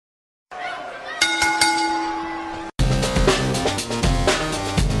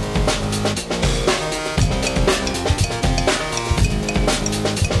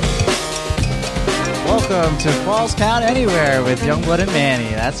welcome to Falls Count Anywhere with Youngblood and Manny.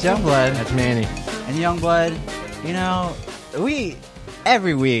 That's Youngblood. That's Manny. And Youngblood, you know,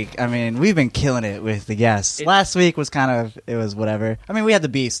 every week, I mean, we've been killing it with the guests. Last week was it was whatever. I mean, we had the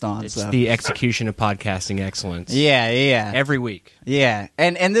Beast on. It's the execution of podcasting excellence. Yeah. Every week. Yeah.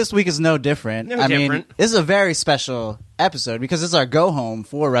 And this week is no different. No different. Mean, this is a very special episode because it's our go-home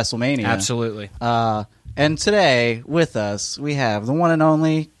for WrestleMania. Absolutely. And today, with us, we have the one and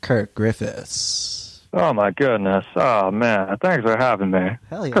only Kirk Griffiths. Oh, my goodness. Oh, man. Thanks for having me.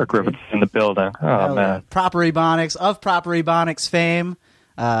 Hell yeah, Kirk Griffiths in the building. Oh, Hell man. Yeah. Proper Ebonics fame.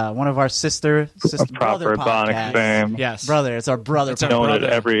 One of our sister brother Ebonics fame. Yes. Brother. It's our brother. It's known at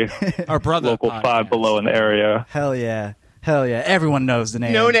every our brother local podcast. Five Below in the area. Hell yeah. Everyone knows the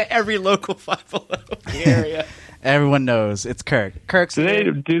name. Known at every local Five Below in the area. Everyone knows it's Kirk. Kirk's. Do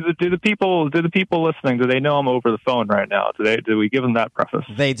the people listening? Do they know I'm over the phone right now? Do we give them that preface?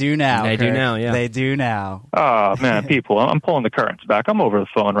 They do now. They Kirk. do now. Yeah. They do now. Oh man, people! I'm pulling the curtains back. I'm over the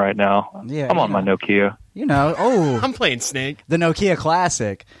phone right now. Yeah, I'm on my Nokia. You know. Oh, I'm playing Snake. The Nokia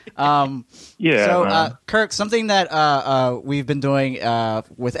Classic. Yeah. So, Kirk, something that we've been doing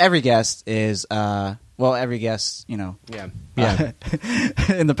with every guest is every guest, you know. Yeah.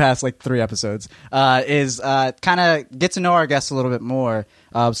 In the past, 3 episodes, is kind of get to know our guests a little bit more.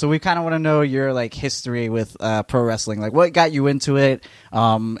 So we kind of want to know your history with pro wrestling, what got you into it,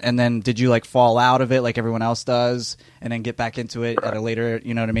 and then did you fall out of it like everyone else does, and then get back into it at a later,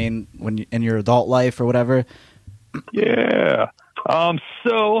 you know what I mean, when in your adult life or whatever. Yeah.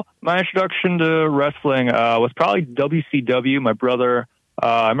 So my introduction to wrestling was probably WCW. My brother.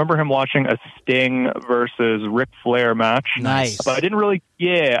 I remember him watching a Sting versus Ric Flair match. Nice. But I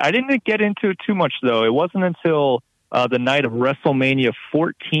didn't get into it too much, though. It wasn't until the night of WrestleMANNYa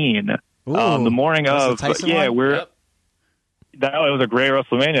 14, the morning of. Tyson That one? was a great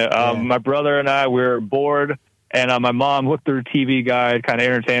WrestleMania. My brother and I, we were bored, and my mom looked through the TV guide, kind of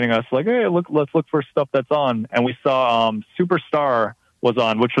entertaining us, hey, let's look for stuff that's on. And we saw Superstar was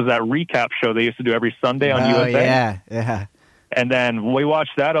on, which was that recap show they used to do every Sunday on USA. Yeah. And then we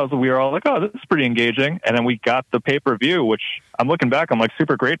watched that. We were all like, "Oh, this is pretty engaging." And then we got the pay-per-view, which I'm looking back, I'm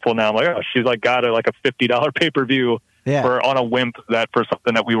super grateful now. I'm like, "Oh, she's got a $50 pay-per-view for on a whim for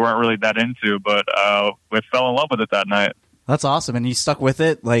something that we weren't really that into." But we fell in love with it that night. That's awesome, and you stuck with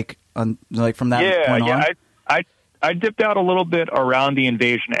it from that point on. Yeah. I dipped out a little bit around the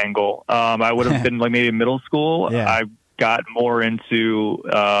invasion angle. I would have been maybe in middle school. Yeah. I got more into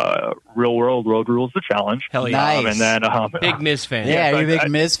Real World Road Rules the Challenge. Hell yeah. Nice. And then big Miz fan. Yeah, are you a big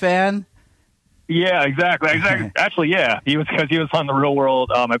Miz fan? Yeah, exactly. Actually, yeah, he was on the Real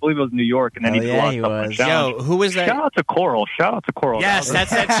World. I believe it was New York, and then he was. Yo, who was that? Shout out to Coral. Yes,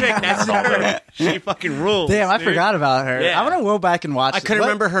 that's that chick. That's her. She fucking rules. Damn, I dude. forgot about her. Yeah. I'm gonna go back and watch. I couldn't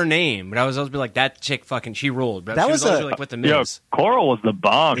remember her name, but I was always be like, that chick fucking, she ruled. But that she was always with the Miz. Yo, Coral was the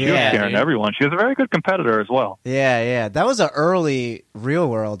bomb. She was scaring dude. everyone. She was a very good competitor as well. Yeah. That was an early Real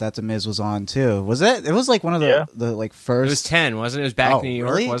World that the Miz was on too. Was it? It was one of the first. It was 10, wasn't it? It was back in New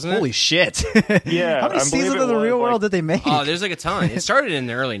York, really? wasn't it? Holy shit! Yeah. How many seasons of the Real World did they make? Oh, there's a ton. It started in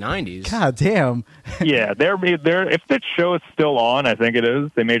the early 90s. God damn. Yeah, they're if that show is still on, I think it is.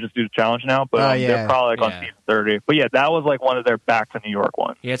 They may just do the challenge now, but they're probably on season 30. But yeah, that was one of their back to New York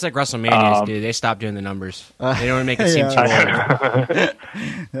ones. Yeah, it's like WrestleMania, dude. They stopped doing the numbers. They don't want to make it seem too old.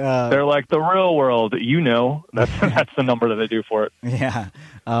 They're like the Real World, that's the number that they do for it. Yeah.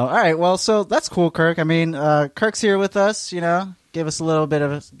 All right. Well, so that's cool, Kirk. I mean, Kirk's here with us. You know, give us a little bit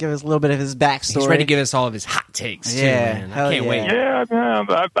of his backstory. He's ready to give us all of his hot takes, too, man. I can't wait. Yeah, man.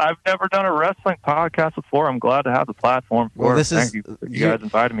 I've never done a wrestling podcast before. I'm glad to have the platform for it. Thank you. You guys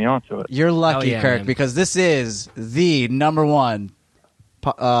invited me onto it. You're lucky, Kirk, man. because this is the number one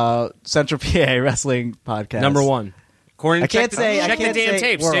Central PA wrestling podcast. Number one. I can't say check the damn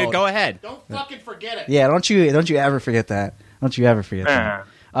tapes, world. dude. Go ahead. Don't fucking forget it. Yeah, don't you ever forget that. Don't you ever forget that.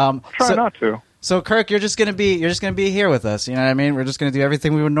 Try not to. So, Kirk, you're just gonna be here with us. You know what I mean? We're just gonna do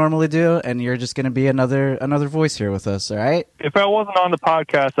everything we would normally do, and you're just gonna be another voice here with us. All right? If I wasn't on the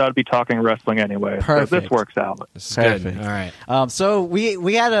podcast, I'd be talking wrestling anyway. Perfect. So this works out. This is Perfect. good. All right. So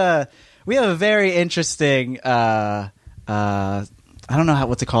we have a very interesting. I don't know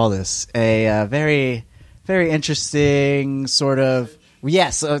what to call this. A very, very interesting sort of.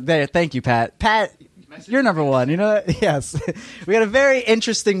 Yes. There. Thank you, Pat. Pat. You're number one. You know that? Yes. We had a very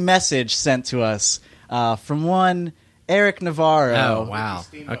interesting message sent to us from one Eric Navarro. Oh, wow.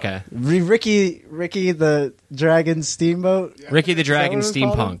 Okay. Ricky the Dragon Steamboat? Yeah. Ricky the Dragon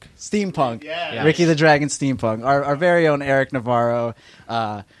Steampunk. Steampunk. Yeah. Ricky the Dragon Steampunk. Our very own Eric Navarro.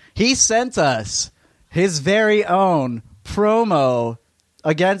 He sent us his very own promo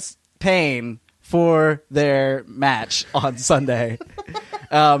against Pain for their match on Sunday.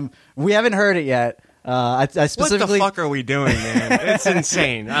 We haven't heard it yet. I specifically. What the fuck are we doing, man? It's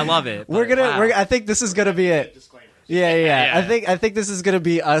insane. I love it. I think this is gonna be it. Yeah. I think this is gonna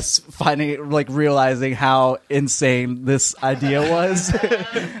be us finding, like, realizing how insane this idea was.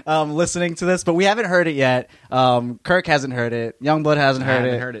 Listening to this, but we haven't heard it yet. Kirk hasn't heard it. Youngblood hasn't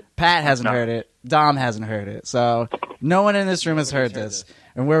heard it. Pat hasn't heard it. Dom hasn't heard it. So no one in this room has heard this,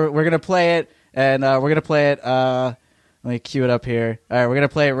 and we're gonna play it, and we're gonna play it. Let me cue it up here. All right, we're gonna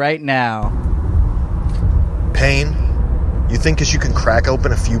play it right now. Payne, you think because you can crack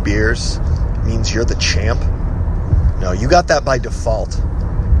open a few beers means you're the champ? No, you got that by default.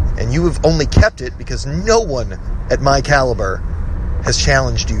 And you have only kept it because no one at my caliber has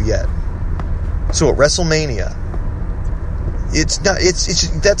challenged you yet. So at WrestleMania, it's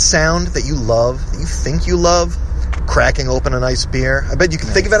that sound that you love, that you think you love, cracking open a nice beer. I bet you can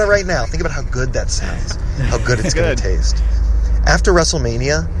think about it right now. Think about how good that sounds, how good it's going to taste. After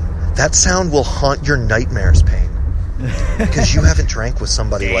WrestleMania, that sound will haunt your nightmares, Payne, because you haven't drank with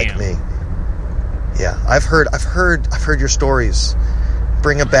somebody like me. Yeah, I've heard your stories.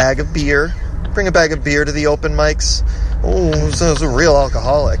 Bring a bag of beer to the open mics. Oh, so I was a real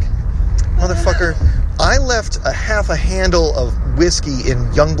alcoholic. Motherfucker, I left a half a handle of whiskey in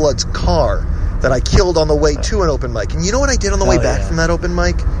Youngblood's car that I killed on the way to an open mic. And you know what I did on the way back from that open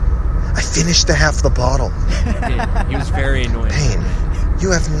mic? I finished the half the bottle. He was very annoying. Payne,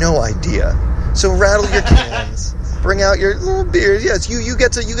 you have no idea. So rattle your cans. Bring out your little beer. Yes, you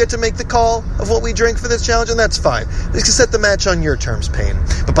get to make the call of what we drink for this challenge, and that's fine. Let's just set the match on your terms, Payne.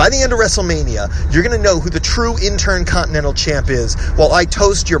 But by the end of WrestleMania, you're going to know who the true Intercontinental Champ is while I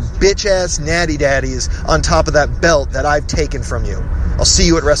toast your bitch-ass natty daddies on top of that belt that I've taken from you. I'll see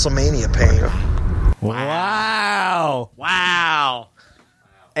you at WrestleMania, Payne. Wow.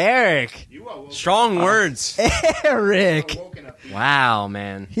 Eric. Strong words. Eric. Wow,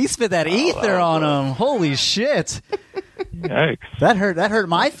 man. He spit that ether on him. Holy shit. Yikes. That hurt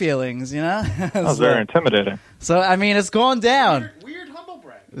my feelings, you know? That was very intimidating. So, I mean, it's going down. Weird humble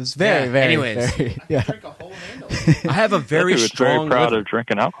brag. It was very. Anyways. Very, yeah. Drink a whole handle. I have a very strong... very proud of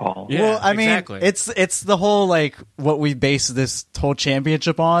drinking alcohol. Yeah, well, I mean, exactly. it's the whole, like, what we base this whole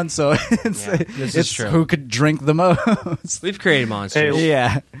championship on, so this is true. Who could drink the most. We've created monsters. Hey,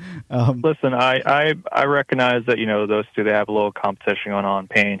 Yeah. Listen, I recognize that, those two, they have a little competition going on.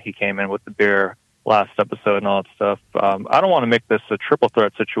 Payne, he came in with the beer last episode and all that stuff. I don't want to make this a triple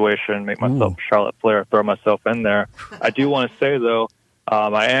threat situation, make myself Charlotte Flair, throw myself in there. I do want to say, though,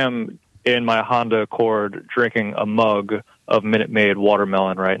 I am in my Honda Accord drinking a mug of Minute Maid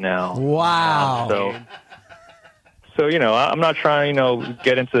watermelon right now. Wow. So, I'm not trying to,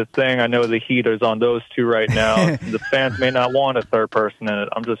 get into the thing. I know the heat is on those two right now. The fans may not want a third person in it.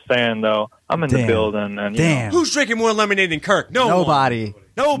 I'm just saying, though, I'm in the building. And Who's drinking more lemonade than Kirk? Nobody.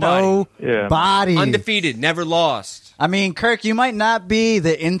 Nobody. Undefeated, never lost. I mean, Kirk, you might not be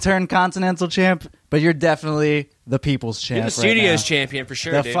the Intercontinental Champ, but you're definitely the People's Champ. You're the Studios Champion for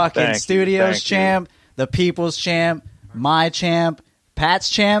sure, the dude. fucking Studios Champ, the People's Champ, my Champ, Pat's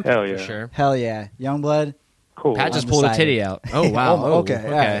Champ. Hell yeah. For sure. Hell yeah. Youngblood. Cool. Pat just pulled a titty out. Oh, wow.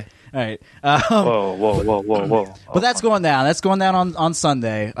 Okay. All right. Whoa. But that's going down. That's going down on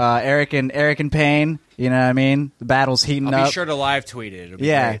Sunday. Eric and Payne. You know what I mean? The battle's heating up. I'll be sure to live tweet it. It'll be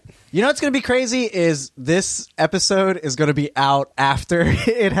great. You know what's going to be crazy is this episode is going to be out after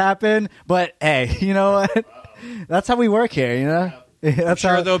it happened. But hey, you know what? That's how we work here, you know? I'm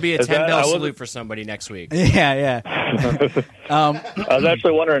sure there'll be a 10-bell salute for somebody next week. Yeah. I was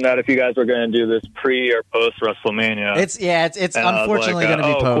actually wondering that if you guys were going to do this pre or post WrestleMania. It's unfortunately going to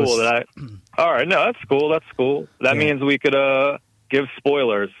be post. Cool. All right, no, that's cool. That means we could give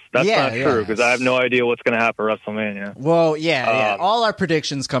spoilers. That's not true because I have no idea what's going to happen at WrestleMania. Well, all our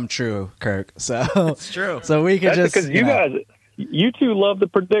predictions come true, Kirk. So it's true. So we could just because you guys. You two love the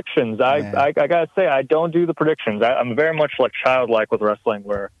predictions. I gotta say, I don't do the predictions. I'm very much like childlike with wrestling,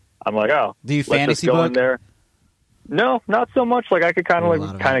 where I'm like, do you let's fantasy just go book? in there. No, not so much. Like I could kind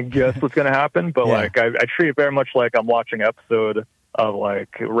of guess what's gonna happen, but like I treat it very much like I'm watching an episode of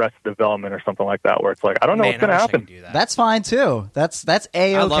like Arrested Development or something like that, where it's like I don't know what's gonna happen. That's fine too. That's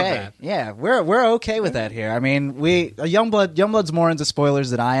a-okay. I love that. Yeah, we're okay with that here. I mean, Youngblood's more into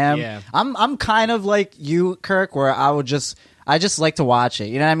spoilers than I am. Yeah. I'm kind of like you, Kirk, where I just like to watch it.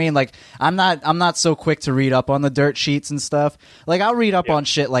 You know what I mean? Like I'm not so quick to read up on the dirt sheets and stuff. Like I'll read up on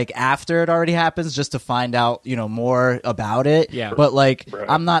shit like after it already happens just to find out, more about it. Yeah. But like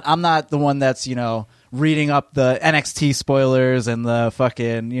I'm not the one that's, reading up the NXT spoilers and the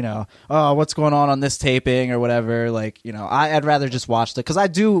fucking, what's going on this taping or whatever. Like, I'd rather just watch it because I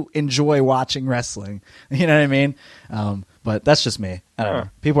do enjoy watching wrestling. You know what I mean? But that's just me. I don't know.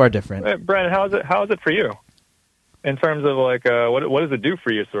 People are different. Hey, Brandon, how is it for you? In terms of like, what does it do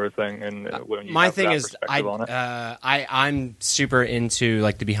for you, sort of thing? And when you my thing is, I'm super into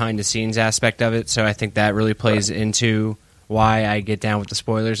like the behind the scenes aspect of it, so I think that really plays into why I get down with the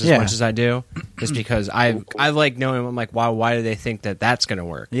spoilers as much as I do. Just because I like knowing. I'm like, why do they think that that's going to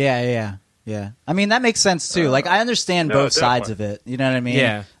work? Yeah. I mean, that makes sense too. Like, I understand both sides of it. You know what I mean?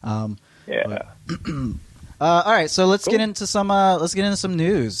 Yeah. All right, so let's get into some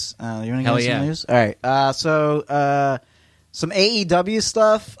news. You want to get into some news? All right. So some AEW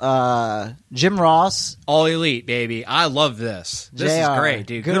stuff. Jim Ross, All Elite, baby. I love this. This is great,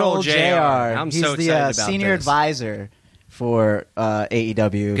 dude. Good old JR. I'm He's so excited about this. He's the senior advisor for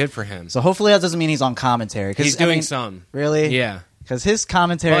AEW. Good for him. So hopefully that doesn't mean he's on commentary. He's doing some. Really? Yeah. Because his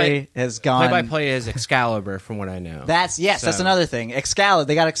commentary has gone... Play-by-play is Excalibur, from what I know. That's another thing. Excalibur.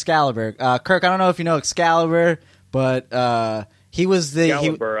 They got Excalibur. Kirk, I don't know if you know Excalibur, but he was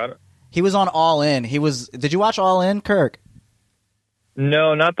he was on All In. Did you watch All In, Kirk?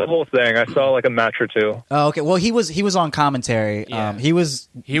 No, not the whole thing. I saw like a match or two. Oh, okay. Well, he was on commentary. Yeah. He was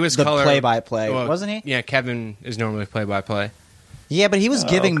the play-by-play, wasn't he? Yeah, Kevin is normally play-by-play. Yeah, but he was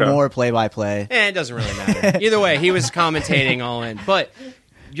giving more play-by-play. It doesn't really matter. Either way, he was commentating All In. But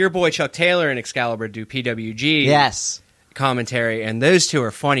your boy Chuck Taylor and Excalibur do PWG commentary, and those two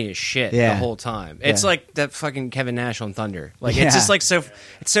are funny as shit the whole time. It's like that fucking Kevin Nash on Thunder. Like it's just like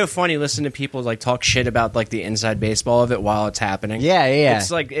it's so funny listening to people like talk shit about like the inside baseball of it while it's happening. Yeah.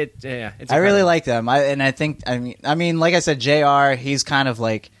 It's like it's I really like them. I mean, like I said, JR, he's kind of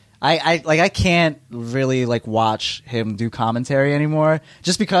like. I can't really like watch him do commentary anymore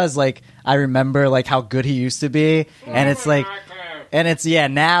just because like I remember like how good he used to be and it's like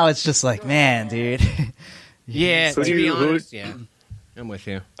now it's just like, man, dude. Yeah, to be honest, I'm with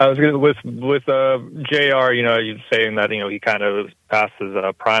you. I was gonna with JR, you're saying that he kind of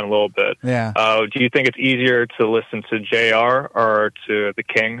passes prime a little bit. Yeah. Do you think it's easier to listen to JR or to the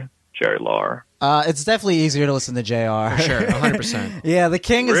King, Jerry Lawler? It's definitely easier to listen to JR. For sure, 100%. Yeah, the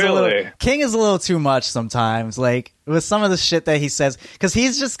King is a little too much sometimes. Like with some of the shit that he says, because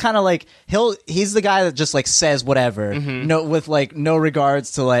he's just kind of like he's the guy that just like says whatever, with like no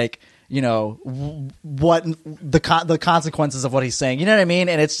regards to like what the consequences of what he's saying. You know what I mean?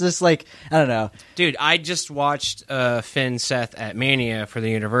 And it's just like, I don't know. Dude, I just watched Finn Seth at Mania for the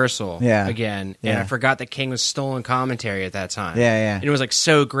Universal again, and I forgot that King was still in commentary at that time. Yeah. And it was like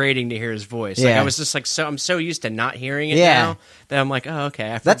so grating to hear his voice. Like I was just like I'm so used to not hearing it now that I'm like, oh,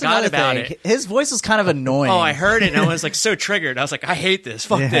 okay, I forgot about it. His voice is kind of annoying. Oh, I heard it and I was like so triggered. I was like, I hate this.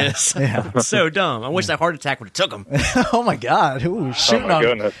 Fuck this. Yeah. It's so dumb. I wish that heart attack would have took him. Oh my god. Ooh, shooting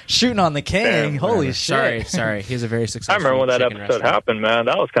on the King. Damn, holy shit. Sorry. He's a very successful I remember when that episode happened, man.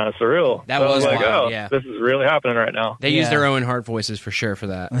 That was kind of surreal. That was like, wild, this is really happening right now. They use their own heart voices for sure for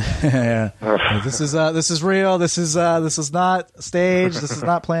that. This is real. This is not staged. This is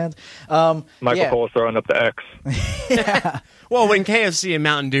not planned. Michael Cole is throwing up the X. Yeah. Well, when KFC and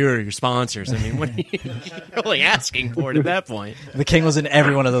Mountain Dew are your sponsors, I mean, what are you really asking for it at that point? The King was in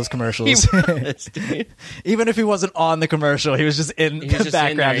every one of those commercials. He was, dude. Even if he wasn't on the commercial, he was just in the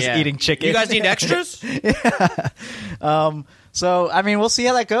background, just eating chicken. You guys need extras? Yeah. So, I mean, we'll see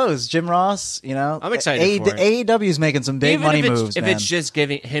how that goes. Jim Ross, I'm excited for it. AEW is making some big money moves, If it's just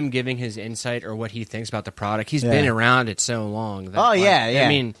giving his insight or what he thinks about the product, he's been around it so long. That, I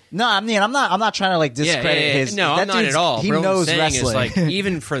mean, I'm not trying to like discredit his. No, I'm not at all. He knows wrestling. Is, like,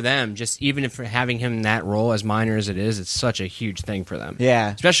 even for them, even if having him in that role, as minor as it is, it's such a huge thing for them.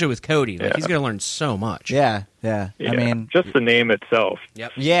 Yeah, especially with Cody. Like he's going to learn so much. Yeah. I mean, just the name itself.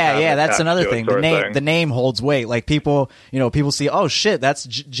 Yep. Yeah. That's another thing. The name holds weight. Like people see, oh shit, that's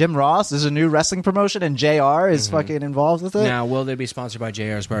Jim Ross. There's a new wrestling promotion, and JR is fucking involved with it. Now, will they be sponsored by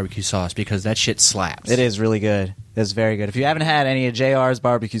JR's barbecue sauce? Because that shit slaps. It is really good. It's very good. If you haven't had any of JR's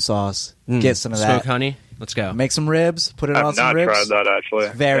barbecue sauce, get some of that. Smoked honey. Let's go. Make some ribs. Put it on some ribs. I've not tried that, actually.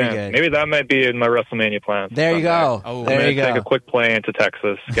 It's very good. Maybe that might be in my WrestleMania plans. There you go. I'm going to take a quick plane to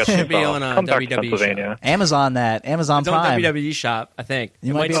Texas. Get some be on come back to WWE Pennsylvania. Amazon Prime. WWE shop, I think.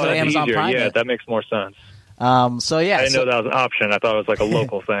 You might be able to Amazon Prime. Yeah, that makes more sense. So yeah, I didn't know that was an option. I thought it was like a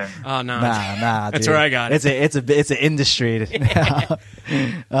local thing. Oh no, nah, that's dude. where I got it. It's an industry. Man,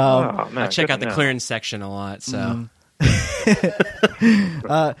 I check out the clearance section a lot. So,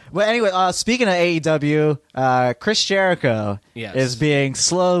 well, anyway, speaking of AEW, Chris Jericho is being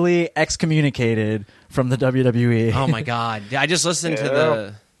slowly excommunicated from the WWE. Oh my god, I just listened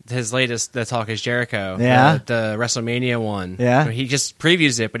to his latest The Talk Is Jericho. Yeah. The WrestleMania one. Yeah. He just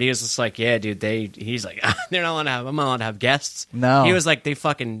previews it, but he was just like, yeah, dude, he's like, they're not allowed to have, I'm not allowed to have guests. No. He was like, they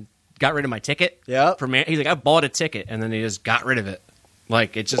fucking got rid of my ticket. Yep. He's like, I bought a ticket, and then they just got rid of it.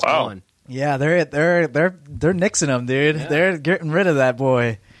 Like, it's just gone. Yeah, they're nixing him, dude. Yeah. They're getting rid of that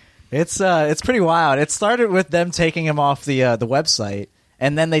boy. It's pretty wild. It started with them taking him off the website.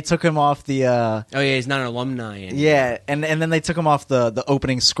 And then they took him off the... oh, yeah, he's not an alumni anymore. Yeah, and then they took him off the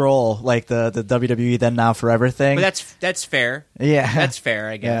opening scroll, like the WWE Then Now Forever thing. But that's fair. Yeah. That's fair,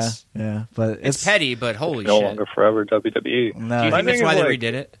 I guess. Yeah. But it's petty, but holy no shit. No longer forever WWE. No. Do you think that's why they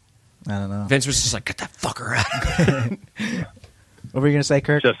redid it? I don't know. Vince was just like, get that fucker out. What were you going to say,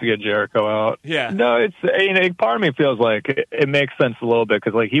 Kirk? Just to get Jericho out. Yeah. No, it's part of me feels like it makes sense a little bit,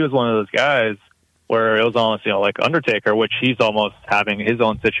 because like he was one of those guys where it was almost, like Undertaker, which he's almost having his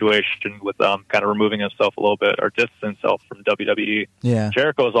own situation with kind of removing himself a little bit or distancing himself from WWE. Yeah.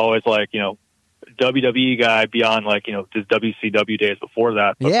 Jericho is always like, WWE guy beyond like, his WCW days before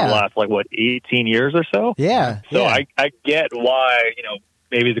that, but for the last 18 years or so. Yeah. So I get why,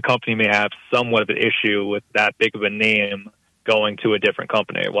 maybe the company may have somewhat of an issue with that big of a name going to a different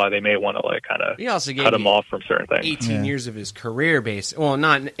company, why they may want to kind of cut him off from certain things. 18 years of his career base. Well,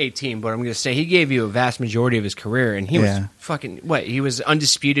 not 18, but I'm going to say he gave you a vast majority of his career, and he was fucking he was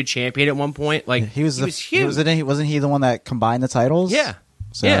undisputed champion at one point. Like he was huge. Wasn't he the one that combined the titles? Yeah.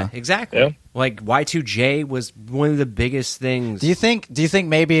 So. Yeah, exactly. Yeah. Like Y2J was one of the biggest things. Do you think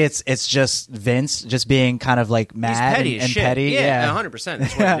maybe it's just Vince just being kind of like mad petty and petty? Yeah, 100%.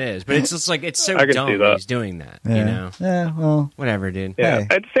 That's what it is. But it's just like it's so dumb that he's doing that. Yeah. Yeah. Well, whatever, dude. Yeah. Hey.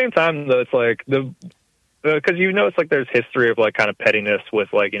 At the same time, though, it's like because it's like there's history of like kind of pettiness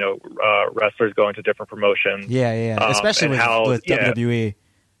with like wrestlers going to differerent promotions. Yeah. Especially with WWE.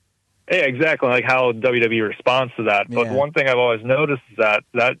 Yeah, exactly. Like how WWE responds to that. But one thing I've always noticed is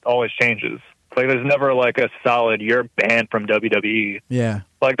that always changes. Like there's never like a solid, you're banned from WWE. Yeah.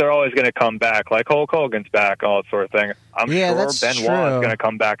 Like they're always going to come back. Like Hulk Hogan's back, all that sort of thing. I'm sure Benoit is going to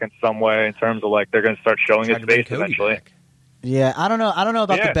come back in some way in terms of like they're going to start showing his face eventually. Back. Yeah, I don't know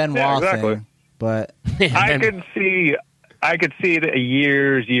about the Benoit thing, but I could see it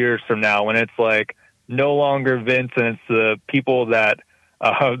years from now when it's like no longer Vince and it's the people that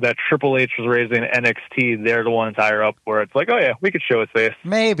Triple H was raising in NXT, they're the ones higher up where it's like, oh yeah, we could show his face.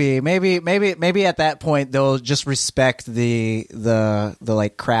 Maybe at that point they'll just respect the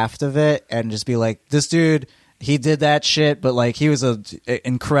like craft of it and just be like, this dude, he did that shit, but like he was an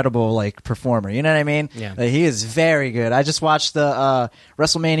incredible like performer. You know what I mean? Yeah. Like, he is very good. I just watched the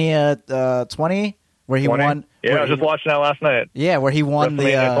WrestleMania 20 where he won. Yeah, I was just watching that last night. Yeah, where he won the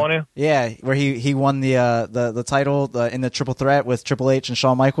where he won the title in the triple threat with Triple H and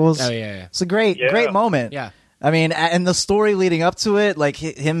Shawn Michaels. Oh yeah. It's a great moment. Yeah. I mean, and the story leading up to it, like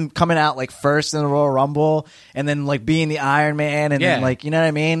him coming out like first in the Royal Rumble, and then like being the Iron Man, and then like, you know what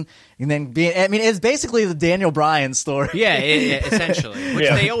I mean, and then it's basically the Daniel Bryan story. Yeah, essentially, which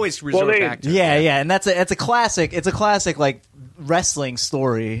they always resort back to. Yeah, and it's a classic. It's a classic like wrestling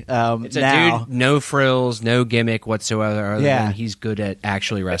story. It's a dude, no frills, no gimmick whatsoever, other than he's good at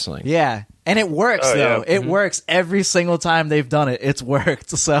actually wrestling. Yeah. And it works, though. Yeah. It works every single time they've done it. It's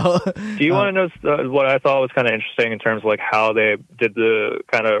worked. So, do you want to know what I thought was kind of interesting in terms of like how they did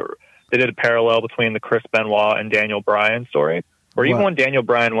a parallel between the Chris Benoit and Daniel Bryan story, or even when Daniel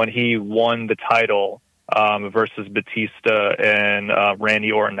Bryan, when he won the title versus Batista and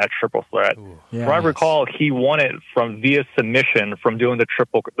Randy Orton, that triple threat. From I recall, he won it via submission from doing the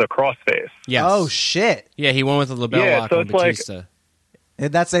crossface. Yes. Oh shit. Yeah, he won with the label lock on Batista.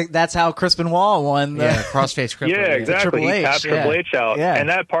 Like, that's how Chris Benoit won. Crossface Triple H. Yeah, exactly. He tapped Triple H out. Yeah. And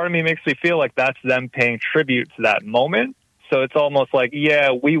that part of me makes me feel like that's them paying tribute to that moment. So it's almost like,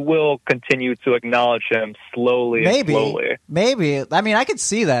 we will continue to acknowledge him slowly. Maybe. I mean, I could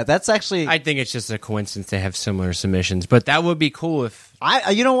see that. That's actually... I think it's just a coincidence they have similar submissions, but that would be cool if...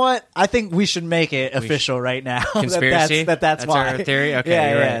 You know what? I think we should make it official right now. Conspiracy? That's why. Our theory? Okay,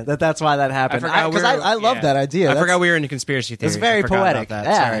 yeah. That's why that happened. Because I love that idea. I forgot we were into conspiracy theory. It's very poetic.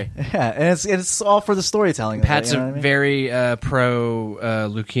 Sorry. Yeah, and it's all for the storytelling. Pat's very pro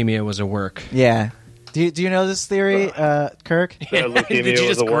leukemia was a work. Yeah. Do you know this theory, Kirk? Leukemia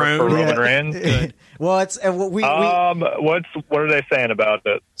was a work for Roman Reigns? Good. Well, it's what are they saying about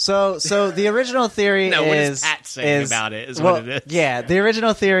it? So the original theory what is Pat saying about it is what it is. Yeah, the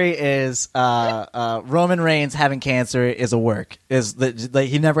original theory is Roman Reigns having cancer is a work. Is that like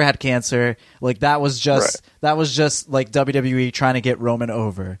he never had cancer? Like that was just like WWE trying to get Roman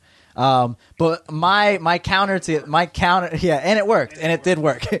over. But my counter, and it worked, and it did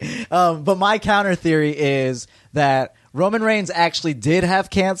work. But my counter theory is that Roman Reigns actually did have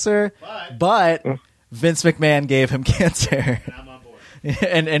cancer, but Vince McMahon gave him cancer. And I'm on board.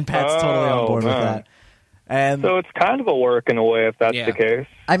 and Pat's totally on board with that. And so it's kind of a work in a way if that's the case.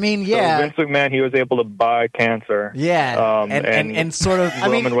 I mean, yeah. So Vince McMahon, he was able to buy cancer. Yeah. And sort of...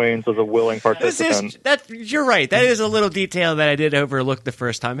 Roman Reigns was a willing participant. You're right. That is a little detail that I did overlook the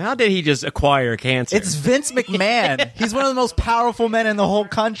first time. How did he just acquire cancer? It's Vince McMahon. He's one of the most powerful men in the whole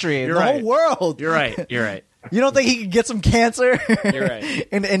country, whole world. You're right. You're right. You don't think he could get some cancer? You're right.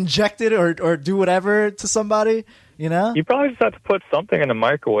 And inject it or do whatever to somebody? You know, you probably just have to put something in the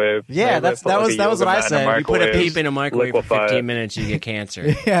microwave. Yeah, that was what I said. You put a peep in a microwave for 15 minutes, you get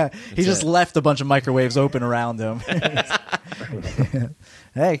cancer. Yeah, he just left a bunch of microwaves open around him.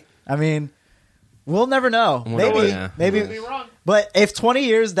 Hey, I mean, we'll never know. Maybe. Be wrong. But if 20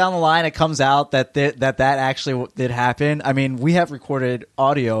 years down the line it comes out that actually did happen, I mean, we have recorded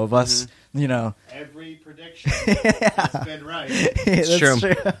audio of us. You know, every prediction has been right. That's true.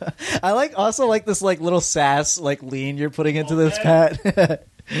 I also like this little sass lean you're putting into this, Pat.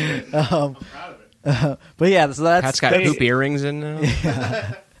 I'm proud of it. But yeah, so Pat's got hoop earrings in now.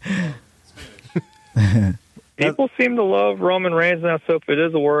 People seem to love Roman Reigns now, so if it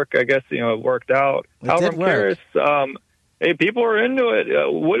is a work, I guess it worked out. However, I'm curious. Hey, people are into it.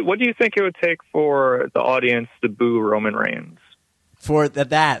 What do you think it would take for the audience to boo Roman Reigns? For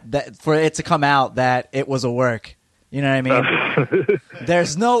for it to come out that it was a work, you know what I mean?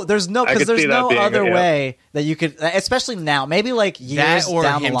 there's no other way that you could, especially now. Maybe years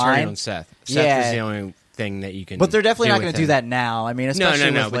down the line. On Seth. Seth is the only thing that you can. But they're definitely not going to do that now. I mean,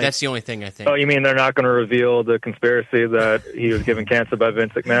 especially no. But that's the only thing I think. Oh, you mean they're not going to reveal the conspiracy that he was given cancer by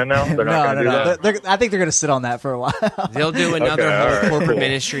Vince McMahon? Now they're not going to do that. I think they're going to sit on that for a while. They'll do another whole corporate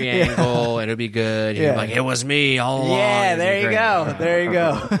ministry angle. It'll be good. He'll be like, it was me all along. Yeah, there you go. There you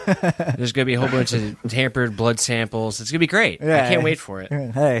go. There's going to be a whole bunch of tampered blood samples. It's going to be great. Yeah, I can't wait for it.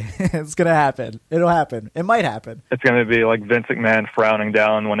 Hey, it's going to happen. It'll happen. It might happen. It's going to be like Vince McMahon frowning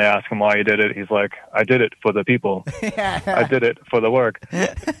down when they ask him why he did it. He's like, I did it for the people. I did it for the work.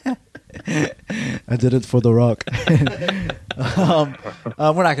 I did it for the Rock.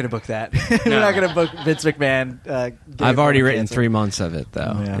 We're not going to book that. We're not going to book Vince McMahon. I've already written 3 months of it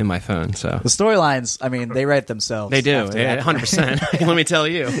though in my phone. So the storylines, I mean, they write themselves. They do, 100%. Let me tell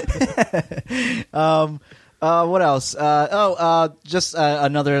you. What else? Just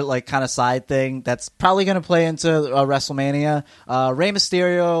another kind of side thing that's probably going to play into WrestleMania. Rey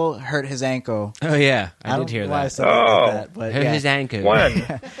Mysterio hurt his ankle. Oh yeah, I did hear that. I said like that, but hurt his ankle.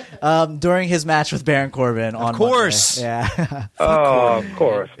 When? During his match with Baron Corbin on Monday. Yeah. Of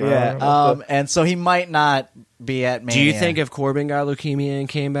course. Man. Yeah. And so he might not be at Mania. Do you think if Corbin got leukemia and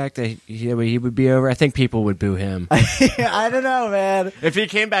came back that he would be over? I think people would boo him. I don't know, man. If he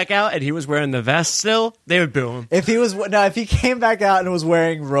came back out and he was wearing the vest still, they would boo him. If he came back out and was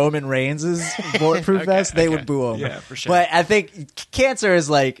wearing Roman Reigns' bulletproof vest, they would boo him. Yeah, for sure. But I think cancer is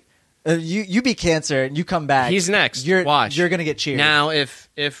like you beat cancer and you come back. He's next. Watch. You're gonna get cheered. Now,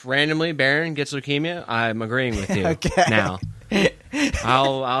 if randomly Baron gets leukemia, I'm agreeing with you. Okay. Now.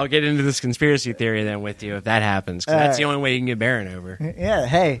 I'll get into this conspiracy theory then with you if that happens, because that's the only way you can get Baron over. Yeah,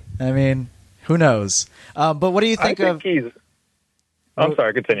 hey, I mean, who knows? But what do you think of? I'm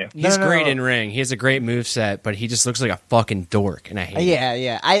sorry, continue. He's great in ring. He has a great moveset, but he just looks like a fucking dork, and I hate it.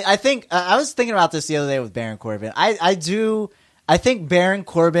 Yeah. I think I was thinking about this the other day with Baron Corbin. I think Baron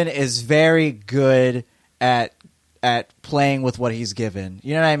Corbin is very good at playing with what he's given.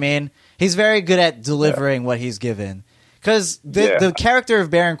 You know what I mean? He's very good at delivering what he's given. Because the character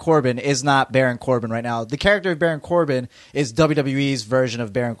of Baron Corbin is not Baron Corbin right now. The character of Baron Corbin is WWE's version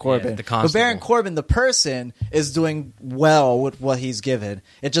of Baron Corbin. But Baron Corbin, the person, is doing well with what he's given.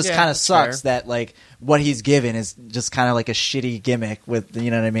 It just kind of sucks that what he's given is just kind of like a shitty gimmick with, you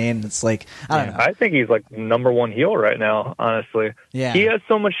know what I mean? It's like, I don't know. I think he's number one heel right now, honestly. Yeah. He has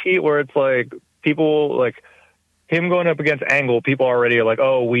so much heat where it's people him going up against Angle, people already are like,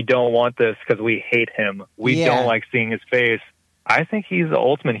 oh, we don't want this because we hate him. We don't like seeing his face. I think he's the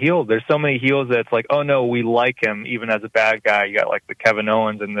ultimate heel. There's so many heels that's like, oh, no, we like him even as a bad guy. You got the Kevin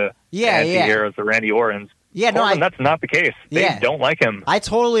Owens and the anti-heroes, the Randy Ortons. Yeah, Corbin, that's not the case. They don't like him. I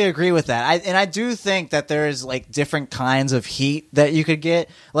totally agree with that. I do think that there's different kinds of heat that you could get.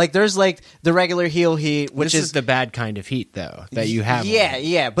 There's the regular heel heat, which is the bad kind of heat though that you have.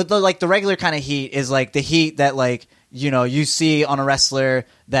 Yeah. But the regular kind of heat is the heat that you see on a wrestler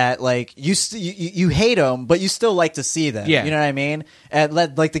that you hate them, but you still like to see them. Yeah. You know what I mean? And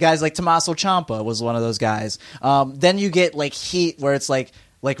the guys like Tommaso Ciampa was one of those guys. Then you get heat where it's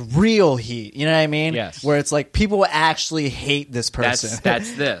real heat, you know what I mean? Yes. Where it's people actually hate this person.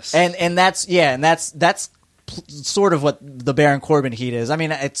 That's this. And that's sort of what the Baron Corbin heat is. I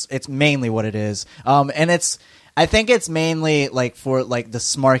mean, it's mainly what it is. And I think it's mainly like for like the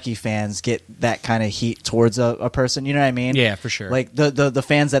smarky fans get that kind of heat towards a person. You know what I mean? Yeah, for sure. Like the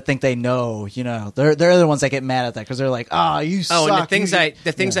fans that think they know, you know, they're the ones that get mad at that because they're like, oh, you suck. And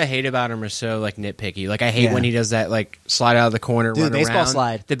the things I hate about him are so like nitpicky. Like I hate when he does that like slide out of the corner, dude, run baseball around.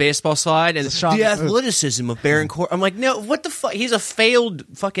 slide, the baseball slide, and the athleticism of Baron Corbin. I'm like, no, what the fuck? He's a failed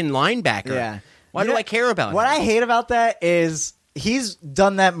fucking linebacker. Yeah. Why do I care about what him? I hate about that is he's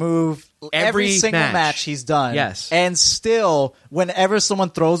done that move every single match he's done. Yes. And still, whenever someone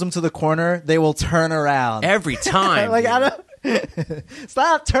throws him to the corner, they will turn around. Every time. Like, I don't...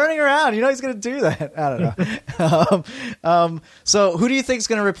 Stop turning around. You know he's going to do that. I don't know. So who do you think is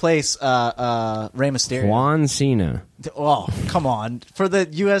going to replace Rey Mysterio? Juan Cena. Oh, come on. For the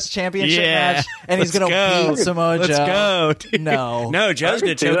U.S. Championship match? And he's going to beat Samoa Joe? Let's go, dude. No, Joe's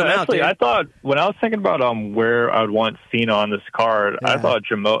going to choke him out, dude. I thought, when I was thinking about where I would want Cena on this card, I thought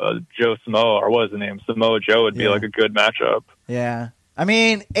Joe Samoa, or what was the name? Samoa Joe would be like a good matchup. Yeah. I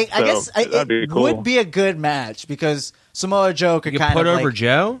mean, I guess it would be a good match because Samoa Joe could kind of put over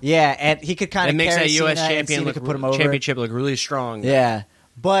Joe. Yeah, and he could kind of makes carry that U.S. Cena champion look, could put him over. Championship look really strong. Yeah,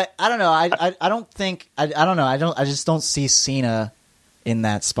 but I don't know. I don't think I don't know. I just don't see Cena in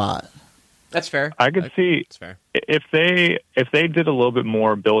that spot. That's fair. I could see that's fair. If they did a little bit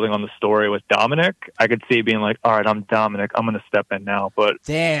more building on the story with Dominic, I could see being like, all right, I'm Dominic, I'm going to step in now. But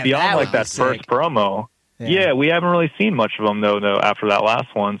beyond like that first promo. Yeah, we haven't really seen much of him though after that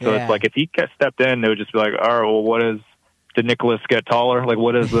last one. So it's like if he stepped in, they would just be like, all right, well, did Nicholas get taller? Like,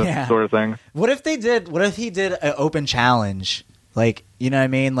 what is this sort of thing? What if he did an open challenge? Like, you know what I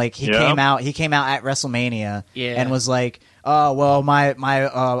mean? Like he came out at WrestleMania and was like, oh, well, my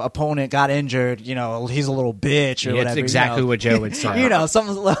opponent got injured. You know, he's a little bitch or whatever. That's exactly what Joe would say. You know,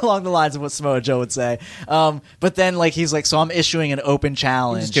 something along the lines of what Samoa Joe would say. But then, like, he's like, so I'm issuing an open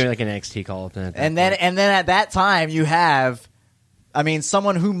challenge. He's doing like an NXT call up there. And then at that time, you have, I mean,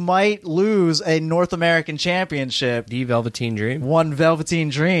 someone who might lose a North American championship. The Velveteen Dream. One Velveteen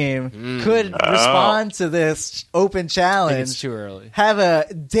Dream could respond to this open challenge. I think it's too early. Have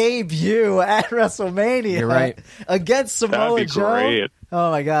a debut at WrestleMania. You're right. Against Samoa Joe. Great.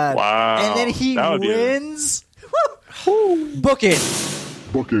 Oh, my God. Wow. And then he wins. Book it.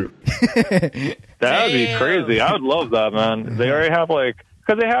 That would be crazy. I would love that, man. They already have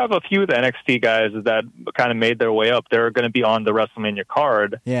because they have a few of the NXT guys that kind of made their way up. They're going to be on the WrestleMania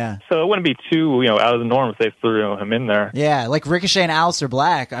card. Yeah. So it wouldn't be too, out of the norm if they threw him in there. Yeah, like Ricochet and Aleister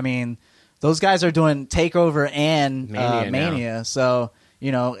Black. I mean, those guys are doing TakeOver and Mania. So,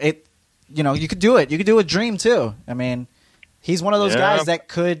 you could do it. You could do a Dream, too. I mean, he's one of those guys that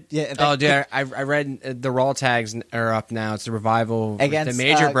could... Yeah, dude, I read the Raw tags are up now. It's the Revival against the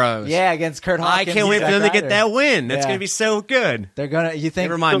Major Bros. Yeah, against Kurt Hawkins. I can't wait for them to get that win. That's going to be so good. They're gonna. You think?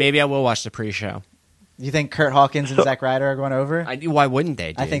 Never mind. Maybe I will watch the pre-show. You think Kurt Hawkins and Zack Ryder are going over? Why wouldn't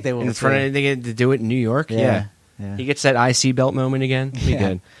they? Dude? I think they will. In front of they get to do it in New York. Yeah. He gets that IC belt moment again. Be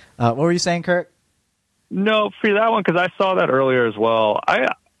good. What were you saying, Kirk? No, for that one because I saw that earlier as well. I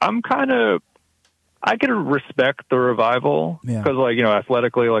can respect the Revival because,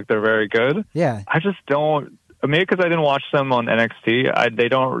 athletically, they're very good. Yeah. I just don't. Maybe because I didn't watch them on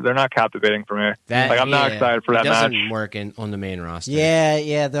NXT, they're not captivating for me. I'm not excited for that match. It doesn't work on the main roster.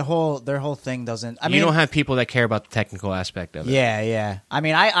 Yeah. Their whole thing doesn't. I mean, you don't have people that care about the technical aspect of it. Yeah. I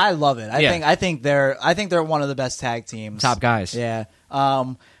mean, I love it. I think they're one of the best tag teams. Top guys. Yeah.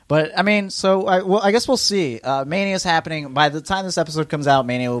 But I mean, I guess we'll see. Mania's happening. By the time this episode comes out,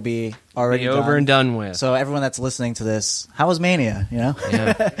 Mania will be already over and done with. So everyone that's listening to this, how was Mania? Yeah.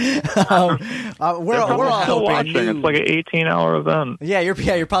 We're all still watching. It's like an 18-hour event. Yeah,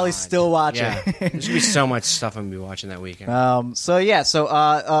 you're probably still watching. Yeah. There's gonna be so much stuff I'm gonna be watching that weekend.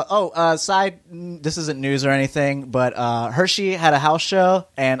 This isn't news or anything, but Hershey had a house show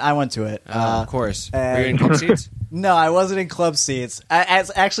and I went to it. Of course. Were you in club seats? No, I wasn't in club seats.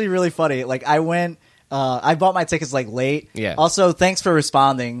 It's actually really funny. Like I went. I bought my tickets late. Yeah. Also, thanks for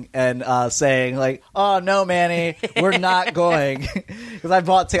responding and saying "Oh no, Manny, we're not going," because I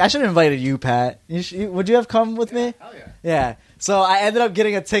bought tickets. I should have invited you, Pat. Would you have come with me? Hell yeah. Yeah. So I ended up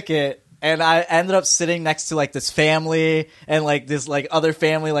getting a ticket. And I ended up sitting next to this family and this other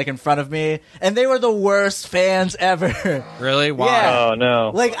family in front of me, and they were the worst fans ever. Really? Wow. Yeah. Oh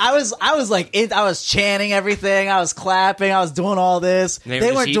no! I was chanting everything. I was clapping. I was doing all this. And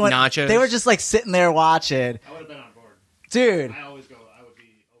they weren't doing nachos. They were just sitting there watching. I would have been on board. Dude. I always go. I would be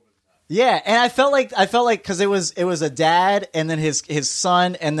over Yeah, and I felt like because it was a dad and then his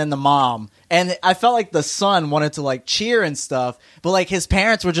son and then the mom, and I felt like the son wanted to like cheer and stuff, but like his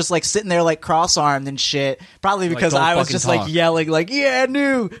parents were just like sitting there like cross-armed and shit, probably because I was just like yelling like yeah,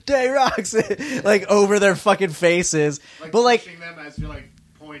 New Day rocks like over their fucking faces, like but like them as you're like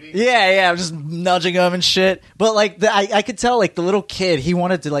pointing. yeah, I'm just nudging them and shit. But like, I could tell like the little kid, he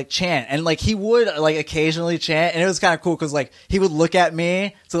wanted to like chant, and like he would like occasionally chant, and it was kind of cool because like he would look at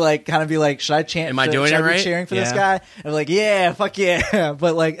me to like kind of be like, should I chant? Am I doing it right? Cheering for this guy? And I'm like, yeah, fuck yeah.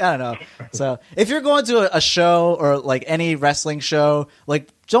 But like, I don't know. So if you're going to a show or like any wrestling show, like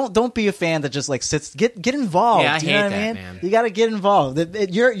don't be a fan that just like sits. Get involved. Yeah, I hate hate that, man. man. You got to get involved.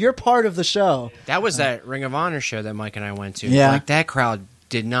 You're part of the show. That was that Ring of Honor show that Mike and I went to. Yeah. Like that crowd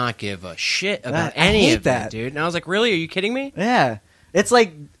did not give a shit about I any hate of that, that. dude. And I was like, really? Are you kidding me? Yeah, it's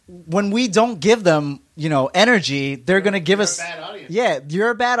like when we don't give them, energy, they're going to give us. A bad audience. Yeah, you're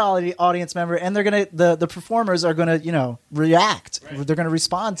a bad audience member, and they're going to the performers are going to react. Right. They're going to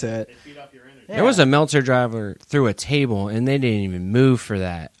respond to it. They feed off your energy. Yeah. There was a Meltzer driver through a table, and they didn't even move for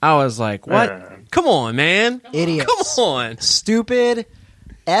that. I was like, what? Come on, man. Idiots. Come on. Stupid,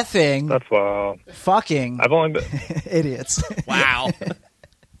 effing, That's wild. fucking I've only been. idiots. Wow.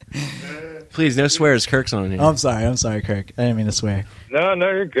 Please, no swears. Kirk's on here. I'm sorry, Kirk. I didn't mean to swear. No,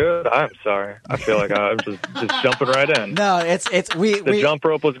 you're good. I'm sorry. I feel like I'm just jumping right in. No, it's The jump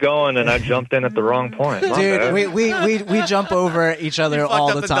rope was going, and I jumped in at the wrong point. My dude. bad. We jump over each other You fucked all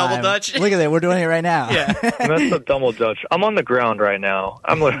up the the time. double dutch. Look at that. We're doing it right now. Yeah. That's the double dutch. I'm on the ground right now.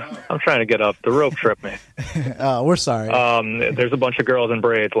 I'm trying to get up. The rope tripped me. Oh, we're sorry. There's a bunch of girls in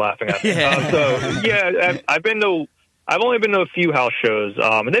braids laughing at me. Yeah. I've only been to a few house shows,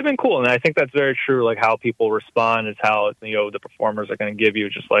 and they've been cool. And I think that's very true. Like how people respond is how the performers are going to give you,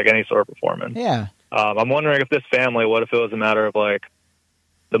 just like any sort of performance. Yeah. I'm wondering if this family, what if it was a matter of like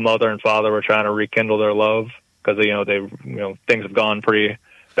the mother and father were trying to rekindle their love because things have gone pretty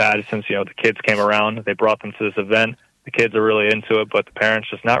bad since the kids came around. They brought them to this event. The kids are really into it, but the parents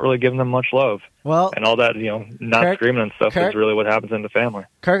just not really giving them much love. Well, and all that, not Kirk, screaming and stuff Kirk, is really what happens in the family.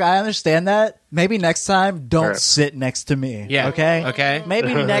 Kirk, I understand that. Maybe next time, don't Right. sit next to me. Yeah. Okay? Okay.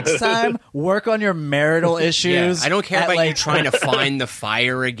 Maybe next time, work on your marital issues. Yeah. I don't care at, about like, you trying to find the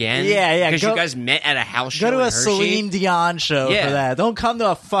fire again. Yeah. Because you guys met at a house show. Go to in a Hershey. Celine Dion show Yeah. for that. Don't come to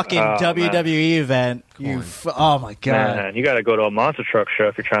a fucking WWE event. Oh, my God. Man, you got to go to a monster truck show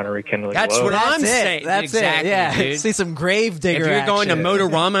if you're trying to rekindle That's love. what That's I'm it. saying. That's exactly, it. Yeah. dude. See some grave digger If you're going to action.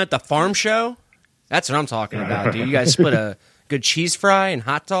 Motorama at the farm show, that's what I'm talking about, dude. You guys split a good cheese fry and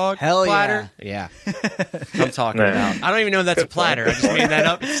hot dog Hell platter? Yeah. That's what I'm talking Man. about. I don't even know if that's a platter. I just made that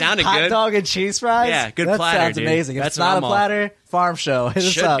up. It sounded Hot good. dog and cheese fries? Yeah, good that platter, sounds dude. amazing. If That's it's not what a I'm off. platter, farm show. Hit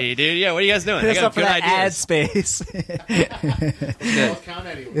us Should up. be, dude. Yeah, what are you guys doing? Hit I us got up for good that ad ideas. space. Don't count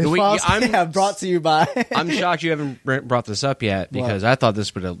anyway. I'm brought to you by. I'm shocked you haven't brought this up yet because I thought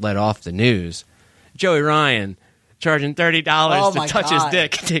this would have led off the news. Joey Ryan charging $30 Oh to my touch God. his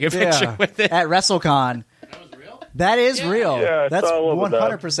dick and take a picture with it. At WrestleCon. That was real? That is real. Yeah, I That's saw a little bit of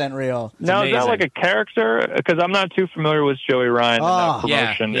that. 100% real. Now, is that amazing. like a character? Because I'm not too familiar with Joey Ryan and that Yeah,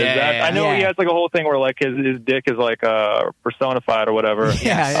 promotion. yeah, Is that, yeah, I know yeah. he has like a whole thing where like his dick is like personified or whatever.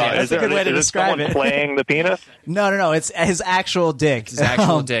 Yeah, that's a good way to describe someone it. playing the penis? No. It's his actual dick. His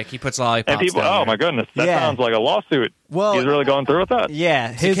actual dick. He puts lollipops And people, down oh there. my goodness, that Yeah. sounds like a lawsuit. Well, He's really going through with that?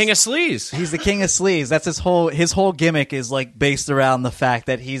 Yeah, He's the king of sleaze. He's the king of sleaze. That's his whole gimmick is like based around the fact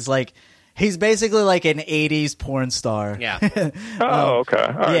that he's basically like an 80s porn star. Yeah. Oh, okay.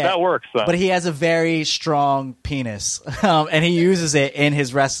 All right, yeah. that works then. But he has a very strong penis, and he uses it in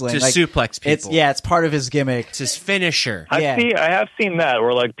his wrestling To suplex people. It's part of his gimmick. It's his finisher. I yeah. have seen that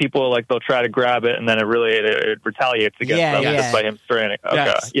where like people like they'll try to grab it and then it retaliates against them just by him straining. Okay,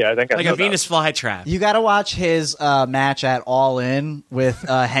 Yes. yeah, I think I Like know a Venus flytrap. You got to watch his match at All In with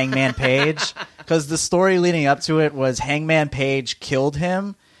Hangman Page, because the story leading up to it was Hangman Page killed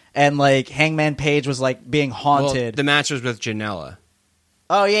him, and like Hangman Page was like being haunted. Well, the match was with Janela.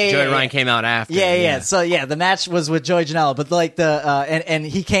 Oh yeah, Joey Ryan came out after. Yeah. So yeah, the match was with Joey Janela, but like and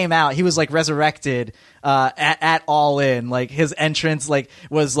he came out. He was like resurrected at All In. Like his entrance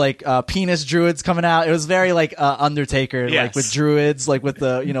was penis druids coming out. It was very like Undertaker, Yes. like with druids, like with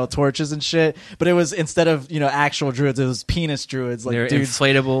the torches and shit. But it was instead of actual druids, it was penis druids. Like They're dudes.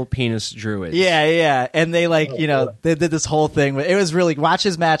 inflatable penis druids. Yeah, and they they did this whole thing. It was really watch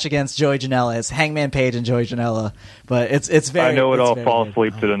his match against Joey Janela. It's Hangman Page and Joey Janela, but it's very. I know it it's all very fall good.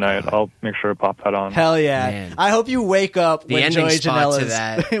 asleep to tonight. I'll make sure to pop that on. Hell yeah! Man. I hope you wake up The when ending Joey spot to Janela's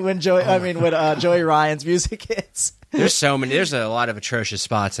that. when Joey Ryan Lions music hits. There's a lot of atrocious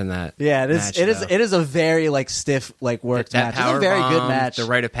spots in that. Yeah, match, it is a very like stiff like worked match. It's a very good match. The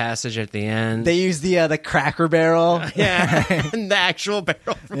rite of passage at the end. They use the Cracker Barrel. Yeah, the actual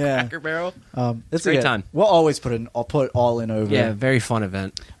barrel from Cracker Barrel. It's a great time. We'll always put it all in over. Yeah, very fun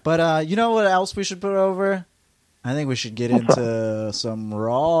event. But you know what else we should put over? I think we should get into some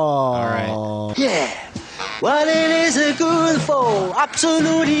Raw. All right. Yeah. What it is good for?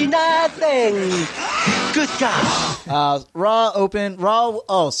 Absolutely nothing. Good God. Raw open. Raw.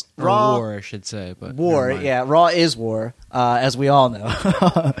 Oh, Raw. War, I should say. But war. Yeah, Raw is war, as we all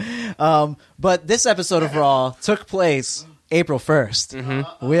know. But this episode of Raw took place April 1st.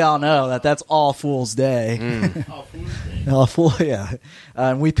 Mm-hmm. We all know that's All Fool's Day. All Fool's Day.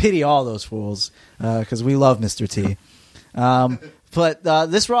 Yeah. We pity all those fools because we love Mr. T.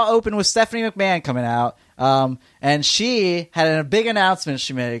 But this Raw opened with Stephanie McMahon coming out, and she had a big announcement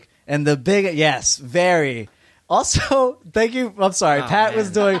she made, and the big very. Also, thank you. I'm sorry, Pat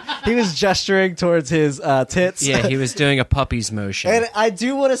he was gesturing towards his tits. Yeah, he was doing a puppy's motion. And I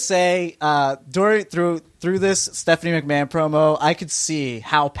do want to say, through this Stephanie McMahon promo, I could see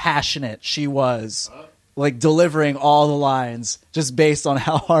how passionate she was. Like delivering all the lines just based on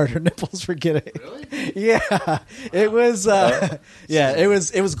how hard her nipples were getting. Really? Yeah, it was.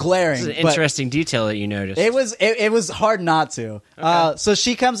 It was glaring. This is an interesting detail that you noticed. It was hard not to. Okay. So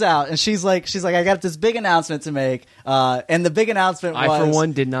she comes out and she's like, I got this big announcement to make. And the big announcement was, I for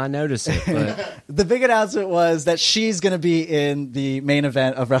one did not notice it. But. The big announcement was that she's going to be in the main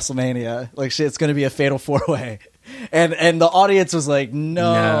event of WrestleMania. Like it's going to be a fatal 4-way. And the audience was like,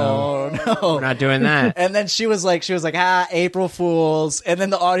 no, we're not doing that. And then she was like, April Fools. And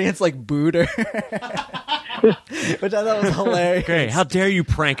then the audience like booed her, which I thought was hilarious. Great, how dare you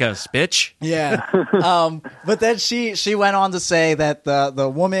prank us, bitch? Yeah. But then she went on to say that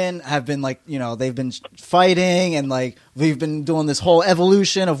the women have been like, they've been fighting and like we've been doing this whole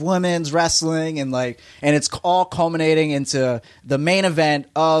evolution of women's wrestling and it's all culminating into the main event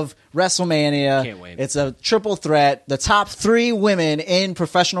of WrestleMania. Can't wait. It's a triple threat. The top 3 women in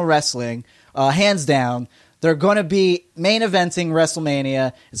professional wrestling, hands down. They're going to be main eventing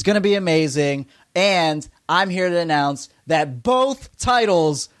WrestleMania. It's going to be amazing. And I'm here to announce that both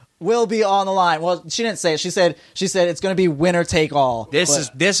titles will be on the line. Well, she didn't say it. She said it's going to be winner take all.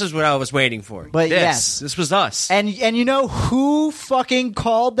 This is what I was waiting for. But this was us. And you know who fucking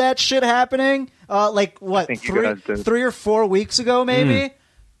called that shit happening? 3 or 4 weeks ago, maybe.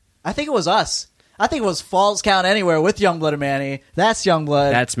 I think it was us. I think it was Falls Count Anywhere with Youngblood and Manny. That's Youngblood.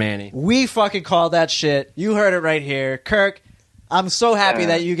 That's Manny. We fucking called that shit. You heard it right here, Kirk. I'm so happy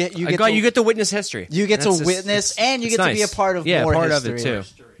that you get to witness history. You get to witness, and you get to be a part of more part history. of it too.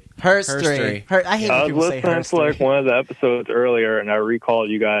 Herstory. I hate when people say I was listening to one of the episodes earlier, and I recall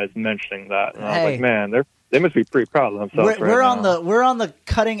you guys mentioning that, and I was like, man, they must be pretty proud of themselves. We're on the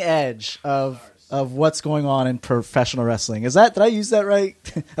cutting edge of what's going on in professional wrestling. Did I use that right?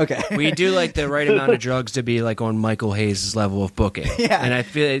 Okay. We do like the right amount of drugs to be like on Michael Hayes' level of booking. Yeah. And I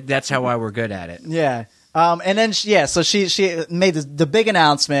feel that's why we're good at it. Yeah. And then so she made the big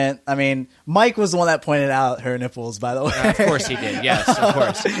announcement. I mean, Mike was the one that pointed out her nipples, by the way. Of course he did. Yes, of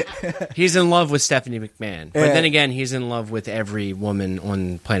course. He's in love with Stephanie McMahon. But then again, he's in love with every woman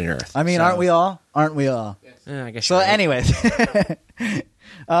on planet Earth. I mean, aren't we all? Yes. I guess so. Anyways,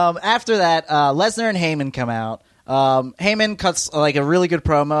 after that, Lesnar and Heyman come out. Heyman cuts like a really good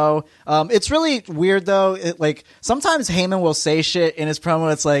promo. It's really weird though. Sometimes Heyman will say shit in his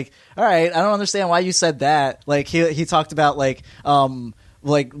promo. It's like, all right, I don't understand why you said that. Like he talked about like Brock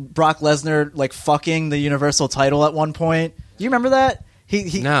Lesnar like fucking the Universal title at one point. Do you remember that?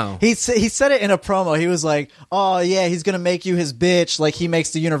 No. He said it in a promo. He was like, "Oh yeah, he's gonna make you his bitch, like he makes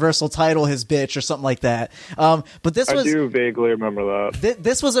the Universal title his bitch or something like that." But I do vaguely remember that.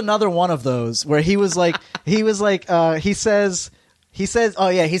 This was another one of those where he was like, he says, oh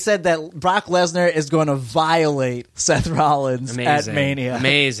yeah, he said that Brock Lesnar is going to violate Seth Rollins at Mania.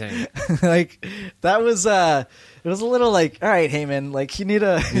 Amazing. Like that was it was a little like, all right, Heyman, like you need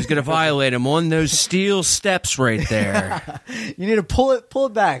to. He's going to violate him on those steel steps right there. You need to pull it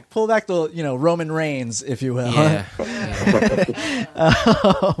back the Roman Reigns, if you will. Yeah.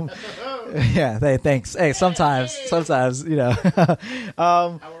 Yeah. Thanks. Hey, sometimes How are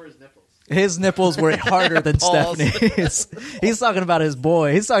his nipples? His nipples were harder than Stephanie's. He's talking about his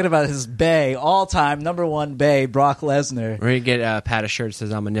boy. He's talking about his bae, all-time #1 bae, Brock Lesnar. We're going to get Pat a shirt that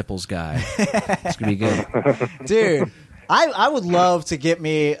says I'm a nipples guy. It's going to be good. Dude, I would love to get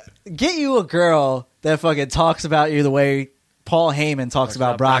you a girl that fucking talks about you the way Paul Heyman talks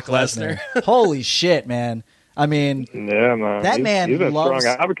about Brock Lesnar. Holy shit, man. I mean, yeah, man. That man he's been a loves...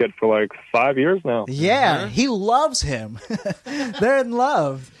 strong advocate for like 5 years now. Yeah, he loves him. They're in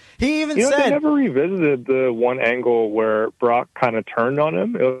love. He even said... they never revisited the one angle where Brock kind of turned on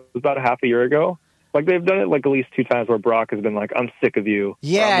him. It was about a half a year ago. Like, they've done it like at least 2 times where Brock has been like, I'm sick of you.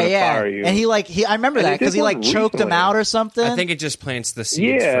 Yeah, fire you. And I remember that because he like choked him out or something. I think it just plants the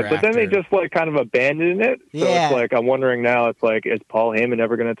seeds. Yeah, for but then after. they just like kind of abandoned it. So it's like, I'm wondering now, it's like, is Paul Heyman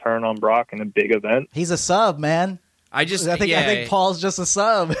ever going to turn on Brock in a big event? He's a sub, man. I think Paul's just a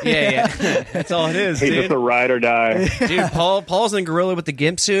sub. Yeah. That's all it is, He's dude. just a ride or die. Dude, Paul's in Gorilla with the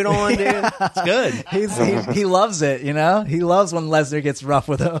gimp suit on, dude. It's good. He loves it, you know? He loves when Lesnar gets rough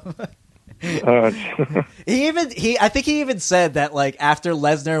with him. I think he even said that like after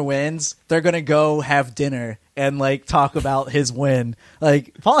Lesnar wins, they're gonna go have dinner and like talk about his win.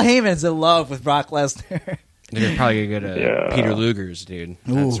 Like Paul Heyman's in love with Brock Lesnar. They're probably gonna go to Peter Luger's, dude.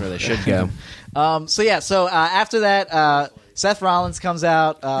 That's where they should go. So after that, Seth Rollins comes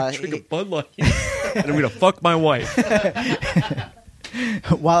out. Drink a Bud Light, and I'm gonna fuck my wife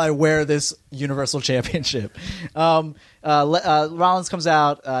while I wear this Universal Championship. Rollins comes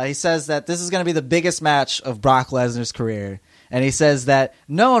out. He says that this is going to be the biggest match of Brock Lesnar's career. And he says that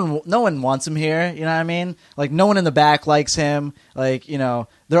no one wants him here. You know what I mean? Like, no one in the back likes him. Like, you know,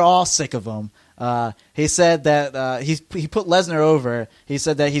 they're all sick of him. He said that he put Lesnar over. He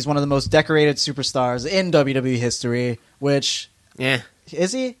said that he's one of the most decorated superstars in WWE history, which... Yeah.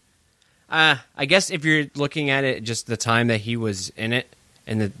 Is he? I guess if you're looking at it, just the time that he was in it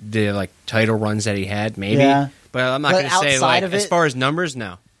and the like title runs that he had, maybe. Yeah. But I'm not going to say like as far as numbers,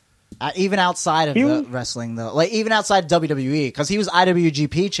 no. Even outside of the wrestling, though, like even outside WWE, because he was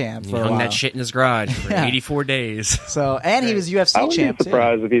IWGP champ for a while. He hung that shit in his garage for 84 days. So, and he was UFC champ. I wouldn't be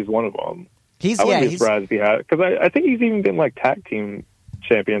surprised if he's one of them. I wouldn't be surprised if he had, because I think he's even been like tag team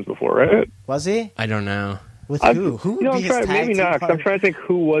champions before, right? Was he? I don't know. With who? Who would be his tag maybe team not. Cause I'm trying to think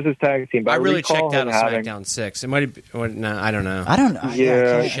who was his tag team. But I really checked out of SmackDown 6. It might have been, no, I don't know. I don't know.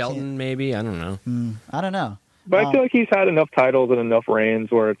 Yeah. Shelton, maybe? I don't know. I don't know. But I feel like he's had enough titles and enough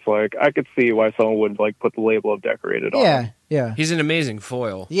reigns where it's like, I could see why someone would like put the label of decorated on him. Yeah. He's an amazing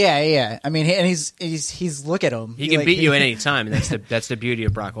foil. Yeah. I mean, and he's look at him. He can beat you at any time, and that's the beauty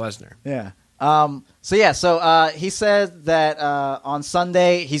of Brock Lesnar. Yeah. So he said that on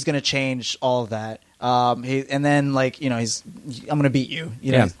Sunday he's going to change all of that. And then like, you know, I'm going to beat you.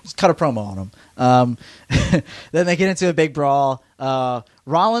 You know, just cut a promo on him. Then they get into a big brawl.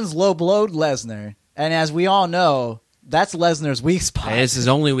 Rollins low blowed Lesnar, and as we all know, that's Lesnar's weak spot. It's his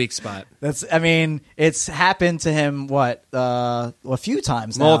only weak spot. It's happened to him a few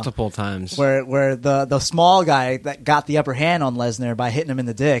times now. Multiple times. Where the small guy that got the upper hand on Lesnar by hitting him in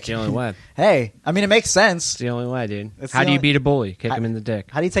the dick. It's the only way. Hey, I mean, it makes sense. It's the only way, dude. How do you beat a bully? Kick him in the dick.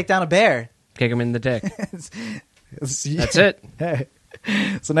 How do you take down a bear? Kick him in the dick. That's it. Hey.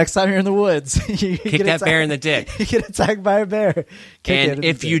 So next time you're in the woods, you kick that bear in the dick. You get attacked by a bear. And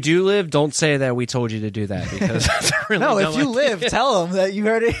if you do live, don't say that we told you to do that, because really no. If you live, tell them that you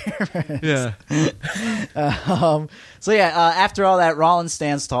heard it here. Yeah. After all that, Rollins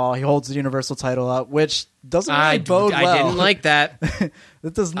stands tall. He holds the Universal title up, which doesn't really bode well. I didn't like that.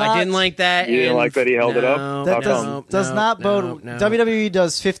 It does not. I didn't like that. You didn't like that he held it up? That does not bode. No. WWE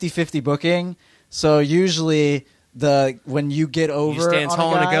does 50-50 booking, so usually when you get over, you stand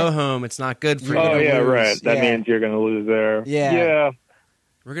tall and go home. It's not good for you. Oh yeah, right. That means you're going to lose there. Yeah.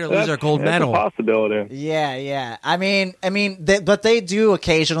 We're going to lose our gold medal. That's a possibility. Yeah. I mean, but they do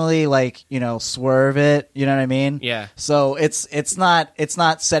occasionally like, you know, swerve it. You know what I mean? Yeah. So it's not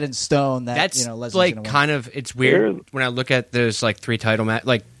set in stone that that's, you know, Lesnar's like gonna win. kind of, it's weird when I look at those like 3 title match,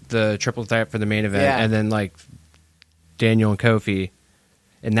 like the triple threat for the main event, and then like Daniel and Kofi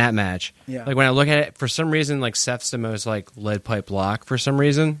in that match. Yeah. Like when I look at it, for some reason, like Seth's the most like lead pipe lock for some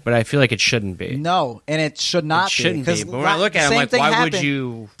reason, but I feel like it shouldn't be. No, and it should not be. Shouldn't be. But when I look at it, I'm like, why would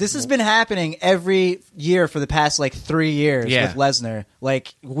you? This has been happening every year for the past like 3 years with Lesnar.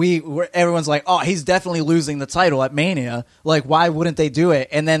 Like everyone's like, oh, he's definitely losing the title at Mania. Like, why wouldn't they do it?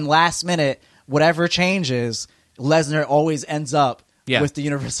 And then last minute, whatever changes, Lesnar always ends up with the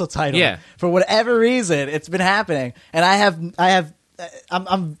Universal title. Yeah. For whatever reason, it's been happening, and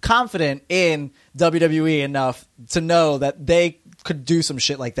I'm confident in WWE enough to know that they could do some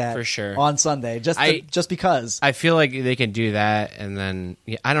shit like that for sure on Sunday, just because. I feel like they can do that, and then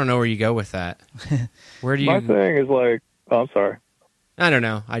I don't know where you go with that. Where do you? My thing is like, I'm sorry. I don't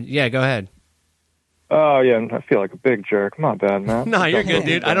know. Go ahead. Oh, yeah, I feel like a big jerk. My bad, man. No, you're good,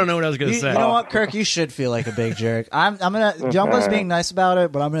 dude. I don't know what I was going to say. You know what, Kirk? You should feel like a big jerk. Jumbo's being nice about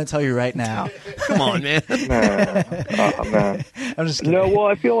it, but I'm going to tell you right now. Come on, man. Man. I'm just kidding. No, well,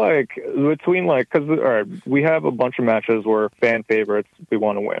 I feel like between, because, all right, we have a bunch of matches where fan favorites we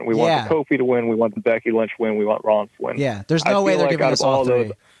want to win. We want the Kofi to win. We want the Becky Lynch win. We want Rollins to win. Yeah, there's no way they're giving us all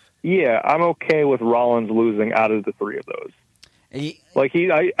three. Yeah, I'm okay with Rollins losing out of the three of those. I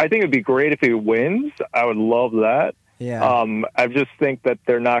think it'd be great if he wins. I would love that. Yeah. I just think that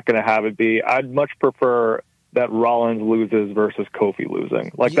they're not going to have it be. I'd much prefer that Rollins loses versus Kofi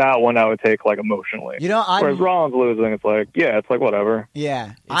losing. That one I would take emotionally. Whereas Rollins losing, it's whatever.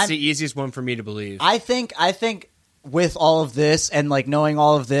 Yeah, it's the easiest one for me to believe. I think with all of this and knowing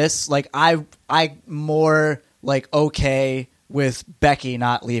all of this, I more okay with Becky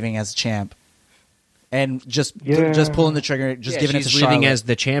not leaving as champ. And just pulling the trigger, giving it to Charlotte. She's leaving as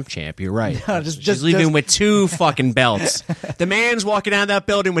the champ. You're right. No, she's leaving with 2 fucking belts. The man's walking out of that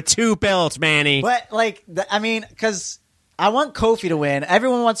building with 2 belts, Manny. But because I want Kofi to win.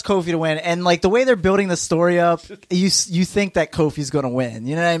 Everyone wants Kofi to win, and the way they're building the story up, you think that Kofi's going to win.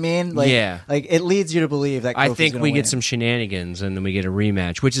 You know what I mean? It leads you to believe that. I think we get some shenanigans, and then we get a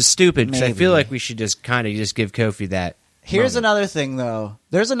rematch, which is stupid because I feel like we should just kind of give Kofi that. Here's another thing, though.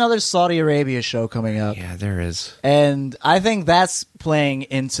 There's another Saudi Arabia show coming up. Yeah, there is. And I think that's playing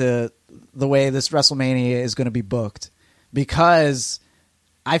into the way this WrestleMania is going to be booked. Because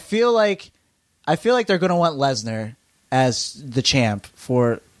I feel like they're going to want Lesnar as the champ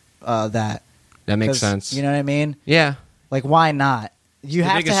for that. That makes sense. You know what I mean? Yeah. Why not? You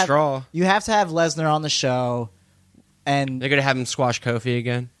have to have straw. You have to have Lesnar on the show. And they're going to have him squash Kofi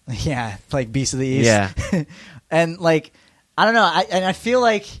again? Yeah, Beast of the East. Yeah. And I don't know. I feel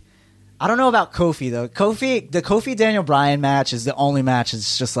like I don't know about Kofi though. The Kofi Daniel Bryan match is the only match.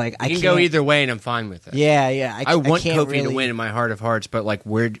 It's just I can go either way, and I'm fine with it. Yeah. I want Kofi to win in my heart of hearts, but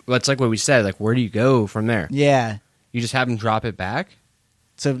where? That's what we said. Where do you go from there? Yeah, you just have him drop it back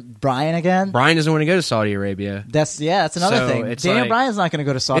to Bryan again. Bryan doesn't want to go to Saudi Arabia. That's another thing. Daniel Bryan's not going to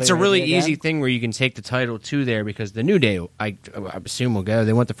go to Saudi Arabia. It's a really easy again. thing where you can take the title to there because the New Day, I assume, will go.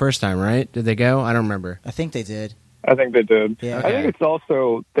 They went the first time, right? Did they go? I don't remember. I think they did. I think they did. Yeah. Okay. I think it's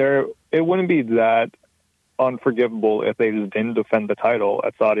also there. It wouldn't be that unforgivable if they just didn't defend the title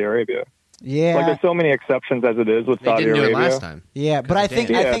at Saudi Arabia. Yeah, there's so many exceptions as it is with Saudi Arabia. They didn't do it last time. Yeah, but I think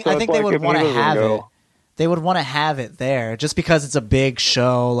they would want to have it. They would want to have it there just because it's a big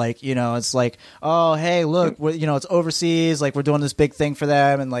show. It's oh, hey, look, it's overseas. We're doing this big thing for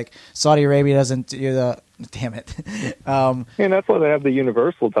them, and Saudi Arabia doesn't do the. Damn it. And that's why they have the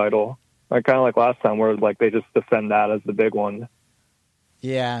Universal title. Kind of like last time, where they just defend that as the big one.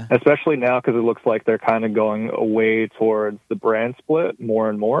 Yeah. Especially now because it looks like they're kind of going away towards the brand split more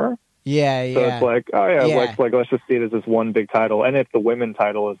and more. Yeah. So it's let's just see it as this one big title. And if the women's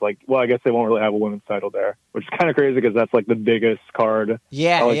title is I guess they won't really have a women's title there, which is kind of crazy because that's the biggest card.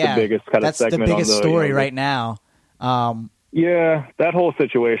 Yeah, the biggest kind that's of segment. That's the biggest on story right now. Yeah, that whole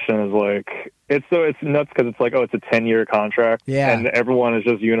situation is it's nuts because it's it's a 10-year contract. Yeah. And everyone is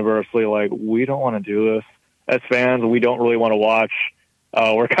just universally we don't want to do this. As fans, we don't really want to watch.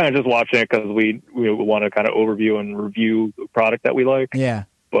 We're kind of just watching it because we want to kind of overview and review the product that we like. Yeah.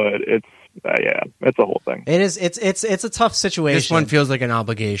 But it's a whole thing. It is. It's a tough situation. This one feels like an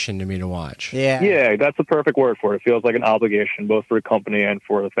obligation to me to watch. Yeah, that's the perfect word for it. It feels like an obligation, both for the company and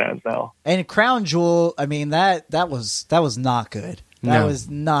for the fans now. And Crown Jewel, I mean that was not good. That was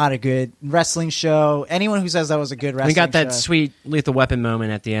not a good wrestling show. Anyone who says that was a good wrestling show. We got that sweet Lethal Weapon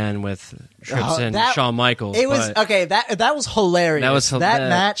moment at the end with Trips and Shawn Michaels. It was okay. That was hilarious. That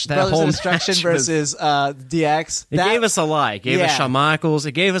match, Brothers of Destruction versus DX. It gave us a lot. It gave us Shawn Michaels.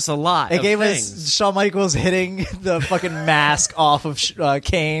 It gave us a lot. It gave us Shawn Michaels hitting the fucking mask off of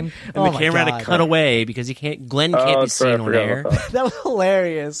Kane. And the camera had to cut away because Glenn can't be seen on air. That was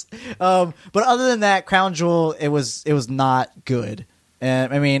hilarious. But other than that, Crown Jewel, it was not good.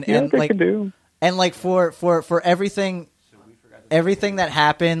 And I mean, and for everything that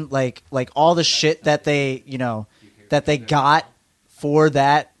happened, all the shit that they got for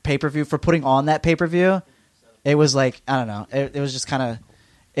that pay-per-view, for putting on that pay-per-view, it was I don't know, it was just kind of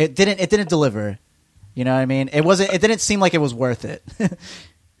it didn't deliver. You know what I mean? It didn't seem like it was worth it.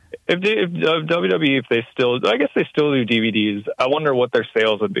 If WWE, I guess they still do DVDs. I wonder what their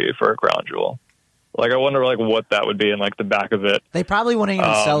sales would be for a Crown Jewel. I wonder what that would be in the back of it. They probably wouldn't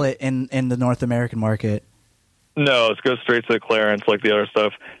even sell it in the North American market. No, it goes straight to the clearance like the other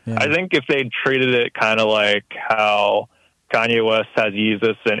stuff. Yeah. I think if they treated it kind of like how Kanye West has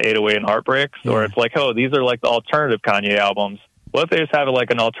Yeezus and 808 and Heartbreaks, or it's oh, these are the alternative Kanye albums. What if they just have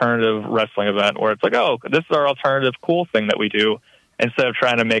like an alternative wrestling event where it's like, oh, this is our alternative cool thing that we do, instead of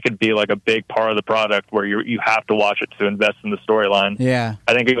trying to make it be like a big part of the product where you have to watch it to invest in the storyline. Yeah,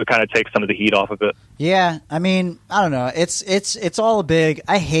 I think it would kind of take some of the heat off of it. Yeah, I mean, I don't know. It's all a big.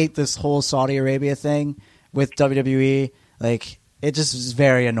 I hate this whole Saudi Arabia thing with WWE. Like, it just is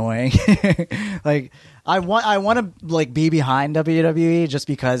very annoying. Like, I want to like be behind WWE just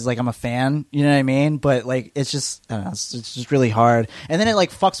because like I'm a fan, you know what I mean? But like it's just I don't know, it's just really hard. And then it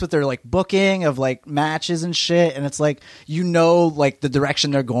like fucks with their like booking of like matches and shit. And it's like like the direction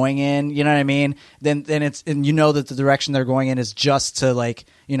they're going in, you know what I mean? Then it's and that the direction they're going in is just to like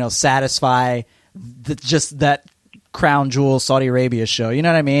satisfy just that crown jewel Saudi Arabia show. You know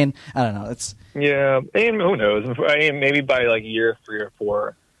what I mean? I don't know. Yeah, and who knows? I mean, maybe by like year 3 or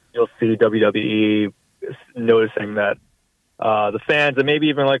 4, you'll see WWE noticing that the fans and maybe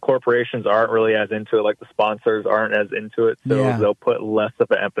even like corporations aren't really as into it, like the sponsors aren't as into it, so they'll put less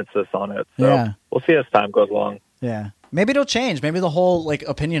of an emphasis on it. So we'll see as time goes along. Yeah, maybe it'll change. Maybe the whole like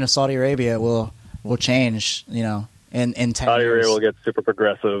opinion of Saudi Arabia will change. In 10 Saudi years. Arabia will get super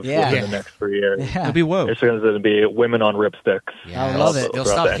progressive within the next 3 years. Yeah. It'll be woke. It's going to be women on ripsticks. Yeah. I love it. They'll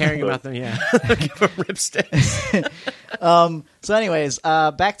stop caring about them. Yeah, give them ripsticks. So anyways,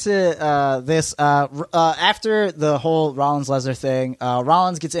 back to this. After the whole Rollins-Lesnar thing,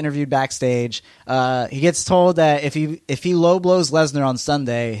 Rollins gets interviewed backstage. He gets told that if he low blows Lesnar on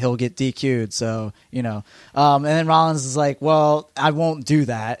Sunday, he'll get DQ'd. So, and then Rollins is like, well, I won't do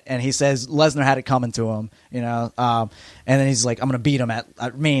that. And he says Lesnar had it coming to him, and then he's like, I'm going to beat him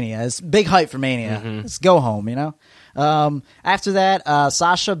at Mania. It's big hype for Mania. Mm-hmm. Let's go home, After that,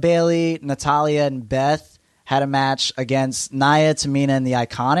 Sasha, Bayley, Natalya, and Beth had a match against Nia, Tamina, and the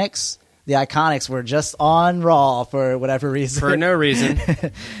Iconics. The Iconics were just on Raw for whatever reason. For no reason.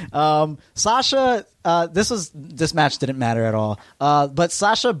 Sasha, this match didn't matter at all. But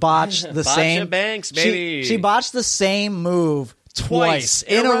Sasha botched the same. Banks, baby. She botched the same move twice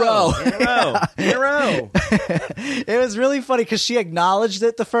in a row. It was really funny because she acknowledged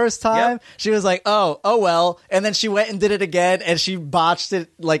it the first time. Yep. She was like, oh well, and then she went and did it again, and she botched it.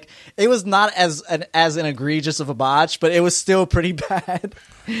 Like, it was not as an egregious of a botch, but it was still pretty bad.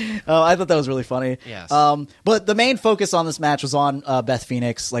 I thought that was really funny. Yes. But the main focus on this match was on Beth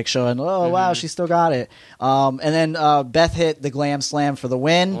Phoenix, like showing, wow, she still got it. And then Beth hit the Glam Slam for the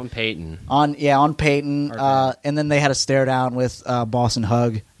win on Peyton. On Peyton. And then they had a stare down with Boss and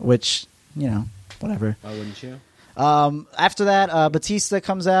Hug, which whatever. Why wouldn't you? After that, Batista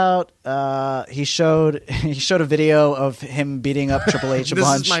comes out. He showed a video of him beating up Triple H a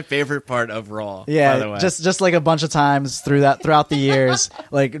bunch. This is my favorite part of Raw. Yeah, by the way. just like a bunch of times throughout the years,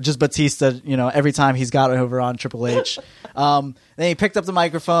 like just Batista. Every time he's got over on Triple H. Then he picked up the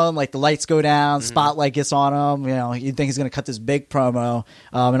microphone. Like the lights go down, spotlight gets on him. You think he's gonna cut this big promo,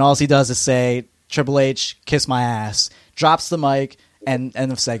 and all he does is say, "Triple H, kiss my ass." Drops the mic and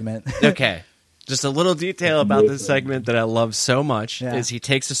end of segment. Okay. Just a little detail about this segment that I love so much is he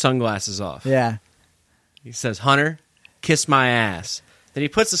takes the sunglasses off. Yeah. He says, "Hunter, kiss my ass." Then he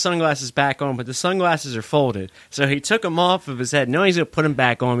puts the sunglasses back on, but the sunglasses are folded. So he took them off of his head. Knowing he's going to put them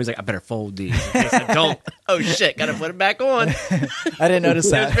back on, he's like, I better fold these. In case I don't. Oh, shit, got to put them back on. I didn't notice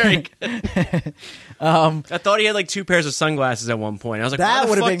that. It was very good. I thought he had like 2 pairs of sunglasses at one point. I was like, that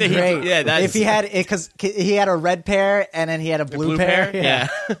would have been great. If he had, because he had a red pair and then he had a blue pair. Yeah.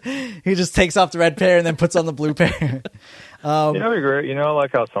 He just takes off the red pair and then puts on the blue pair. It'd be great.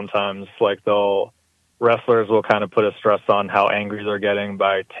 Like how sometimes like wrestlers will kind of put a stress on how angry they're getting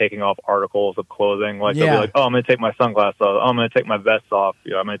by taking off articles of clothing. Like they'll be like, "Oh, I'm going to take my sunglasses off. Oh, I'm going to take my vest off.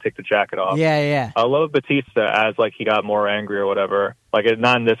 I'm going to take the jacket off." Yeah. I love Batista as like he got more angry or whatever. Like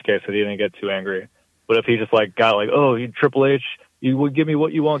not in this case because he didn't get too angry. But if he just like got like, "Oh, you Triple H, you would give me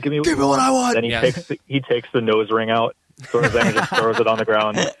what you want. Give me what I want." Then he takes the nose ring out, sort of, and just throws it on the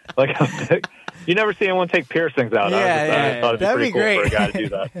ground. Like you never see anyone take piercings out. I thought it'd be pretty cool for a guy to do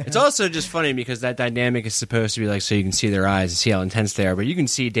that. It's also just funny because that dynamic is supposed to be like so you can see their eyes and see how intense they are, but you can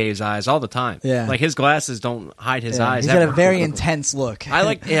see Dave's eyes all the time. Yeah. Like his glasses don't hide his eyes. He's got a very intense look. I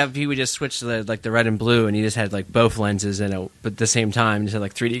like if he would just switch to the red and blue and he just had like both lenses in it, but at the same time just had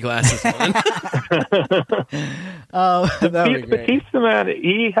like 3D glasses on. That would be great. Batista, man,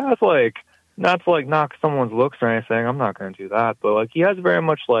 he has like, not to like knock someone's looks or anything, I'm not going to do that, but like he has very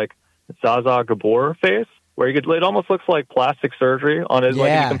much like Zaza Gabor face, where it almost looks like plastic surgery on his.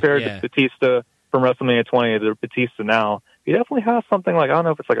 Like if you compare to Batista from WrestleMania 20 to Batista now, he definitely has something like, I don't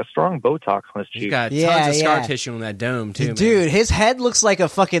know if it's like a strong Botox on his cheek. He's got tons of scar tissue on that dome too, dude. Man. His head looks like a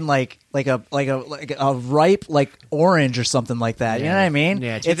fucking like a ripe like orange or something like that. You know what I mean?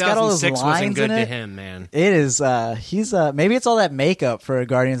 Yeah, it's got all those lines wasn't good in it. to him, man. It is. He's maybe it's all that makeup for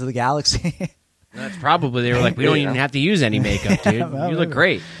Guardians of the Galaxy. That's probably they were like, we don't even have to use any makeup, dude. You look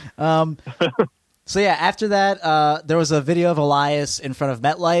great. So yeah, after that, there was a video of Elias in front of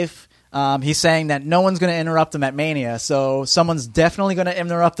MetLife. He's saying that no one's going to interrupt him at Mania, so someone's definitely going to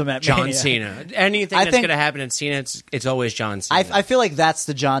interrupt him at Mania. John Cena. Anything that's going to happen in Cena, it's always John Cena. I feel like that's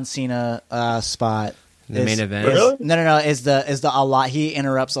the John Cena spot. The main event. Really? No. Is the he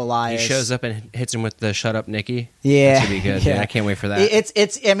interrupts Elias. He shows up and hits him with the "Shut up, Nikki." Yeah, that should be good. Yeah. I can't wait for that.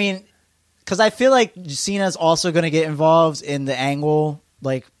 It's. I mean, because I feel like Cena's also going to get involved in the Angle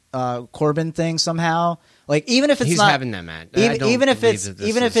Corbin thing somehow. Like even if it's he's not having that match, even if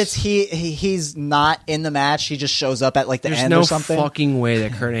it's he's not in the match, he just shows up at like the end or something. There's no fucking way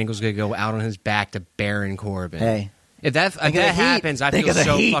that Kurt Angle's gonna go out on his back to Baron Corbin. Hey, if that happens, I feel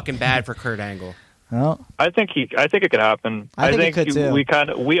so fucking bad for Kurt Angle. Well, I think it could happen. I think it could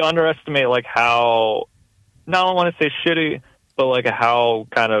too. We underestimate like how, no, I don't want to say shitty, but like how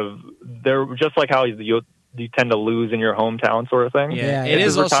kind of they're just like how you tend to lose in your hometown sort of thing. Yeah, it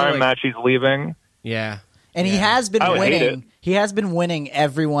is also retirement match. He's leaving. Yeah. And he has been winning. He has been winning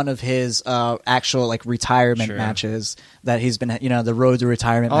every one of his actual retirement matches that he's been. The road to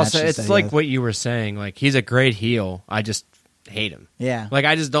retirement. Also, matches it's like what you were saying. Like he's a great heel. I just hate him. Yeah. Like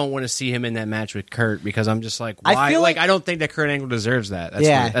I just don't want to see him in that match with Kurt because I'm just like, why? I don't think that Kurt Angle deserves that.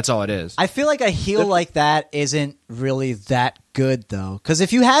 That's all it is. I feel like a heel like that isn't really that good though, because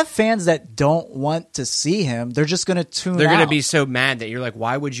if you have fans that don't want to see him, they're just going to tune out. They're going to be so mad that you're like,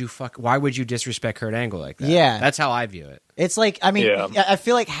 why would you disrespect Kurt Angle like that? Yeah, that's how I view it. It's like, I mean, I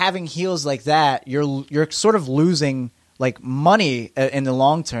feel like having heels like that, you're sort of losing money in the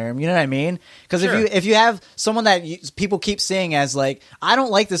long term. You know what I mean? Because if you have someone that people keep seeing as like, I don't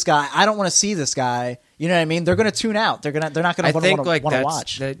like this guy, I don't want to see this guy. You know what I mean? They're going to tune out. They're not going to want to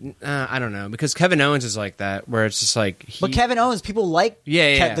watch. I don't know, because Kevin Owens is like that, where it's just like. But Kevin Owens, people like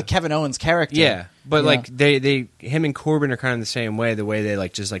the Kevin Owens character. Yeah, but him and Corbin are kind of the same way. The way they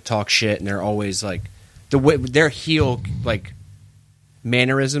just talk shit, and they're always like the way their heel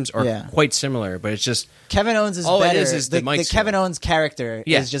mannerisms are quite similar, but it's just Kevin Owens is all better. It is the Kevin Owens character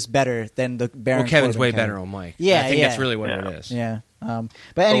is just better than the Baron. Well, Kevin's Corbin way better on Mike. Yeah, I think that's really what it is. Yeah. But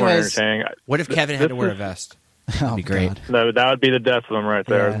anyways, what if Kevin had to wear a vest? That'd be great. No, that would be the death of him right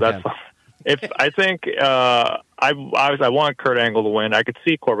there. Yeah. That's if I think I want Kurt Angle to win. I could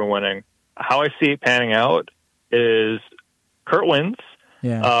see Corbin winning. How I see it panning out is Kurt wins.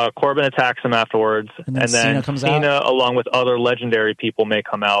 Yeah. Corbin attacks him afterwards, and then Cena along with other legendary people may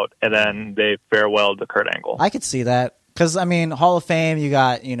come out, and then they farewell to Kurt Angle. I could see that. Because, I mean, Hall of Fame, you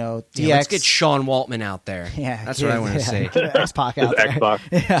got, DX. Yeah, let's get Sean Waltman out there. Yeah. That's what I want to see. X-Pac out there. X-Pac.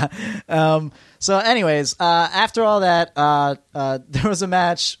 Yeah. So, anyways, after all that, there was a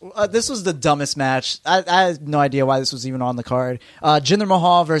match. This was the dumbest match. I had no idea why this was even on the card. Jinder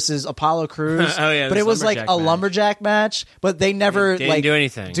Mahal versus Apollo Crews. Oh, yeah. But it was like a lumberjack match, but they never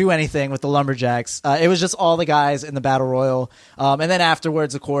didn't do anything with the lumberjacks. It was just all the guys in the Battle Royal. And then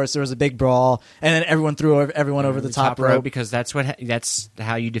afterwards, of course, there was a big brawl, and then everyone threw everyone over the top rope. Because that's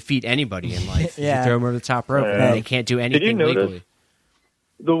how you defeat anybody in life. Yeah. You throw them over the top rope, and they can't do anything legally.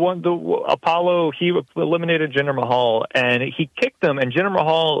 The Apollo, he eliminated Jinder Mahal, and he kicked him, and Jinder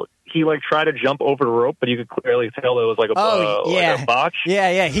Mahal, he tried to jump over the rope, but you could clearly tell it was like a botch. Yeah.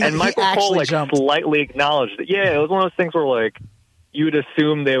 And Michael Cole slightly acknowledged it. Yeah, it was one of those things where you would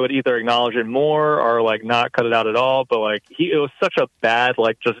assume they would either acknowledge it more or not cut it out at all. But it was such a bad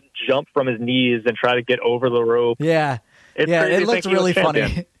just jump from his knees and try to get over the rope. Yeah, it looked really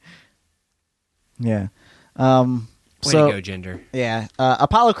funny. Yeah. Way to go, Jinder. Yeah.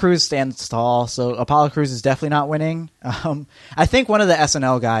 Apollo Crews stands tall, so Apollo Crews is definitely not winning. I think one of the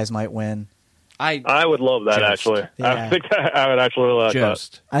SNL guys might win. I would love that, actually. Yeah. I think I would actually love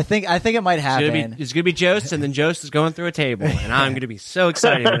Jost. that. I think it might happen. It's going to be Jost, and then Jost is going through a table, and I'm going to be so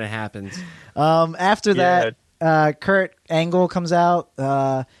excited when it happens. After that, Kurt Angle comes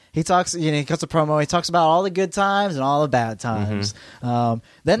out. He talks, he cuts a promo. He talks about all the good times and all the bad times. Mm-hmm.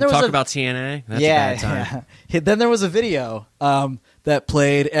 Then there was about TNA. That's a bad time. Yeah. Then there was a video. that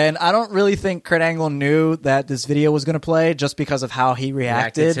played, and I don't really think Kurt Angle knew that this video was going to play just because of how he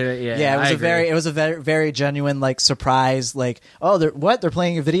reacted to it. It was a very, very genuine like surprise, like, oh, they're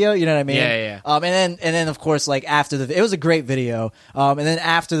playing a video, you know what I mean? And then of course, like after it was a great video, and then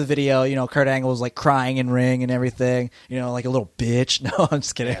after the video, you know, Kurt Angle was like crying in ring and everything, you know, like a little bitch. No, I'm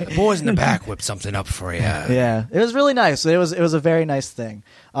just kidding. The boys in the back whip something up for you. Yeah, it was really nice. It was a very nice thing.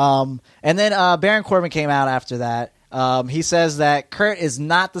 And then Baron Corbin came out after that. He says that Kurt is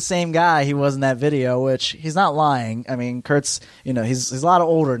not the same guy he was in that video, which he's not lying. I mean, Kurt's, you know, he's a lot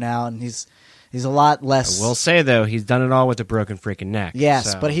older now, and he's a lot less. I will say though, he's done it all with a broken freaking neck.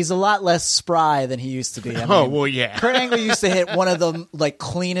 Yes, so. but he's a lot less spry than he used to be. I mean, well, yeah. Kurt Angle used to hit one of the like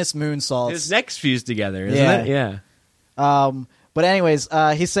cleanest moonsaults. His neck's fused together, isn't it? Yeah. But anyways,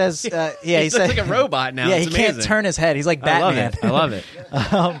 he says, he's like a robot now. Yeah, it's he amazing. can't turn his head. He's like Batman. I love it.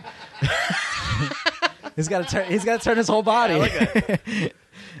 He's got to turn his whole body. I like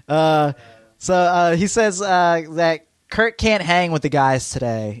that. So he says that Kurt can't hang with the guys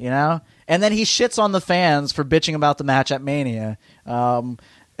today, you know? And then he shits on the fans for bitching about the match at Mania. And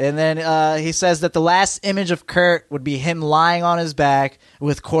then he says that the last image of Kurt would be him lying on his back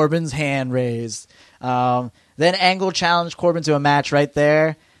with Corbin's hand raised. Then Angle challenged Corbin to a match right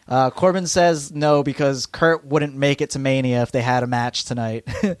there. Corbin says no because Kurt wouldn't make it to Mania if they had a match tonight.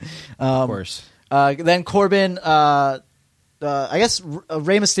 Of course. Then Corbin, I guess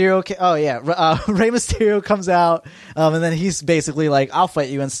Rey Mysterio. Rey Mysterio comes out, and then he's basically like, "I'll fight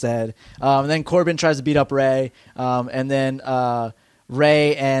you instead." And then Corbin tries to beat up Rey, and then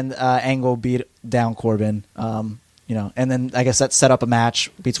Rey and Angle beat down Corbin. You know, and then I guess that set up a match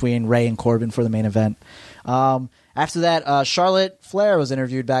between Rey and Corbin for the main event. After that, Charlotte Flair was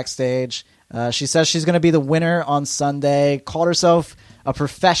interviewed backstage. She says she's going to be the winner on Sunday. Called herself a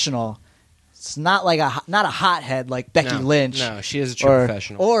professional. It's not like not a hothead like Becky Lynch. No, she is a true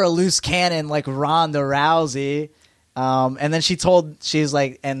professional. Or a loose cannon like Ronda Rousey. And then she's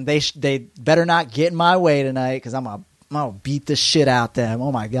like, and they better not get in my way tonight because I'm gonna beat the shit out them.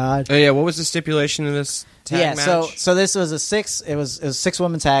 Oh my god. Oh yeah, what was the stipulation of this tag match? So this was a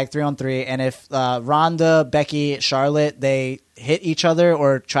 6-woman tag, 3-on-3, and if Ronda, Becky, Charlotte, they hit each other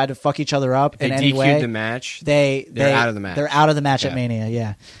or try to fuck each other up in any way, the match, they're out of the match. They're out of the match at Mania.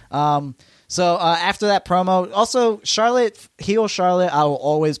 Yeah. So after that promo, also heel Charlotte, I will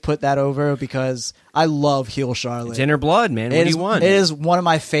always put that over because I love heel Charlotte. It's in her blood, man. What do you want? It is one of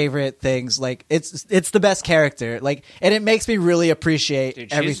my favorite things. Like it's the best character. Like, and it makes me really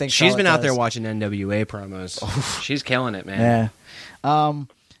appreciate everything. She's been out does. there watching NWA promos. She's killing it, man. Yeah.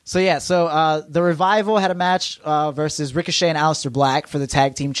 So the Revival had a match versus Ricochet and Aleister Black for the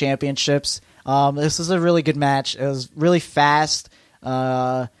tag team championships. This was a really good match. It was really fast.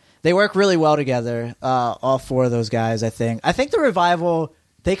 They work really well together, all four of those guys, I think. I think the Revival,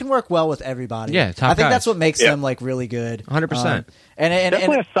 they can work well with everybody. Yeah, top I think guys. That's what makes them like really good. 100%. And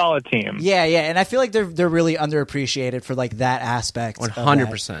definitely a solid team. Yeah, and I feel like they're really underappreciated for like that aspect.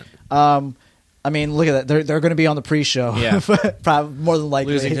 100%. I mean, look at that. They're going to be on the pre-show. Yeah. Probably more than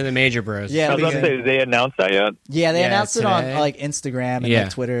likely. Losing to the Major Bros. Yeah. I was about to say, did they announce that yet? Yeah, they announced it on like Instagram and like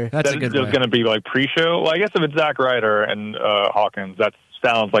Twitter. That's a good one. It's going to be like pre-show? Well, I guess if it's Zack Ryder and Hawkins, that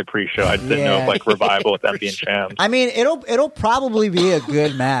sounds like pre-show. I didn't know if like Revival with them being champs. I mean, it'll probably be a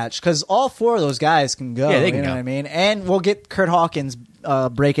good match because all four of those guys can go. Yeah, they can you know go. what I mean? And we'll get Kurt Hawkins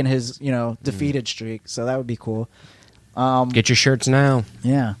breaking his defeated streak, so that would be cool. Get your shirts now.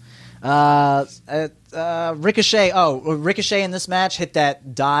 Yeah. Ricochet. Ricochet in this match hit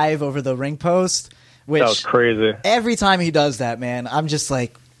that dive over the ring post, which that was crazy. Every time he does that, man, I'm just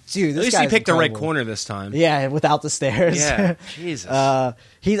like, dude, this At least guy's he picked incredible. the right corner this time. Yeah, without the stairs. Yeah, Jesus. I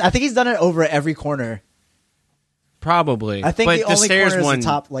think he's done it over every corner. Probably. I think but the only stairs corner is one the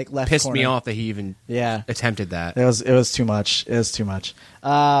top like left pissed corner. me off that he even attempted that. It was too much. It was too much.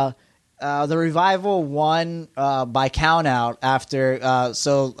 The Revival won by count out after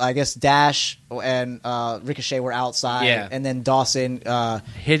so I guess Dash and Ricochet were outside, and then Dawson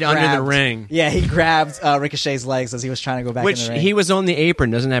hid under the ring. Yeah, he grabbed Ricochet's legs as he was trying to go back in the ring. Which he was on the apron.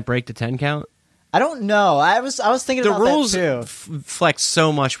 Doesn't that break the 10 count? I don't know. I was thinking about that too. The rules flex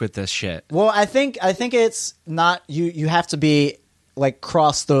so much with this shit. Well, I think it's not you have to be like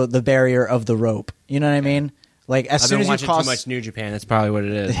cross the barrier of the rope. You know what I mean? Like as soon as you cross too much New Japan, that's probably what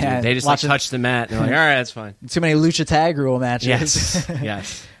it is. Yeah, they just like touch the mat and they're like, all right, that's fine. Too many lucha tag rule matches.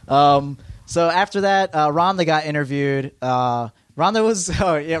 Yes. So after that, Ronda got interviewed. Ronda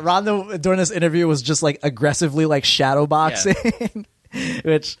during this interview was just like aggressively like shadow boxing.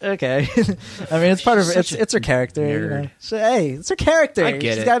 Which, okay. I mean, it's part of it's her character. You know? So, hey, it's her character. I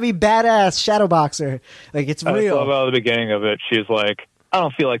get She's got to be badass shadow boxer. Like, it's real. I love how at the beginning of it, she's like, I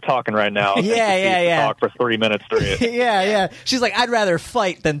don't feel like talking right now. Yeah. Talk for 3 minutes straight. yeah. She's like, I'd rather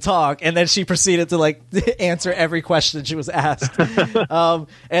fight than talk. And then she proceeded to like answer every question she was asked. And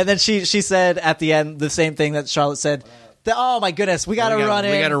then she said at the end the same thing that Charlotte said. Oh my goodness, we got to run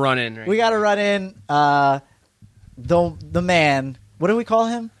in. We got to run in. We got to run in. The man. What do we call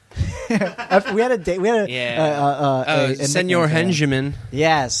him? We had a date. We had a Senor Henjamin.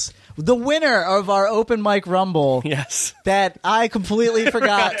 Yes. The winner of our open mic rumble. Yes. That I completely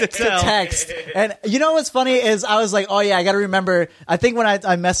forgot to text. And you know what's funny is I was like, oh yeah, I got to remember. I think when I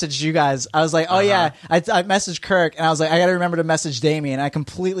messaged you guys, I was like, oh yeah, I messaged Kirk and I was like, I got to remember to message Damien. I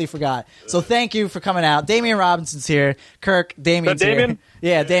completely forgot. So thank you for coming out. Damien Robinson's here. Kirk, Damien's here. Damien?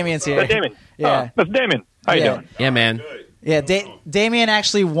 Yeah, Damien's here. Damien. Yeah. That's Damien. How you doing? Yeah, man. Yeah, Damien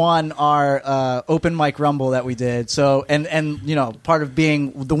actually won our open mic rumble that we did. So, and you know, part of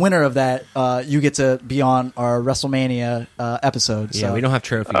being the winner of that, you get to be on our WrestleMANNYa episode. Yeah, so. we don't have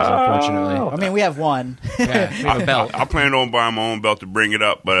trophies, unfortunately. I mean, we have one. Yeah, we have a belt. I plan on buying my own belt to bring it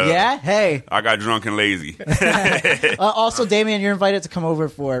up, but yeah, hey, I got drunk and lazy. Also, Damien, you're invited to come over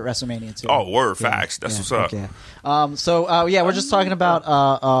for WrestleMANNYa too. Oh, word, facts. That's what's up. Yeah. We're just talking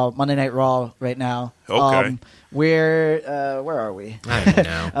about Monday Night Raw right now. Okay. Where are we? I don't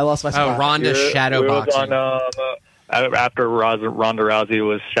know. I lost my spot. Ronda's shadow boxing. After Ronda Rousey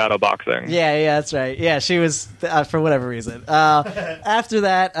was shadow boxing. Yeah, that's right. Yeah, she was for whatever reason. After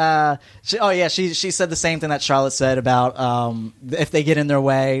that, she said the same thing that Charlotte said about if they get in their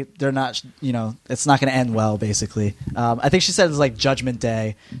way, they're not. You know, it's not going to end well. Basically, I think she said it was like Judgment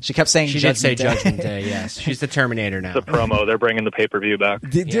Day. She kept saying Judgment Day. Judgment Day. Yes, she's the Terminator now. It's a promo. They're bringing the pay-per-view back.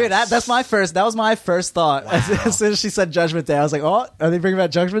 Dude, that was my first thought. Wow. As soon as she said Judgment Day, I was like, oh, are they bringing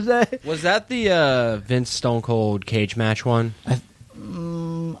back Judgment Day? Was that the Vince Stone Cold cage match one?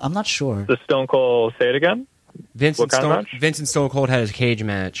 I'm not sure. The Stone Cold, say it again? Vince and Stone Cold had his cage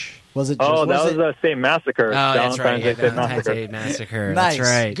match. Was it? That was the same massacre. Oh, that's right. Valentine's Day Massacre. Nice. That's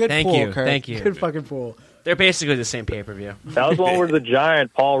right. Good Thank pull, you. Kirk. Thank you. Good fucking pull. They're basically the same pay-per-view. That was one where the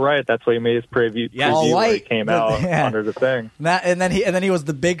giant Paul Wright. That's what he made his preview. Paul White. He came out under the thing. And then he was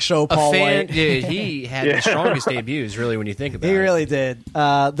the Big Show. Paul White. Dude, he had the strongest debuts. Really, when you think about it, he really did.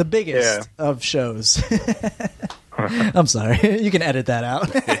 The biggest of shows. I'm sorry. You can edit that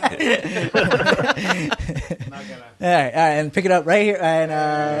out. All right, and pick it up right here.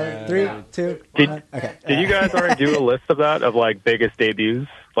 And 3, 2, 1. Okay. Did you guys already do a list of that of like biggest debuts,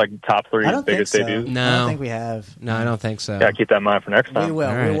 like top 3 biggest debuts? No, I don't think we have. No, I don't think so. Yeah, keep that in mind for next time. We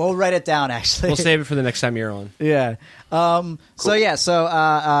will. Right. We'll write it down. Actually, we'll save it for the next time you're on. Yeah. Cool. So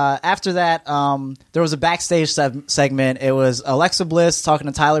after that, there was a backstage segment. It was Alexa Bliss talking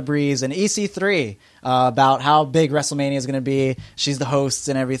to Tyler Breeze and EC3 about how big WrestleMania is going to be. She's the host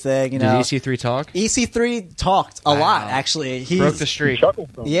and everything. You know, did EC3 talk? EC3 talked a lot. Actually, he broke the streak.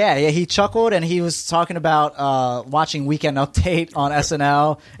 He chuckled and he was talking about watching Weekend Update on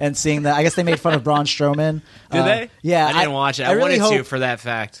SNL and seeing that. I guess they made fun of Braun Strowman. Did they? Yeah, I didn't watch it. I really wanted to for that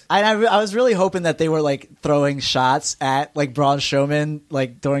fact. I was really hoping that they were like throwing shots at like Braun Strowman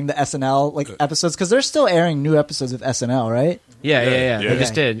like during the SNL episodes, because they're still airing new episodes of SNL, right? Yeah. They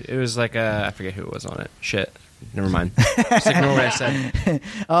just did. It was like I forget who it was on it. Shit. Never mind. Just ignore what I said.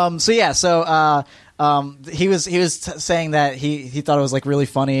 He was saying that he thought it was like really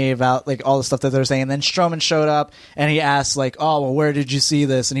funny about like all the stuff that they were saying, and then Strowman showed up and he asked like, oh well, where did you see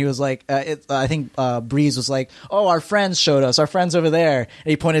this? And he was like, I think Breeze was like, oh, our friends showed us, our friends over there, and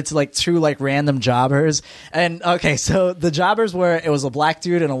he pointed to like 2 like random jobbers. And okay, so the jobbers it was a black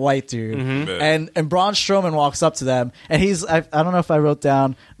dude and a white dude, and Braun Strowman walks up to them and I don't know if I wrote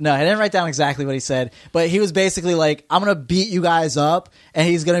down, no, I didn't write down exactly what he said, but he was basically like, I'm gonna beat you guys up, and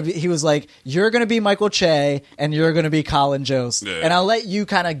he was like, you're gonna be Michael Che and you're going to be Colin Jost, and I'll let you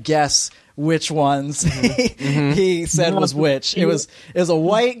kind of guess which ones he said was which. It was a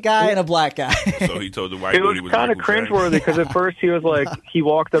white guy and a black guy. So he told the white dude he was kind of cringeworthy because at first he was like, he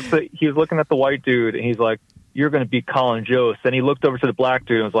walked up he was looking at the white dude and he's like, you're going to be Colin Jost. Then he looked over to the black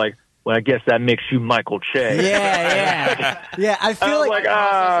dude and was like, well, I guess that makes you Michael Che. Yeah. I feel like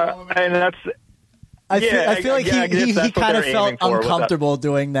and that's. I feel like he kind of felt uncomfortable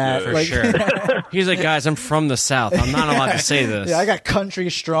doing that. For sure. He's like, guys, I'm from the South. I'm not allowed to say this. Yeah, I got Country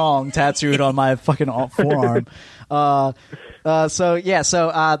Strong tattooed on my fucking forearm. So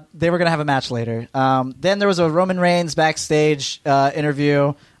they were going to have a match later. Then there was a Roman Reigns backstage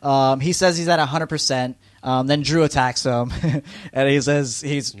interview. He says he's at 100%. Then Drew attacks him, and he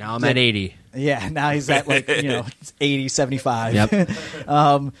says now I'm at 80. Yeah, now he's at 80, 75. Yep.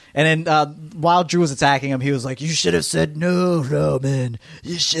 And then while Drew was attacking him, he was like, "You should have said no, Roman.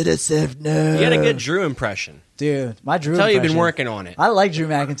 You should have said no." You had a good Drew impression. Dude, my Drew Tell impression. you've been working on it. I like Drew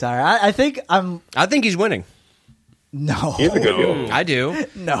McIntyre. I think he's winning. No. He's a good deal. I do.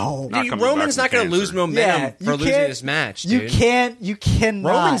 No. Roman's not going to lose momentum for losing this match, dude. You cannot.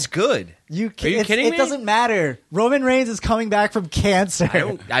 Roman's good. Are you kidding me? It doesn't matter. Roman Reigns is coming back from cancer.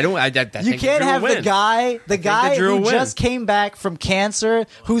 I think you can't have the guy who just came back from cancer,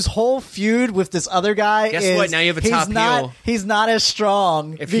 whose whole feud with this other guy Guess what? Now you have a top heel. He's not as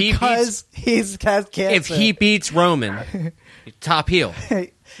strong because he's got cancer. If he beats Roman, top heel.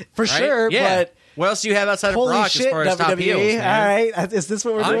 For sure, yeah. But... What else do you have outside of Holy Brock shit, as far as top WWE. heels? Man? All right, is this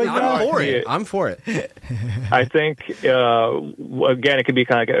what we're doing? I'm for it. I think again, it could be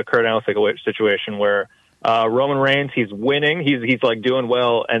kind of a Kurt Angle situation where Roman Reigns, he's winning, he's like doing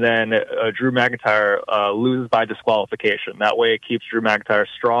well, and then Drew McIntyre loses by disqualification. That way, it keeps Drew McIntyre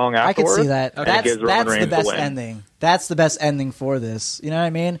strong afterwards. I can see that. Okay. That's the best ending. That's the best ending for this. You know what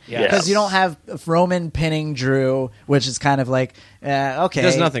I mean? Yes. Because you don't have Roman pinning Drew, which is kind of like okay,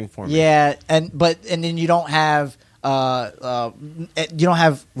 does nothing for me. Yeah, and then you don't have Roman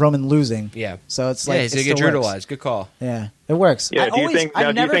losing. Yeah, so it's like he's gonna get brutalized. Good call. Yeah, it works. Yeah, do you think Dolph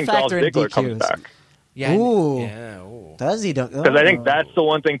Ziggler comes back? Yeah. Ooh. Yeah. Ooh. Does he? Because I think that's the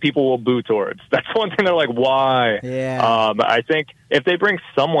one thing people will boo towards. That's one thing they're like, why? Yeah. I think if they bring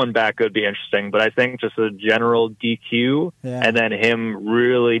someone back, it would be interesting. But I think just a general DQ and then him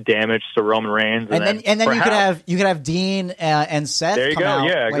really damage to Roman Reigns, and then you could have Dean and Seth there you come go. out,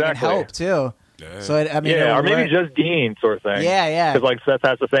 Yeah, exactly. and help too. Yeah. So or maybe just Dean sort of thing. Yeah. Because like Seth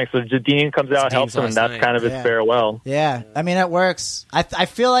has the thing, so Dean comes out, helps him, and that's kind of his farewell. Yeah, I mean it works. I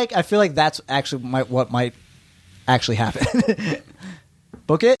feel like that's actually what might actually happen.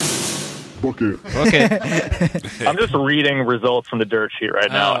 Book it. I'm just reading results from the dirt sheet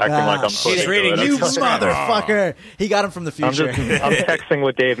right now, acting like I'm. She's reading. You motherfucker! He got him from the future. I'm texting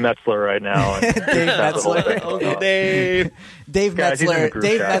with Dave Metzler right now. Dave Metzler. Dave Metzler.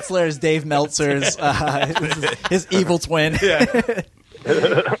 Dave Metzler is Dave Meltzer's his evil twin. Yeah.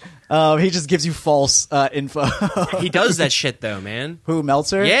 He just gives you false info. He does that shit though, man. Who,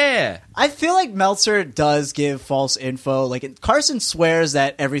 Meltzer? Yeah. I feel like Meltzer does give false info. Like Carson swears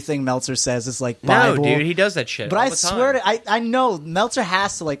that everything Meltzer says is like Bible. No, dude, he does that shit. But all I the time. swear I know Meltzer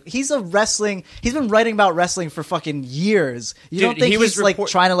has to he's been writing about wrestling for fucking years. You don't think he's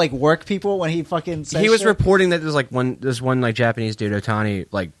trying to work people when he fucking says he was shit? reporting that there's one Japanese dude,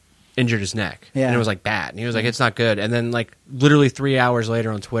 Otani, injured his neck, and it was bad, and he was like, it's not good, and then literally 3 hours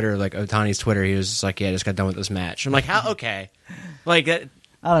later on Twitter, Otani's Twitter, he was just like, yeah, I just got done with this match. I'm like, how? Okay, I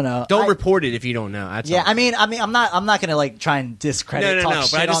don't know. Don't report it if you don't know. That's all. I mean, I'm not gonna try and discredit. No.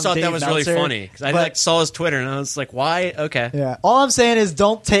 But I just thought that was really funny because I saw his Twitter and I was like, why? Okay. Yeah. All I'm saying is,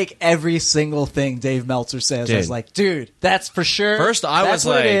 don't take every single thing Dave Meltzer says as dude, that's for sure. First, I was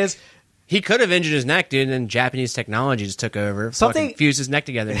what it is. He could have injured his neck, dude, and then Japanese technology just took over. Fucking fused his neck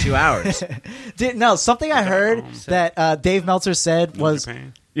together in 2 hours. Something I heard that Dave Meltzer said was...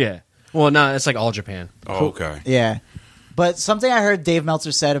 Japan? Yeah. Well, no, it's all Japan. Oh, okay. Yeah. But something I heard Dave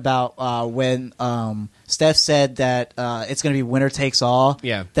Meltzer said about when Steph said that it's going to be winner takes all,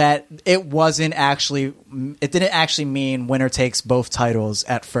 that it didn't actually mean winner takes both titles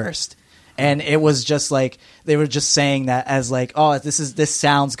at first. And it was just they were just saying that as this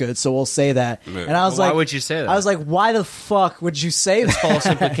sounds good, so we'll say that. Yeah. And I was why would you say that? I was like, why the fuck would you say that? False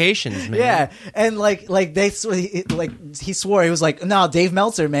implications, man. Yeah, and he swore, he was like, no, Dave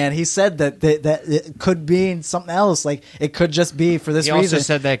Meltzer, man, he said that it could mean something else. It could just be for this reason. He also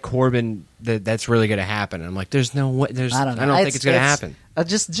said that Corbin that's really going to happen. I'm like, there's no way. I don't think it's going to happen.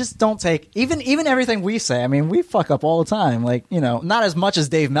 Just don't take even everything we say. I mean, we fuck up all the time. Not as much as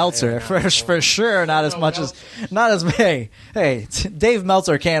Dave Meltzer for sure. Not as much as hey, Dave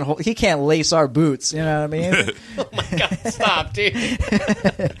Meltzer can't lace our boots. You know what I mean? Oh my god, stop, dude.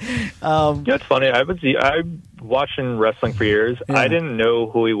 It's funny. I'm watching wrestling for years. Yeah. I didn't know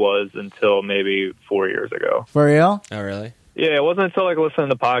who he was until maybe 4 years ago. For real? Oh, really? Yeah, it wasn't until listening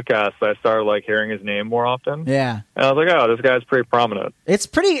to podcasts that I started hearing his name more often. Yeah, and I was like, oh, this guy's pretty prominent. It's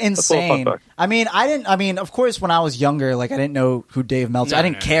pretty insane. I mean, of course, when I was younger, I didn't know who Dave Meltzer. I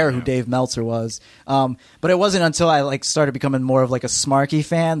didn't care who Dave Meltzer was. But it wasn't until I started becoming more of a Smarky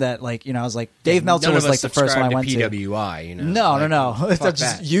fan that I was like, Dave Meltzer was the first one I went to. PWI, No. It's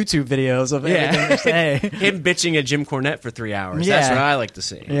just YouTube videos of everything they're saying. Him bitching at Jim Cornette for 3 hours. Yeah. That's what I like to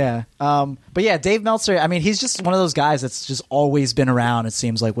see. Yeah. But yeah, Dave Meltzer. I mean, he's just one of those guys that's just always been around. It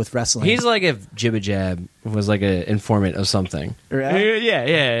seems like with wrestling, he's like if Jibba Jab was like an informant of something. Right?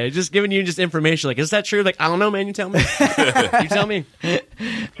 Yeah, just giving you just information. Like, is that true? Like, I don't know, man. You tell me. You tell me.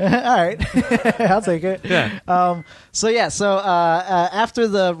 All right, I'll take it. Yeah. So after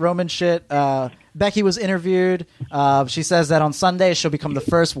the Roman shit, Becky was interviewed. She says that on Sunday she'll become the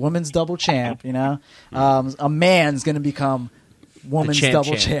first women's double champ. You know, a man's going to become women's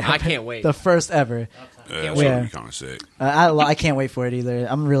double champ. I can't wait. The first ever. That's gonna be kind of sick. I can't wait for it either.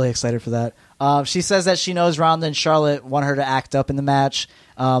 I'm really excited for that. She says that she knows Ronda and Charlotte want her to act up in the match,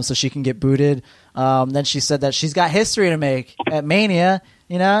 so she can get booted. Then she said that she's got history to make at Mania.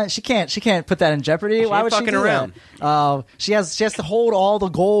 You know, she can't put that in jeopardy. Why would she do around. that? She has to hold all the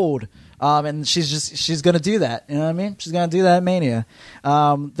gold. And she's gonna do that. You know what I mean? She's gonna do that at Mania.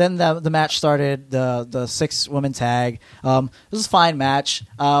 Then the match started, the 6-woman tag. It was a fine match.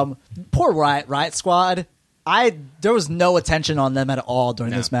 Poor Riot Squad. There was no attention on them at all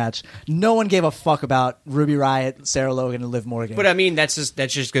during this match. No one gave a fuck about Ruby Riott, Sarah Logan, and Liv Morgan. But I mean, that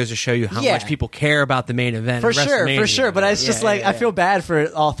just goes to show you how much people care about the main event. For sure. But it's just I feel bad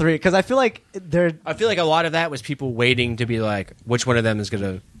for all three because I feel like I feel like a lot of that was people waiting to be like, which one of them is going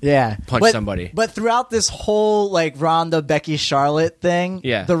to punch somebody. But throughout this whole like Ronda, Becky, Charlotte thing,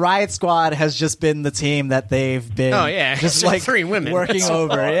 the Riot Squad has just been the team that they've been. Just like 3 women working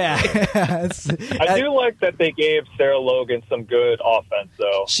over. I do like that they gave Sarah Logan some good offense,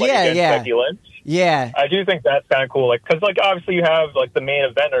 though. Against Becky Lynch. Yeah. I do think that's kind of cool. Like, because, like, obviously you have, like, the main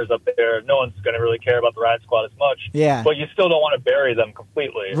eventers up there. No one's going to really care about the Riot Squad as much. Yeah. But you still don't want to bury them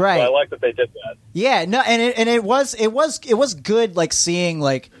completely. Right. So I like that they did that. Yeah, no, and it was good, like, seeing,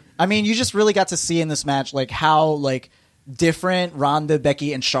 like, I mean, you just really got to see in this match, like, how, like, different Ronda,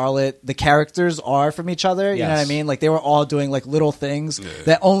 Becky, and Charlotte, the characters are from each other. You know what I mean? Like, they were all doing like little things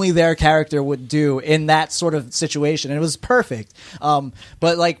that only their character would do in that sort of situation, and it was perfect.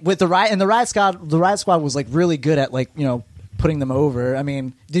 But like with the Riot Squad was like really good at like, you know, putting them over. I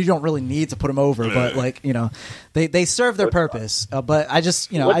mean, you don't really need to put them over, but like, you know, they serve their purpose. But I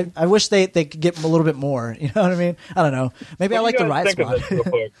just, you know, I wish they could get a little bit more. You know what I mean? I don't know. Maybe I like the Riot Squad.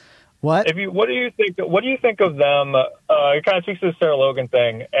 What? What do you think? What do you think of them? It kind of speaks to the Sarah Logan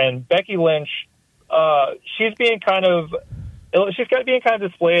thing and Becky Lynch. She's being kind of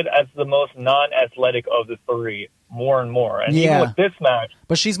displayed as the most non-athletic of the three, more and more. And even with this match,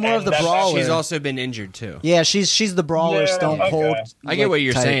 but she's more of the brawler. She's also been injured too. Yeah, she's the brawler, Stone Cold. I get what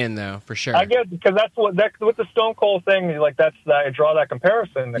you're saying though, for sure. I get because that's with the Stone Cold thing. Like I draw that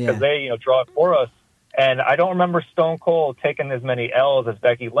comparison because they draw it for us. And I don't remember Stone Cold taking as many L's as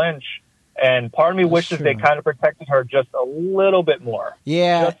Becky Lynch. And part of me wishes they kind of protected her just a little bit more.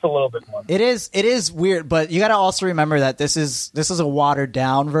 Yeah. Just a little bit more. It is weird, but you got to also remember that this is a watered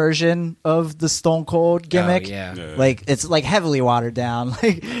down version of the Stone Cold gimmick. Oh, yeah. Like it's like heavily watered down.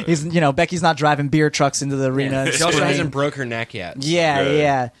 Like he's, you know, Becky's not driving beer trucks into the arena. Yeah. She also hasn't broke her neck yet. So.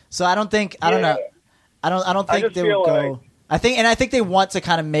 Yeah. So I don't think I don't think they would go. I think they want to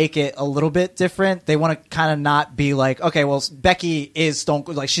kind of make it a little bit different. They want to kind of not be like, okay, well, Becky is Stone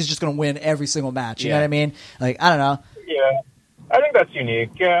Cold, like she's just going to win every single match. You know what I mean? Like, I don't know. Yeah, I think that's unique.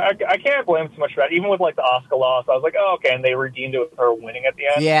 Yeah, I can't blame too much for that. Even with like the Asuka loss, I was like, oh, okay, and they redeemed it with her winning at the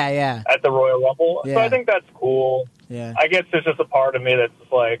end. Yeah. At the Royal Rumble. Yeah. So I think that's cool. Yeah. I guess there's just a part of me that's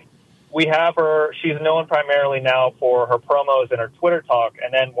just like, we have her. She's known primarily now for her promos and her Twitter talk.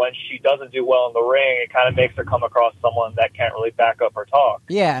 And then when she doesn't do well in the ring, it kind of makes her come across someone that can't really back up her talk.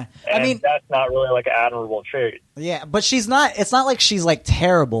 Yeah. And I mean, that's not really like an admirable trait. Yeah, but she's not. It's not like she's like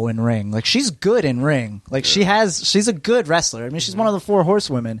terrible in ring. Like she's good in ring. Like she's a good wrestler. I mean, she's one of the 4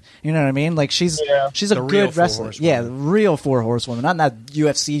 horsewomen. You know what I mean? Like she's a good wrestler. Yeah, the real 4 horsewomen, not that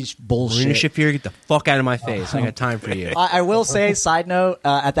UFC bullshit. Marina Shafir, get the fuck out of my face. I ain't got time for you. I will say, side note,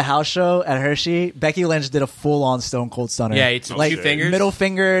 at the house show at Hershey, Becky Lynch did a full on Stone Cold Stunner. Yeah, it's like 2 fingers, middle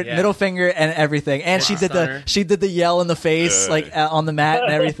finger, and everything. And she did the yell in the face like on the mat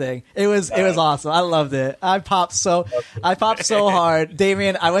and everything. It was awesome. I loved it. I popped so hard.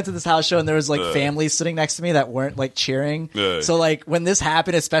 Damien, I went to this house show and there was like families sitting next to me that weren't like cheering. So like when this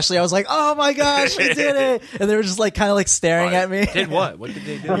happened, especially, I was like, oh my gosh, she did it! And they were just like kind of like staring at me. Did what? What did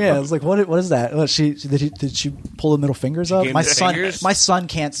they do? Yeah, I was like, what is that? Oh, did she pull the middle fingers up? My son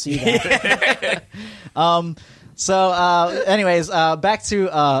can't see that. Anyways, back to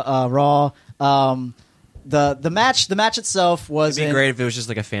Raw. The match itself was. It'd be great if it was just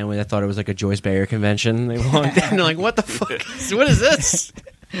like a family that thought it was like a Joyce Bayer convention. They walked in and they're like, "What the fuck? What is this?"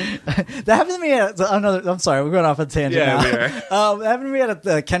 That happened to me at another. I'm sorry, we're going off a tangent now. We are. That happened to me at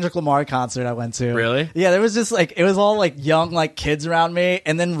the Kendrick Lamar concert I went to. Really? Yeah, there was just like it was all like young like kids around me,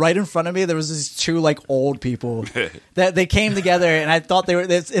 and then right in front of me there was these two like old people that they came together, and I thought they were.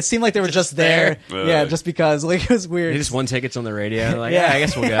 It seemed like they were just there. Yeah, just because like it was weird. They just won tickets on the radio. Like, yeah, I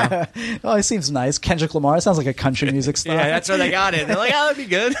guess we'll go. Oh, he seems nice. Kendrick Lamar sounds like a country music star. Yeah, that's where they got it. They're like, oh, that'd be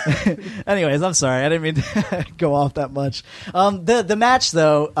good. Anyways, I'm sorry, I didn't mean to go off that much. The match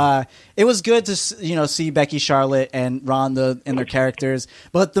though, it was good to see Becky, Charlotte, and Ronda in their characters.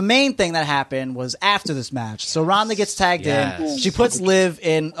 But the main thing that happened was after this match. So Ronda gets tagged in. She puts Liv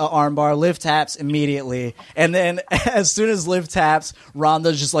in an armbar. Liv taps immediately, and then as soon as Liv taps,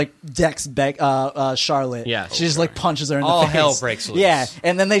 Ronda just like decks Charlotte. Yeah, she just like punches her in the face. All hell breaks loose. Yeah,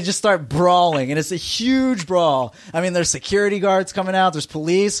 and then they just start brawling, and it's a huge brawl. I mean, there's security guards coming out. There's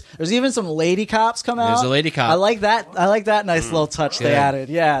police. There's even some lady cops come out. There's a lady cop. I like that nice little touch they added.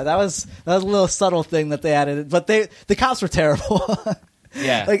 Yeah, that was a little subtle thing that they added. But the cops were terrible.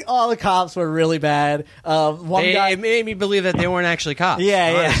 Yeah, like all the cops were really bad. It made me believe that they weren't actually cops.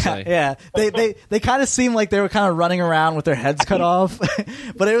 Yeah. They kind of seemed like they were kind of running around with their heads cut off.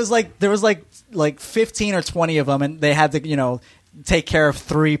 But it was like there was like 15 or 20 of them, and they had to take care of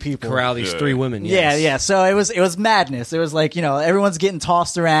 3 people. Corral these 3 women. Yes. Yeah. So it was madness. It was like, everyone's getting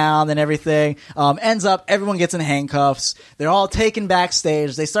tossed around and everything. Ends up, everyone gets in handcuffs. They're all taken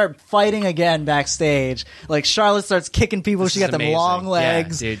backstage. They start fighting again backstage. Like Charlotte starts kicking people. She got them long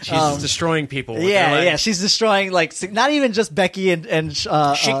legs. Yeah, dude. She's destroying people. With yeah. She's destroying not even just Becky and she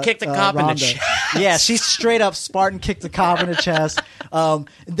kicked the cop in the chest. Yeah, she straight up Spartan kicked the cop in the chest.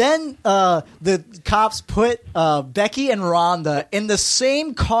 Then the cops put Becky and Ronda in the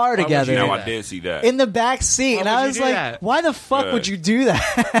same car together. I did see that in the back seat, and I was like, "Why the fuck would you do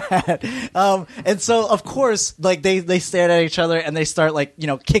that?" And so, of course, like they stared at each other and they start like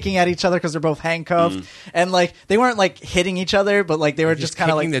kicking at each other because they're both handcuffed, and like they weren't like hitting each other, but like they were just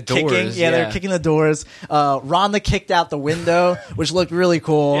kind of like the doors. Yeah, they were kicking the doors. Ronda kicked out the window, which looked really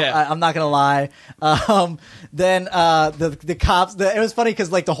cool. I'm not gonna lie. Then the cops. It was funny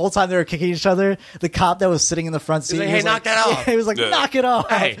because like the whole time they were kicking each other, the cop that was sitting in the front seat, he was like, knock that off. He was like, knock it off.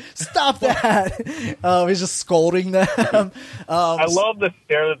 Hey. Stop that. He's just scolding them. I love the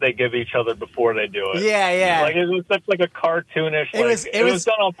stare that they give each other before they do it. Yeah. Like it was such like a cartoonish. It was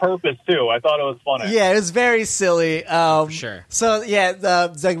done on purpose too. I thought it was funny. Yeah, it was very silly. For sure. So yeah,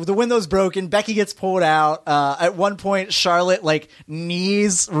 the window's broken. Becky gets pulled out. At one point, Charlotte like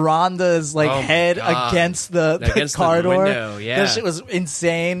knees Ronda's head against the car door. Window. Yeah, that shit was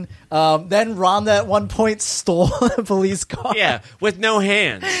insane. Then Ronda at one point stole a police car. Yeah, with no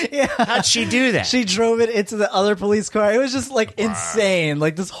hands. Yeah. How'd she do that? She drove it into the other police car. It was just like insane.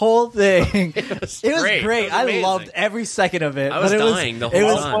 Like this whole thing. It was great. I loved every second of it. I was dying the whole time.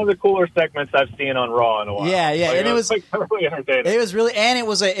 It was one of the cooler segments I've seen on Raw in a while. Yeah. And it was like really entertaining. It was really, and it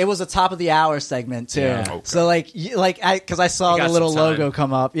was a top of the hour segment too. Yeah. Okay. So because I saw the little logo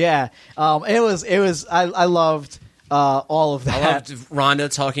come up. Yeah. It was. I loved. All of that. I loved Ronda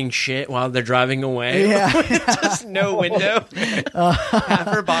talking shit while they're driving away. Yeah. Just no window. Half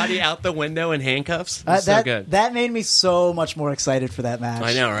her body out the window in handcuffs. So good. That made me so much more excited for that match.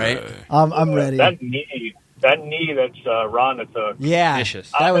 I know, right? I'm ready. That knee that Ronda took. Yeah.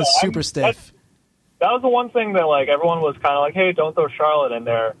 Vicious. That was super stiff. That was the one thing that like everyone was kind of like, hey, don't throw Charlotte in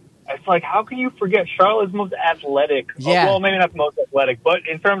there. It's like, how can you forget Charlotte's most athletic? Yeah. Well, maybe not the most athletic, but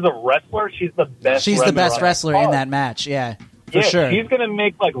in terms of wrestler, she's the best. She's the best wrestler in that match. Yeah, for sure. She's going to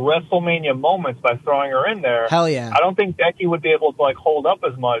make like WrestleMania moments by throwing her in there. Hell yeah. I don't think Becky would be able to like hold up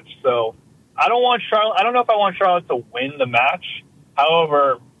as much. So I don't want Charlotte. I don't know if I want Charlotte to win the match.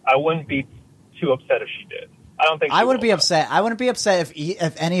 However, I wouldn't be too upset if she did. I don't think I wouldn't be upset. I wouldn't be upset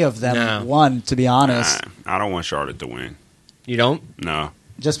if any of them won. To be honest, I don't want Charlotte to win. You don't? No.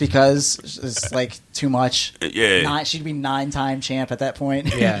 Just because it's like too much. Yeah. She'd be 9-time champ at that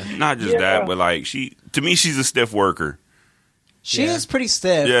point. Yeah. Not just that, but like to me, she's a stiff worker. She is pretty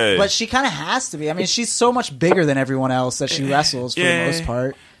stiff, but she kind of has to be. I mean, she's so much bigger than everyone else that she wrestles for the most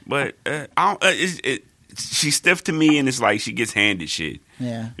part. But she's stiff to me, and it's like she gets handed shit.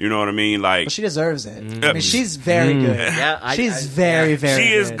 Yeah. You know what I mean? Like, well, she deserves it. I mean, she's very good. Yeah, she's very good.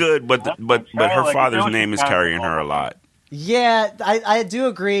 She is good, but her father's name is carrying her a lot. Yeah, I do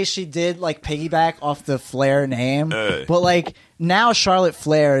agree. She did like piggyback off the Flair name, but like now Charlotte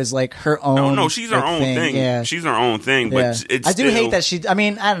Flair is like her own. No, she's her own thing. Yeah. She's her own thing. But it's I do hate that she. I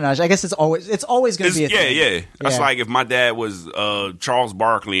mean, I don't know. I guess it's always going to be a thing. Yeah. That's like if my dad was Charles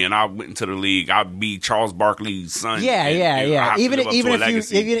Barkley and I went into the league, I'd be Charles Barkley's son. Yeah. Even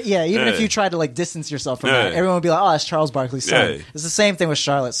if you tried to like distance yourself from that, everyone would be like, "Oh, that's Charles Barkley's son." Yeah. It's the same thing with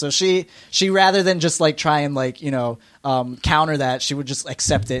Charlotte. So she rather than just like try and like counter that, she would just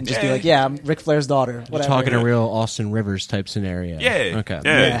accept it and just be like, "Yeah, I'm Ric Flair's daughter." Whatever. You're talking a real Austin Rivers type scenario. Yeah. Okay.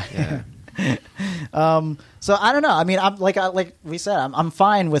 Yeah. So I don't know. I mean, I'm like we said, I'm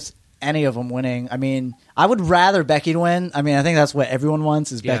fine with any of them winning. I mean, I would rather Becky to win. I mean, I think that's what everyone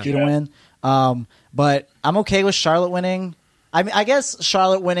wants is Becky to win. But I'm okay with Charlotte winning. I mean, I guess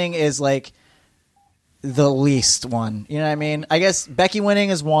Charlotte winning is like the least one. You know what I mean? I guess Becky winning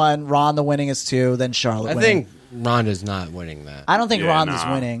is 1, Ronda winning is 2, then Charlotte winning. I think Ronda's not winning that. I don't think Ronda's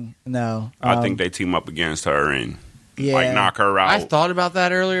winning. No. I think they team up against her and like knock her out. I thought about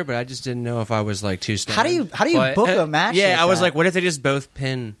that earlier, but I just didn't know if I was like too stoned. How do you book a match? Yeah, like I was that? like, what if they just both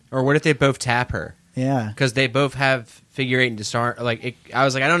pin, or what if they both tap her? Yeah, because they both have figure 8 and to start. Like, I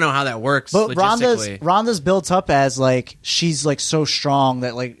was like, I don't know how that works. But logistically. Ronda's built up as like she's like so strong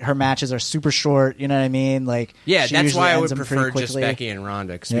that like her matches are super short. You know what I mean? Like, that's why I would prefer just Becky and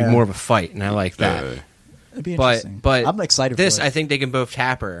Ronda because it'd be more of a fight, and I like that. It'd be interesting. But I'm excited. This, for it. I think they can both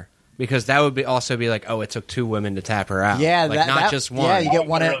tap her. Because that would also be like, oh, it took 2 women to tap her out. Yeah, like, not just one. Yeah, you get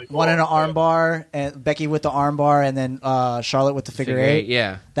one in an armbar, and Becky with the armbar, and then Charlotte with the figure 8.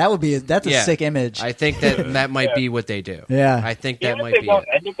 Yeah, that's a sick image. I think that might be what they do. Yeah, I think that might be. If they don't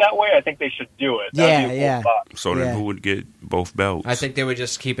end it that way, I think they should do it. Yeah. So then who would get both belts? I think they would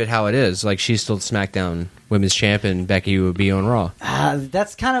just keep it how it is. Like she's still SmackDown Women's Champion. Becky would be on Raw.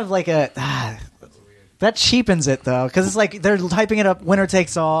 That's kind of like a. That cheapens it though, because it's like they're hyping it up. Winner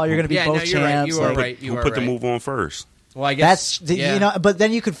takes all. You're going to be both champs. Right. You are right. Who put the move on first? Well, I guess that's but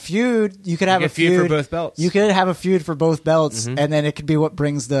then you could feud. You could have a feud for both belts. You could have a feud for both belts, and then it could be what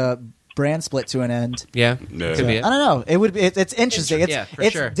brings the brand split to an end. Yeah. Could be it. I don't know. It would be. It's interesting.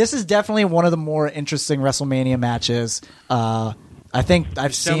 For sure. This is definitely one of the more interesting WrestleMania matches. I think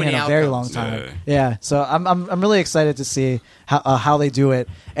I've seen in a very long time. Yeah, so I'm really excited to see how they do it,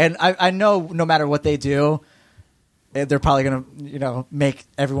 and I know no matter what they do, they're probably gonna make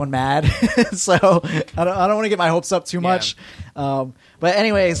everyone mad. So I don't want to get my hopes up too much. But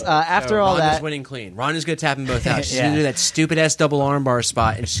anyways, after all Ronda's that, winning clean. Ronda's gonna tap them both out. She's gonna do that stupid ass double armbar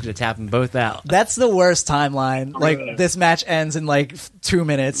spot, and she's gonna tap them both out. That's the worst timeline. Like this match ends in like 2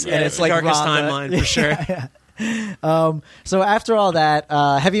 minutes, and it's like darkest Ronda. timeline for sure. So after all that,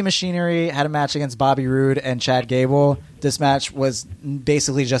 Heavy Machinery had a match against Bobby Roode and Chad Gable. This match was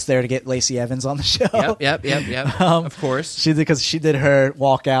basically just there to get Lacey Evans on the show. Yep. Of course, because she did her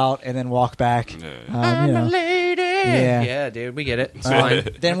walk out and then walk back. I'm a lady. Yeah, dude, we get it. It's fine.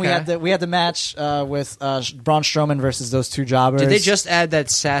 Then we had the match with Braun Strowman versus those 2 jobbers. Did they just add that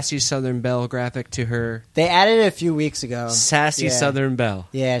sassy Southern Belle graphic to her? They added it a few weeks ago. Sassy Southern Belle.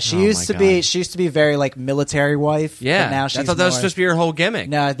 Yeah, she used to be very like military wife. Yeah, but now she's I thought that was supposed to be her whole gimmick.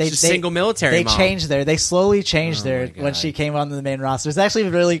 No, they single military. They slowly changed her when she came on the main roster. It's actually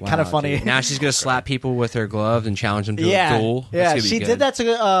really kind of funny. Dude. Now she's gonna slap people with her gloves and challenge them to a duel. Yeah, she did that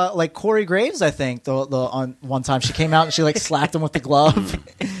to like Corey Graves, I think. On one time she came out and she like slapped him with the glove.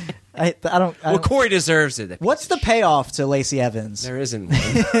 I don't. Corey deserves it. What's the payoff to Lacey Evans? There isn't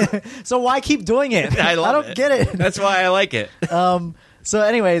one. So why keep doing it? I don't get it. That's why I like it. So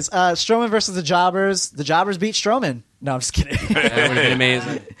anyways, Strowman versus the Jobbers. The Jobbers beat Strowman. No, I'm just kidding. That would have been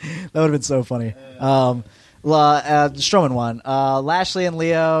amazing. That would have been so funny. Strowman won. Lashley and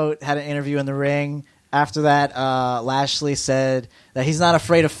Leo had an interview in the ring. After that, Lashley said that he's not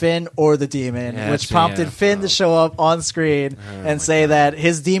afraid of Finn or the Demon, which prompted Finn to show up on screen and say that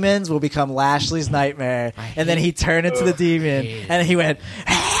his demons will become Lashley's nightmare. And then he turned into the Demon, and he went...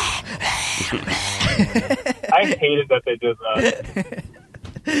 I hated that they did that.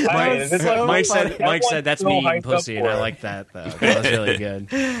 Mike said that's me eating pussy, and I like that though. That was really good.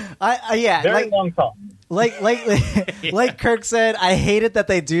 Very long time. Like Kirk said, I hate it that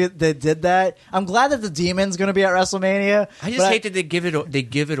they did that. I'm glad that the Demon's going to be at WrestleMania. I just hate that they give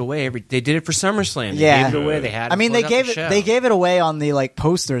it away. They did it for SummerSlam. They gave it away. They had. They gave it away on the like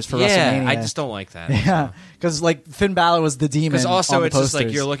posters for WrestleMania. I just don't like that. Yeah, because like Finn Balor was the Demon. Because also on the it's posters. just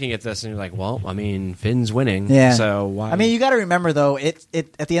like you're looking at this and you're like, well, I mean, Finn's winning. Yeah. So why? I mean, you got to remember though, it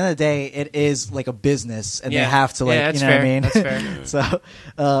at the end of the day, it is like a business, and they have to like, you know what I mean. That's fair. So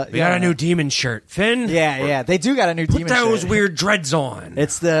we got a new Demon shirt, Finn. Yeah, they do got a new Demon shirt. Put those weird dreads on.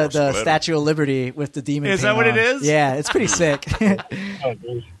 It's the Statue of Liberty with the Demon. Is that what it is? Yeah, it's pretty sick.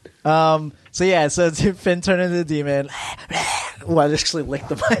 So Finn turned into the demon. Oh, I actually licked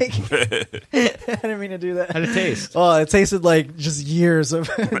the mic. I didn't mean to do that. How'd it taste? Oh, it tasted like just years of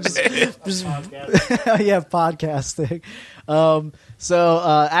podcasting.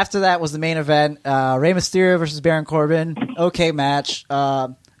 After that was the main event. Rey Mysterio versus Baron Corbin. Okay match.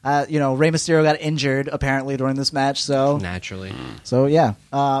 Rey Mysterio got injured apparently during this match. So naturally. So yeah.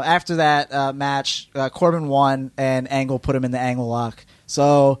 After that match, Corbin won and Angle put him in the Angle lock.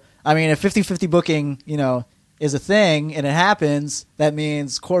 So I mean, if 50-50 booking, is a thing and it happens, that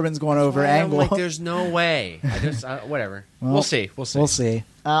means Corbin's going over Angle. Like, there's no way. Whatever. Well, we'll see. We'll see.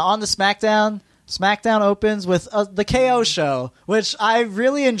 On the SmackDown opens with the KO show, which I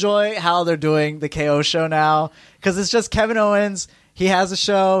really enjoy how they're doing the KO show now, because it's just Kevin Owens. He has a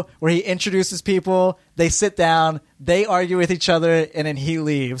show where he introduces people, they sit down, they argue with each other, and then he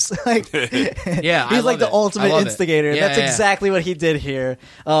leaves. He's like the ultimate instigator. That's exactly what he did here.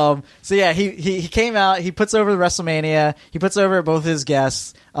 He came out, he puts over the WrestleMania, he puts over both his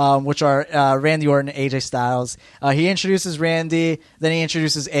guests, which are Randy Orton and AJ Styles. He introduces Randy, then he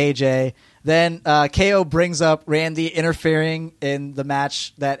introduces AJ. Then KO brings up Randy interfering in the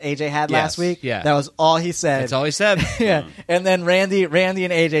match that AJ had last week. Yeah. That was all he said. That's all he said. Yeah. And then Randy and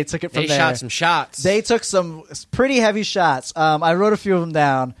AJ took it from there. They shot some shots. They took some pretty heavy shots. I wrote a few of them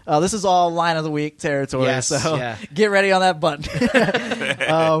down. This is all line of the week territory. Yes, so get ready on that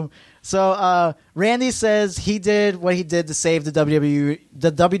button. Randy says he did what he did to save the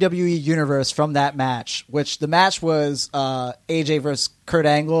WWE universe from that match, which the match was AJ versus Kurt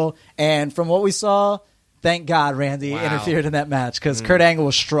Angle, and from what we saw, thank God Randy interfered in that match because Kurt Angle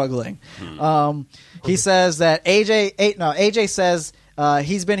was struggling. He says that AJ says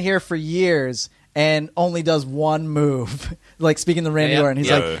he's been here for years and only does one move. Like speaking to Randy Orton,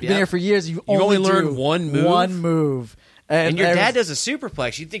 he's like, "You've been here for years. You only learned one move." And your dad does a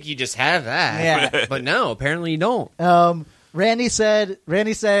superplex. You'd think you just have that. Yeah. But no, apparently you don't. Randy said,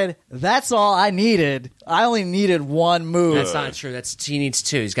 that's all I needed. I only needed one move. That's not true. He needs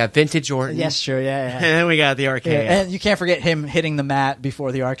two. He's got vintage Orton. Yes, true. Yeah. And then we got the RKO. Yeah, and you can't forget him hitting the mat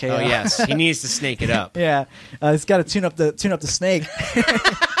before the RKO. Oh, yes. He needs to snake it up. Yeah. He's got to tune up the snake.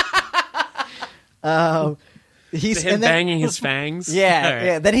 He's banging his fangs.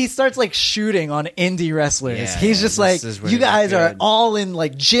 Yeah. Then he starts like shooting on indie wrestlers. Yeah, he's just like, you guys are all in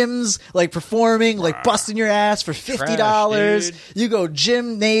like gyms, like performing, like busting your ass for $50. You go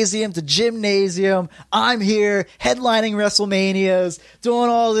gymnasium to gymnasium. I'm here headlining WrestleManias, doing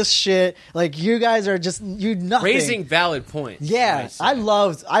all this shit. Like you guys are just nothing. Raising valid points. Yeah, I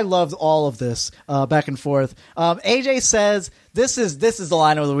loved all of this back and forth. AJ says this is the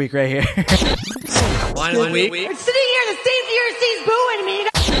line of the week right here. Line of the week. I'm sitting here, the CCRC's booing me.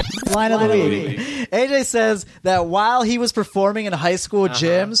 Line of the week. AJ says that while he was performing in high school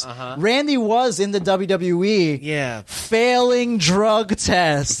gyms, Randy was in the WWE failing drug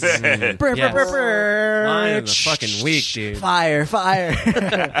tests. Line of the fucking week, dude. Fire.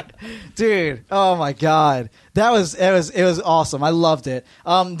 Dude, oh my God. It was awesome. I loved it.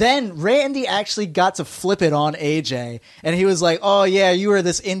 Then Randy actually got to flip it on AJ, and he was like, "Oh yeah, you were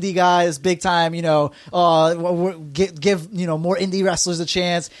this indie guy, this big time, give more indie wrestlers a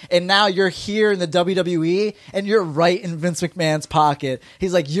chance, and now you're here in the WWE, and you're right in Vince McMahon's pocket."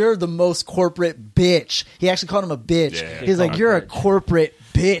 He's like, "You're the most corporate bitch." He actually called him a bitch. Yeah, he's like, "You're a corporate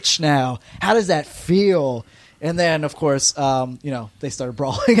bitch now. How does that feel?" And then, of course, they started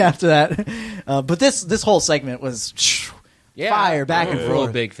brawling after that. But this whole segment was fire back and forth. I'm a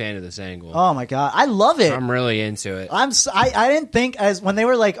real big fan of this angle. Oh my God, I love it. I'm really into it. I didn't think when they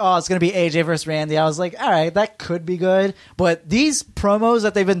were like, "Oh, it's going to be AJ versus Randy," I was like, "All right, that could be good." But these promos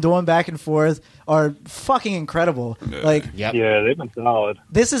that they've been doing back and forth are fucking incredible. Yeah, they've been solid.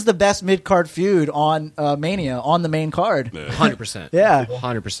 This is the best mid-card feud on Mania, on the main card. 100%. Yeah.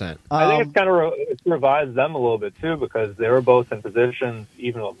 100%. I think it's kind of it revives them a little bit, too, because they were both in positions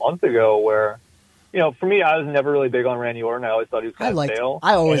even a month ago where, for me, I was never really big on Randy Orton. I always thought he was kind of stale.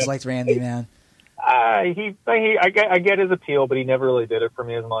 I always liked Randy, man. I get his appeal, but he never really did it for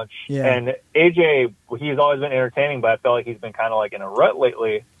me as much. Yeah. And AJ, he's always been entertaining, but I felt like he's been kind of like in a rut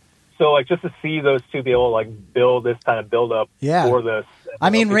lately. So, like, just to see those two be able to, like, build this kind of build up for this.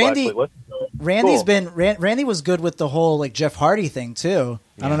 I mean, Randy was good with the whole, like, Jeff Hardy thing, too.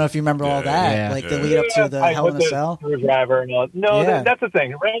 Yeah. I don't know if you remember all that. Like, the lead up to the Hell in a Cell. That's the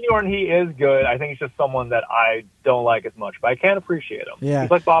thing. Randy Orton, he is good. I think he's just someone that I don't like as much, but I can't appreciate him. Yeah. He's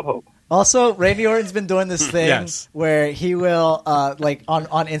like Bob Hope. Also, Randy Orton's been doing this thing where he will, like, on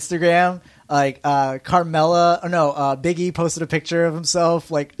Instagram, Like Big E posted a picture of himself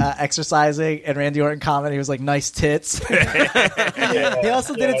like exercising, and Randy Orton commented, he was like, "Nice tits." He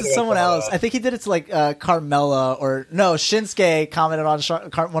also did it to someone else. I think he did it to like Carmella Shinsuke commented on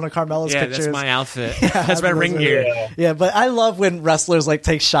one of Carmella's pictures. Yeah, that's my outfit. That's my ring gear. Yeah, but I love when wrestlers like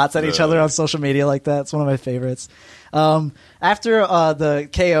take shots at each other on social media like that. It's one of my favorites. After the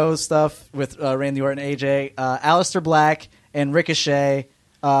KO stuff with Randy Orton and AJ, Aleister Black and Ricochet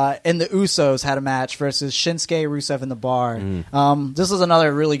and the Usos had a match versus Shinsuke, Rusev, and The Bar. This was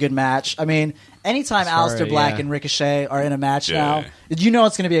another really good match. I mean, anytime Aleister Black and Ricochet are in a match now, you know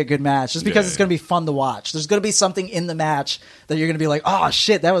it's going to be a good match just because it's going to be fun to watch. There's going to be something in the match that you're going to be like, oh,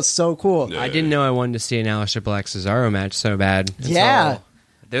 shit, that was so cool. I didn't know I wanted to see an Aleister Black-Cesaro match so bad.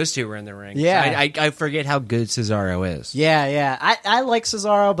 Those two were in the ring. Yeah. I forget how good Cesaro is. Yeah. I like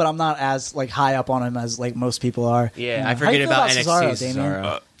Cesaro, but I'm not as like high up on him as like most people are. Yeah, I forget about NXT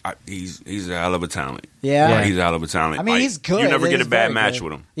Cesaro. He's a hell of a talent. Yeah. He's a hell of a talent. I mean, he's good. You never get a bad match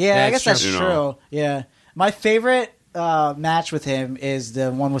with him. Yeah, I guess that's true. true. Yeah. My favorite match with him is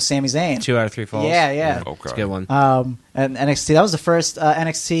the one with Sami Zayn. 2 out of 3 falls. Yeah. Okay. It's a good one. And NXT, that was the first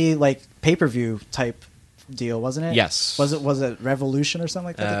NXT like pay-per-view type deal, wasn't it? Yes. Was it Revolution or something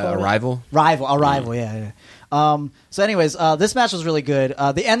like that? Arrival. Arrival. Yeah. So, anyways, this match was really good.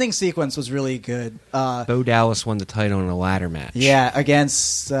 The ending sequence was really good. Bo Dallas won the title in a ladder match. Yeah,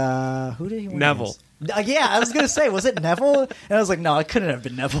 against who did he win? Neville. Yeah, I was gonna say, was it Neville? And I was like, no, it couldn't have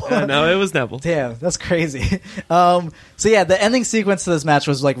been Neville. No, it was Neville. Damn, that's crazy. So yeah, the ending sequence to this match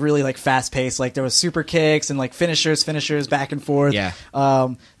was like really like fast paced. Like there was super kicks and like finishers back and forth. Yeah.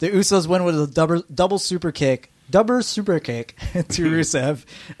 The Usos win with a double super kick to Rusev.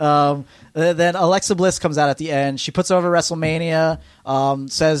 Then Alexa Bliss comes out at the end. She puts over WrestleMania.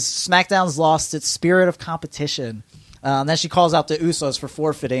 Says SmackDown's lost its spirit of competition. Then she calls out the Usos for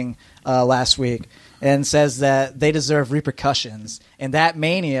forfeiting last week and says that they deserve repercussions. And that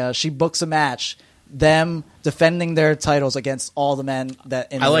Mania, she books a match, them defending their titles against all the men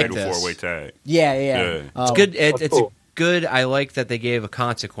that in I the like ring. this. 4-way tag. Yeah. It's good. It's good. I like that they gave a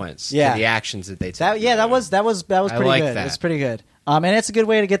consequence to the actions that they took. That was pretty like good. that. It's pretty good. And it's a good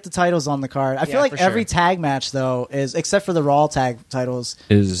way to get the titles on the card. I feel like every tag match though is, except for the Raw tag titles,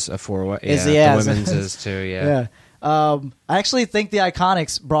 is a 4-way. Yeah, the women's is too. Yeah. I actually think the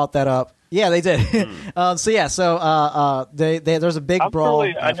Iconics brought that up. Yeah, they did. There's a big brawl.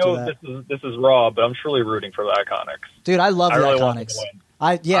 I know this is Raw, but I'm truly rooting for the Iconics. Dude, I love the Iconics.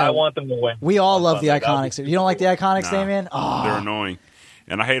 I want them to win. We all love the Iconics. You don't like the Iconics, Damien? Oh. They're annoying,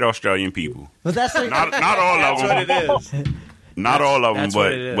 and I hate Australian people. But that's not all of them. That's what it is. Not all of them,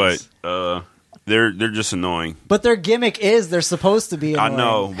 but they're just annoying. But their gimmick is they're supposed to be annoying. I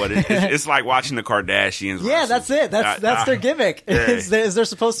know, but it's like watching the Kardashians. Yeah, that's it. That's their gimmick. Is they're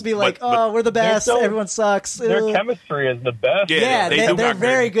supposed to be like, we're the best. Everyone sucks. Their chemistry is the best. Yeah, they're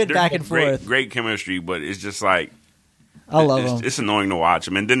very good back and forth. Great chemistry, but it's just like I love them. It's annoying to watch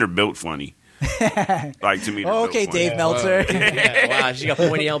them, and then they're built funny. Like to me, okay, Dave Meltzer. Wow, she got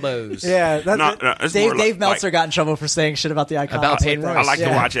pointy elbows. Yeah, Dave Meltzer like, got in trouble for saying shit about the Iconics. About Peyton Royce. I like to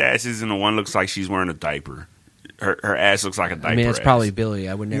watch asses, and the one looks like she's wearing a diaper. Her ass looks like a diaper. I mean, it's ass. probably Billy.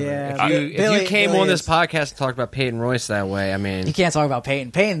 I would never. Yeah, if you came on this podcast and talked about Peyton Royce that way, I mean, you can't talk about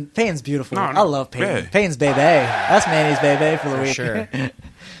Peyton. Peyton's beautiful. No, I love Peyton. Yeah. Peyton's baby. That's Manny's baby for the week. Sure.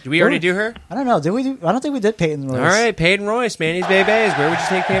 Did we already do her? I don't know. Did we? I don't think we did Peyton Royce. All right, Peyton Royce, Manny's babies. Where would you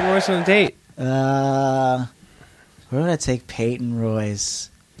take Peyton Royce on a date? Where would I take Peyton Royce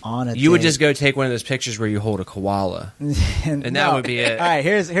on a date? You would just go take one of those pictures where you hold a koala, and that would be it. All right,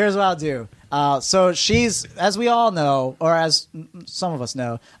 here's what I'll do. So she's, as we all know, or as some of us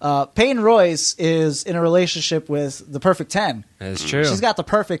know, Peyton Royce is in a relationship with the Perfect 10. That's true. She's got the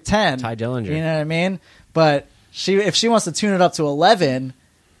Perfect 10. Ty Dillinger. You know what I mean? But if she wants to tune it up to 11,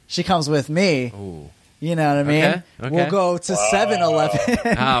 she comes with me. Ooh. You know what I mean? Okay. We'll go to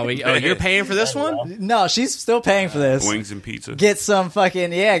 7-Eleven. You're paying for this one? No, she's still paying for this. Wings and pizza. Get some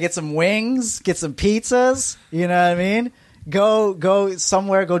get some wings, get some pizzas. You know what I mean? Go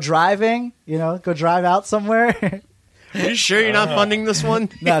somewhere, go driving. Go drive out somewhere. Are you sure you're not funding this one?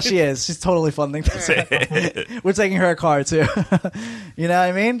 No, she is. She's totally funding this. We're taking her a car, too. You know what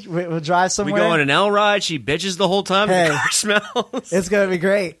I mean? We'll drive somewhere. We go on an L ride. She bitches the whole time. Hey, the car smells. It's going to be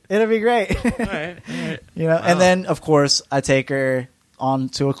great. It'll be great. All right. Wow. And then, of course, I take her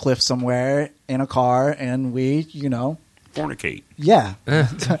onto a cliff somewhere in a car, and we, fornicate. Yeah.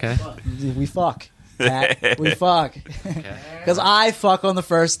 Okay. We fuck. Pat. We fuck. Because I fuck on the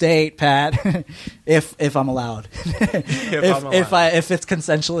first date, Pat. if I'm allowed. If it's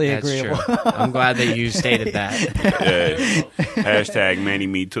consensually agreeable. True. I'm glad that you stated that. Hashtag Manny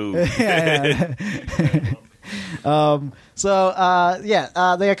Me Too. The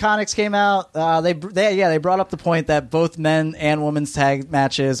Iconics came out. They brought up the point that both men and women's tag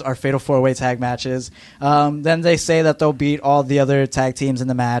matches are fatal 4-way tag matches. Then they say that they'll beat all the other tag teams in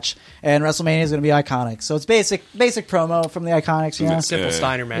the match, and WrestleMania is going to be Iconics. So it's basic promo from the Iconics. You know? Simple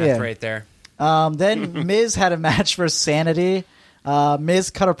Steiner math right there. Then Miz had a match for Sanity.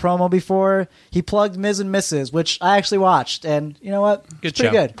 Miz cut a promo before. He plugged Miz and Mrs., which I actually watched, and you know what? Good show.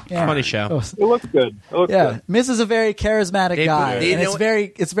 Pretty good. Yeah. Funny show. It looks good. Miz is a very charismatic guy, and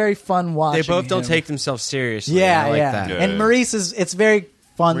it's very fun watching. They both don't take themselves seriously. I like that. And Maurice it's very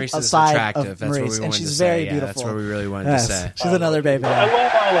fun. Maurice is aside attractive. Of That's Maurice, what we and wanted she's to say. very Yeah, beautiful. that's what we really wanted to say. She's another baby. I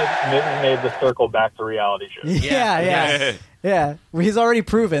love how Miz made the circle back to reality shows. Yeah. Well, he's already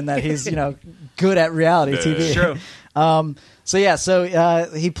proven that he's good at reality TV. True. So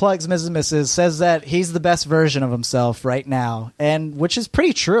he plugs Mrs. and Mrs., says that he's the best version of himself right now, and which is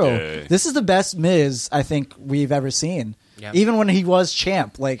pretty true. Yeah. This is the best Miz I think we've ever seen. Yep. Even when he was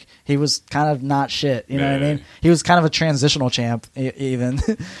champ, like he was kind of not shit. You know what I mean? He was kind of a transitional champ, even.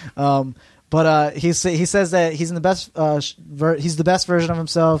 But he says that he's in the best. He's the best version of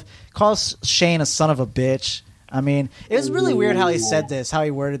himself. Calls Shane a son of a bitch. I mean, it was really weird how he said this, how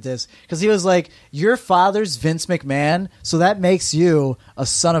he worded this, because he was like, "Your father's Vince McMahon, so that makes you a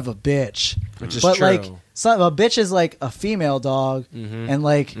son of a bitch." Which is but true. like, a bitch is like a female dog, and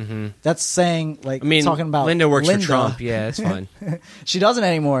like that's saying like talking about Linda works for Trump. Yeah, it's fine. She doesn't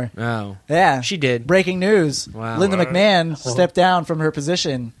anymore. Oh, yeah, she did. Breaking news: Wow. Linda McMahon stepped down from her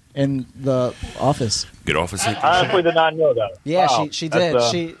position in the office. Get off a second. I honestly did not know that. Yeah, wow. she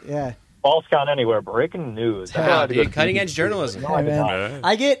did. False count anywhere. Breaking news. Cutting edge journalism.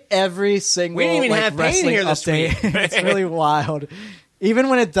 I get every single. We didn't even have Payne here this week. It's really wild. Even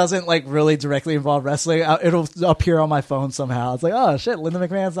when it doesn't like really directly involve wrestling, it'll appear on my phone somehow. It's like, oh shit, Linda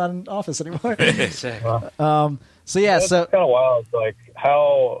McMahon's not in office anymore. It's kind of wild. Like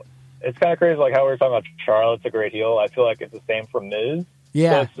how it's kind of crazy. Like how we were talking about Charlotte's a great heel. I feel like it's the same for Miz.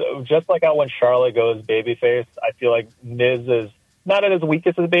 Yeah. So just like how when Charlotte goes babyface, I feel like Miz is not at his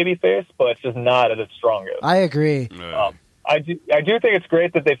weakest as a babyface, but it's just not at its strongest. I agree. I do think it's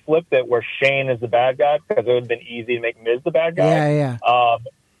great that they flipped it where Shane is the bad guy, because it would have been easy to make Miz the bad guy. Yeah.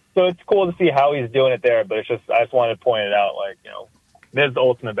 So it's cool to see how he's doing it there, but I just wanted to point it out, like, Miz the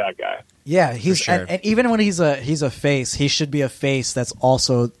ultimate bad guy. Yeah, he's sure. and even when he's a face, he should be a face that's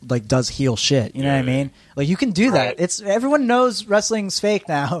also like does heel shit. You know what I mean? Like you can do that. It's everyone knows wrestling's fake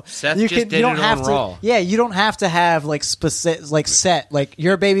now. Seth you just did don't it have on to. Raw. Yeah, you don't have to have like specific set. Like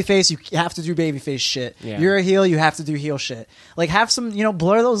you're a babyface, you have to do babyface shit. Yeah. You're a heel, you have to do heel shit. Like have some,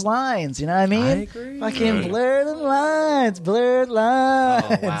 blur those lines. You know what I mean? I agree. Fucking blur the lines, blur the lines.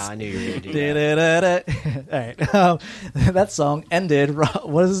 Oh wow, I knew you were gonna do that. All right, that song ended.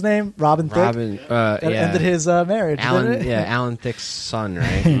 What is his name? Robin Thicke. Ended his marriage. Alan Thicke's son,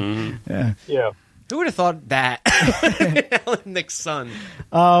 right? Yeah. Who would have thought that? Alan Thicke's son.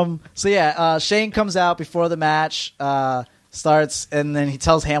 Shane comes out before the match starts, and then he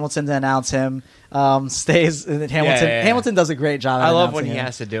tells Hamilton to announce him. Stays, and then Hamilton does a great job. I love when he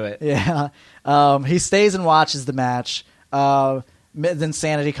has to do it. Yeah. He stays and watches the match. Then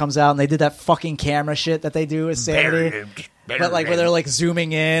Sanity comes out, and they did that fucking camera shit that they do with Sanity. But like where they're like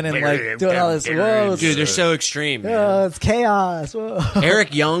zooming in and like doing all this. Whoa, dude, they're so extreme. It's chaos. Whoa.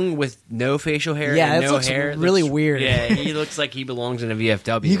 Eric Young with no facial hair, and no hair, really weird. Yeah, he looks like he belongs in a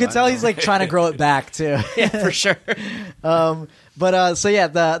VFW. You can tell he's like trying to grow it back too. Yeah, for sure.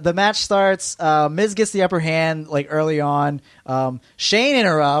 The match starts. Miz gets the upper hand like early on. Shane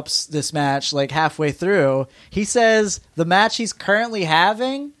interrupts this match like halfway through. He says the match he's currently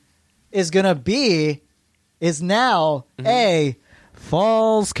having is now a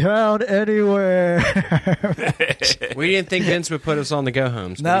Falls Count Anywhere. We didn't think Vince would put us on the go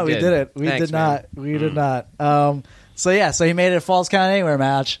homes. No, we didn't. We did not. We did not. So he made it a Falls Count Anywhere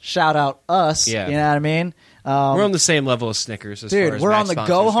match. Shout out us. Yeah. You know what I mean? We're on the same level as Snickers. Dude, we're on the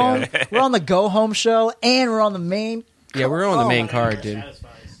go home. We're on the go home show, and we're on the main. Yeah, we're on the main card, dude.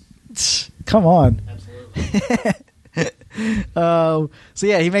 Come on. Absolutely.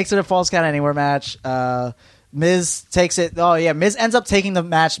 He makes it a Falls Count Anywhere match. Miz takes it. Miz ends up taking the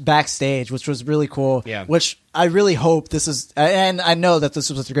match backstage, which was really cool. Yeah. Which I really hope this is, and I know that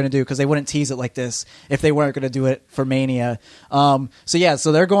this is what they're going to do because they wouldn't tease it like this if they weren't going to do it for Mania. So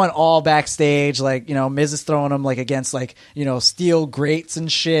they're going all backstage, like, you know, Miz is throwing them like against like, you know, steel grates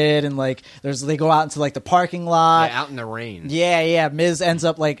and shit, and like they go out into like the parking lot, out in the rain. Yeah. Miz ends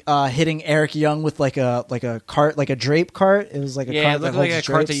up like hitting Eric Young with like a cart, like a drape cart. It was like a cart it looked like a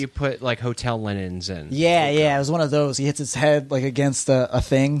cart that you put like hotel linens in. Yeah, it was one of those. He hits his head like against a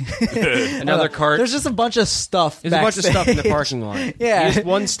thing. Another cart. There's just a bunch of stuff. There's a bunch of stuff in the parking lot. Yeah, he used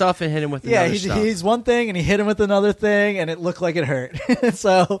one stuff and hit him with another stuff. Yeah, he's one thing and he hit him with another thing, and it looked like it hurt.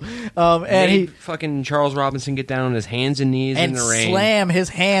 So, and he fucking Charles Robinson get down on his hands and knees in the rain, slam his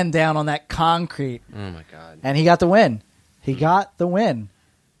hand down on that concrete. Oh my god! And he got the win.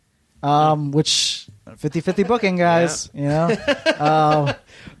 Which 50-50 booking, guys. Yeah. You know.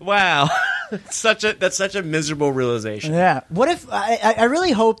 Wow. That's such a miserable realization. Yeah. What if I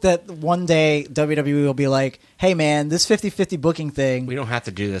really hope that one day WWE will be like, hey man, this 50-50 booking thing, we don't have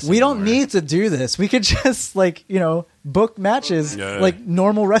to do this. We don't need to do this. We could just like, you know, book matches like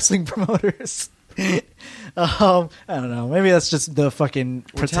normal wrestling promoters. I don't know. Maybe that's just the fucking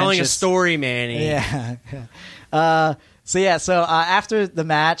We're telling a story, Manny. Yeah. So after the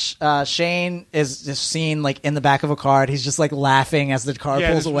match, Shane is just seen like in the back of a car. He's just like laughing as the car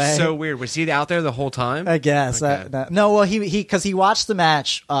pulls away. Was so weird. Was he out there the whole time? I guess. Okay. No, well, he because he watched the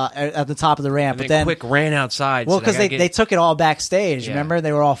match at the top of the ramp, and but then quick ran outside. Well, because they took it all backstage. Yeah. Remember,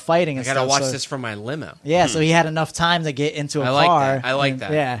 they were all fighting. And I gotta stuff, watch this from my limo. Yeah, so he had enough time to get into a car. I like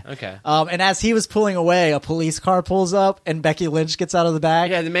that. Yeah. Okay. And as he was pulling away, a police car pulls up, and Becky Lynch gets out of the back.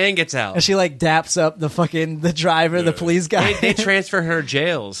 Yeah, the man gets out, and she like daps up the driver, the police guy. They transfer her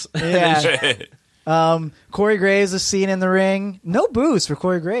jails. Yeah. Corey Graves is seen in the ring. No boos for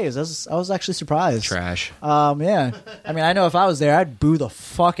Corey Graves. I was actually surprised. Trash. Yeah. I mean, I know if I was there, I'd boo the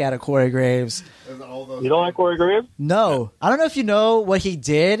fuck out of Corey Graves. You don't like Corey Graves? No. I don't know if you know what he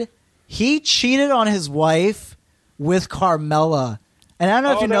did. He cheated on his wife with Carmella. And I don't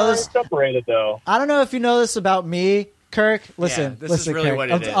know if you know this. Separated though. I don't know if you know this about me, Kirk. Listen, this is really Kirk. what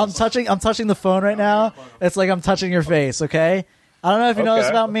it is. I'm touching the phone right now. It's like I'm touching your face, okay? I don't know if you know this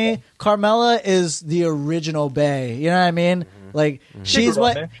about me. Carmella is the original Bay. You know what I mean? Like she's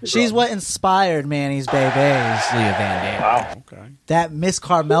what inspired Manny's Bay Bays. Leah Van Dam. Wow. Okay. That Miss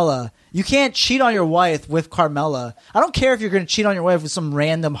Carmella. You can't cheat on your wife with Carmella. I don't care if you're going to cheat on your wife with some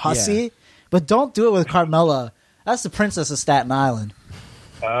random hussy, but don't do it with Carmella. That's the princess of Staten Island.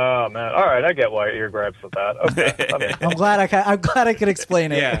 Oh man! All right, I get why you're grabs with that. Okay, I'm glad I could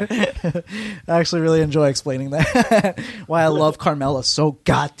explain it. Yeah. I actually really enjoy explaining that. Why I love Carmella so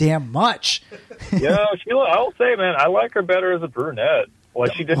goddamn much. Yeah, Sheila, I'll say, man, I like her better as a brunette. When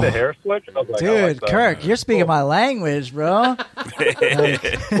she did the hair switch, I was like, dude, Kirk, you're speaking my language, bro. A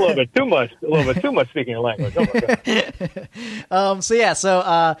little bit too much speaking your language. Oh my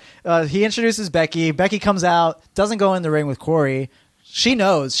God. He introduces Becky. Becky comes out, doesn't go in the ring with Corey. She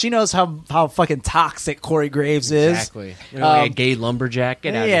knows how fucking toxic Corey Graves is. Exactly. You know, like a gay lumberjack.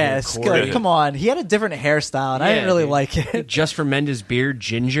 Get out of here, Corey. Come on. He had a different hairstyle, and I didn't really like it. Just for Mendes' beard,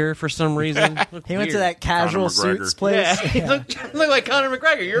 ginger for some reason. He went to that casual suits place. Yeah, he looked like Conor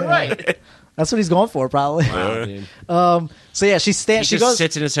McGregor. You're right. That's what he's going for, probably. Wow, dude. She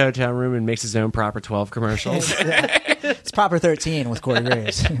sits in his hotel room and makes his own Proper 12 commercials. It's Proper 13 with Corey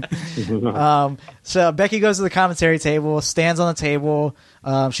Graves. So Becky goes to the commentary table, stands on the table.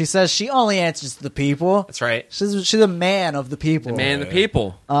 She says she only answers to the people. That's right. She's a man of the people. The man of the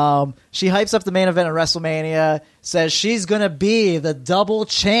people. She hypes up the main event of WrestleMania, says she's going to be the double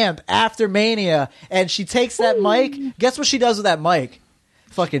champ after Mania, and she takes that mic. Guess what she does with that mic?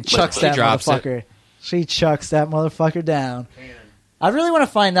 Fucking chucks that motherfucker. She chucks that motherfucker down. I really want to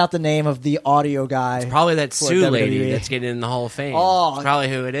find out the name of the audio guy. It's probably that Sue lady that's getting in the Hall of Fame. Oh, it's probably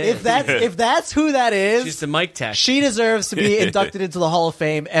who it is. If that's who that is, she's the mic tech. She deserves to be inducted into the Hall of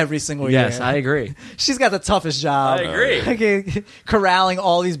Fame every single year. Yes, I agree. She's got the toughest job. I agree. Corralling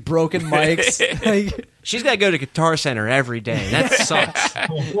all these broken mics. She's got to go to Guitar Center every day. That sucks.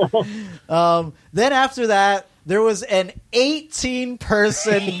 Then after that, there was an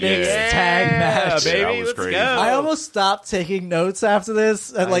 18-person mixed tag match. Baby, let's go. I almost stopped taking notes after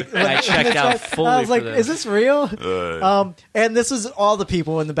this. I checked out fully. I was like, "Is this real?" And this is all the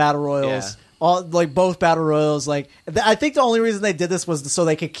people in the battle royals. Yeah. All both battle royals. I think the only reason they did this was so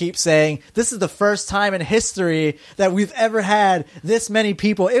they could keep saying this is the first time in history that we've ever had this many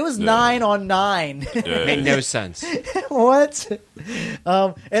people. It was 9 on 9. Made no sense. What?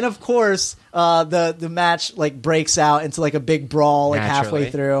 And of course, the match like breaks out into like a big brawl like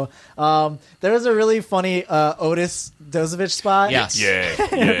halfway through. There was a really funny Otis Dozovich spot. Yes.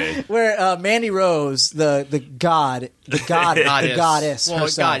 Yeah. Where Mandy Rose, the goddess well,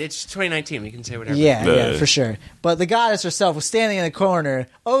 herself. God, it's 2019. We can say whatever. Yeah, for sure. But the goddess herself was standing in the corner.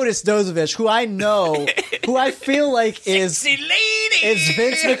 Otis Dozovich, who I know, who I feel like is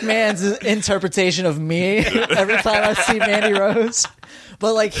Vince McMahon's interpretation of me every time I see Mandy Rose.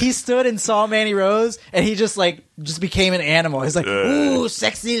 But like he stood and saw Mandy Rose, and he just became an animal. He's like, "Ooh,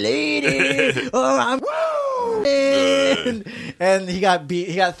 sexy lady! Oh, I'm woo!" And he got beat.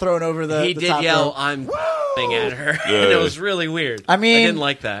 He got thrown over the. He the did top yell, rope. "I'm woo!" at her, and it was really weird. I mean, I didn't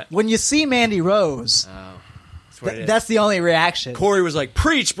like that. When you see Mandy Rose, that's the only reaction. Corey was like,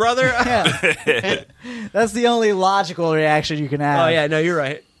 "Preach, brother!" Yeah. That's the only logical reaction you can have. Oh yeah, no, you're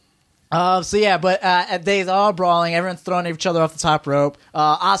right. But they all brawling. Everyone's throwing each other off the top rope.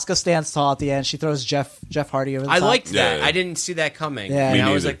 Asuka stands tall at the end. She throws Jeff Hardy over the top. I liked that. Yeah. I didn't see that coming. Yeah. And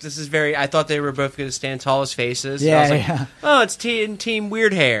I was like, this is very... I thought they were both going to stand tall as faces. Yeah, I was like, oh, it's Team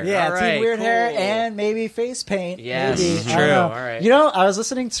Weird Hair. Yeah, all right, Team Weird cool. Hair and maybe face paint. Yes, maybe. true. I don't know. All right. You know, I was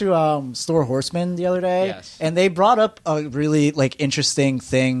listening to Store Horseman the other day, and they brought up a really interesting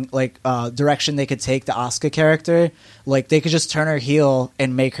thing, direction they could take the Asuka character. Like they could just turn her heel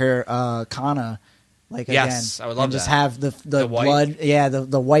and make her Kana. Yes, again, I would love and just that. have the white. blood,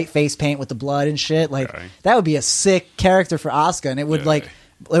 the white face paint with the blood and shit. That would be a sick character for Asuka, and it would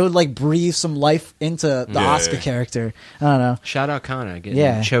breathe some life into the Asuka character. I don't know. Shout out Kana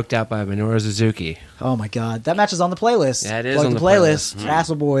getting choked out by Minoru Suzuki. Oh my god, that match is on the playlist. Yeah, it is Plug on the the playlist.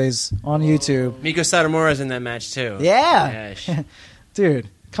 Castle Boys on YouTube. Miko Satomura's in that match too. Yeah, dude,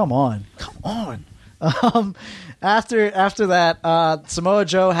 come on. After that, Samoa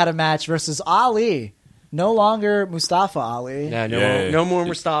Joe had a match versus Ali. No longer Mustafa Ali. Yeah, no more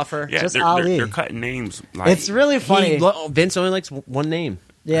Mustafa. Yeah, just they're, Ali. They're cutting names. It's really funny. Vince only likes one name.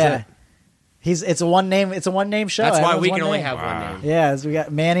 Yeah. It's a one name show. That's why Everyone's we one can only name. have one name. Yeah, so we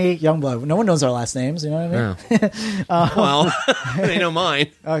got Manny, Youngblood. No one knows our last names, you know what I mean? Well, they know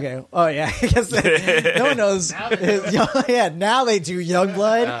mine. Okay. Oh yeah. I guess no one knows. Now they do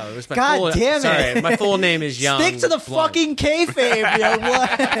Youngblood. Oh, it was my God damn it! Sorry, my full name is Young. Stick to the fucking kayfabe,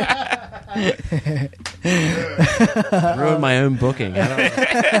 Youngblood. Ruined my own booking. I don't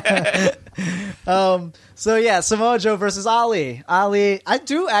know. So yeah, Samoa Joe versus Ali. I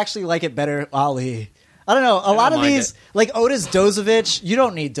do actually like it better, Ali. I don't know. A lot of these, like Otis Dozovich, you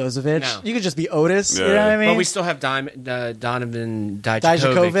don't need Dozovich. No. You could just be Otis. You know what I mean? But we still have Donovan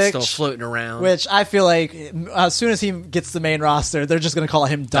Dijakovic still floating around. Which I feel like as soon as he gets the main roster, they're just going to call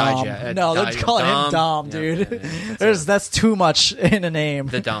him Dom. They're calling him Dom, dude. That's too much in a name.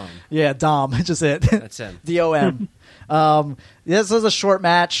 The Dom. Yeah, Dom. Just it. That's him. D-O-M. This was a short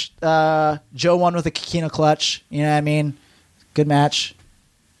match. Joe won with a Kikina clutch. You know what I mean? Good match.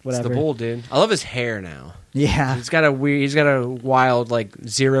 Whatever. It's the bull, dude. I love his hair now. Yeah, he's got a wild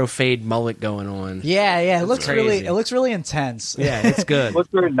zero fade mullet going on. Yeah. It looks really intense. Yeah, it's good. It looks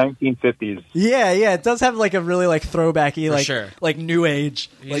very 1950s. Yeah. It does have a really throwbacky, like new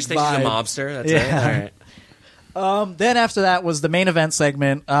age. He just thinks he's a mobster. That's it. All right. Then after that was the main event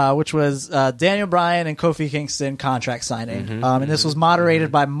segment, which was Daniel Bryan and Kofi Kingston contract signing, and this was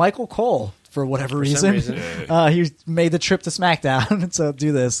moderated by Michael Cole. For whatever reason. He made the trip to SmackDown to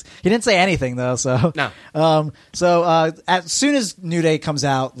do this. He didn't say anything though, so no. As soon as New Day comes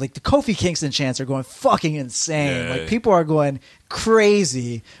out, the Kofi Kingston chants are going fucking insane. Yeah. People are going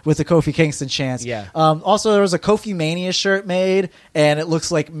crazy with the Kofi Kingston chants. Yeah. Also, there was a Kofi Mania shirt made, and it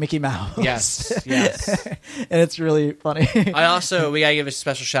looks like Mickey Mouse. Yes. And it's really funny. We gotta give a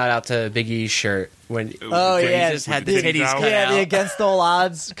special shout out to Big E's shirt when he just had the titties cut out. The Against All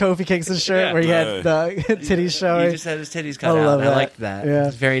Odds Kofi Kingston shirt where he had the titties showing. He just had his titties cut out. I liked that. Yeah.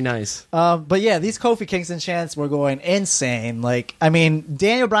 It's very nice. But yeah, these Kofi Kingston chants were going insane.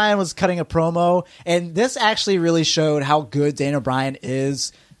 Daniel Bryan was cutting a promo, and this actually really showed how good Daniel Bryan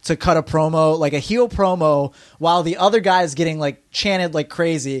is to cut a promo, a heel promo, while the other guy is getting chanted like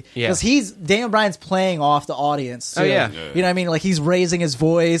crazy. Because Daniel Bryan's playing off the audience too. Oh yeah. You know what I mean? He's raising his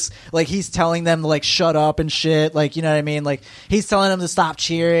voice, he's telling them to shut up and shit. You know what I mean? He's telling them to stop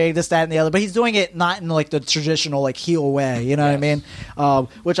cheering, this, that, and the other. But he's doing it not in the traditional heel way. You know what I mean?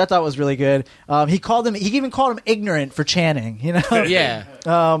 Which I thought was really good. He even called him ignorant for chanting. You know?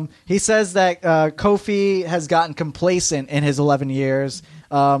 Yeah. He says that Kofi has gotten complacent in his 11 years.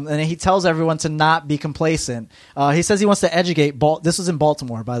 And he tells everyone to not be complacent. He says he wants to educate. This was in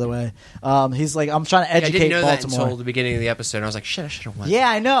Baltimore, by the way. He's like, I'm trying to educate I didn't know Baltimore. That until the beginning of the episode. And I was like, shit, I should have went. Yeah,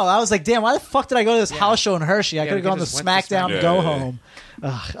 I know. I was like, damn, why the fuck did I go to this house show in Hershey? I could have gone to SmackDown and go home.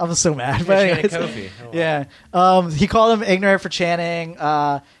 Ugh, I was so mad. But anyways, he called him ignorant for chanting.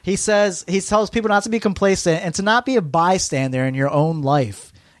 He tells people not to be complacent and to not be a bystander in your own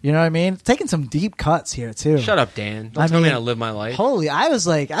life. You know what I mean? Taking some deep cuts here too. Shut up, Dan. Don't tell me how to live my life. Holy, I was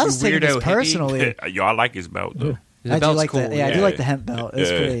taking this personally. Yo, I like his belt though. I do like cool. I do like the hemp belt.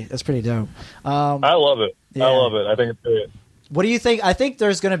 It's pretty dope. I love it. Yeah. I love it. I think it's great. What do you think? I think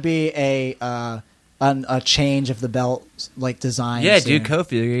there's going to be a change of the belt design. Yeah, dude,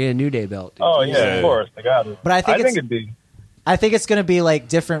 Kofi, you're gonna get a New Day belt. Dude. Oh yeah, of course, I got it. But I think it'd be. I think it's going to be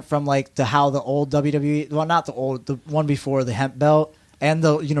different from how the old WWE, well, not the one before the hemp belt and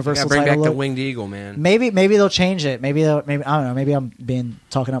the Universal bring title back look. the winged eagle, man. Maybe they'll change it. Maybe I don't know. Maybe I'm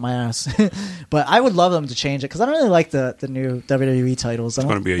talking out my ass. But I would love them to change it because I don't really like the new WWE titles. It's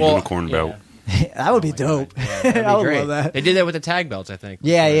going to be a unicorn belt. That would be dope. I would love that. They did that with the tag belts, I think.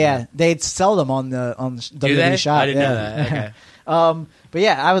 Yeah. They'd sell them on the WWE shop. I didn't know that. Okay. But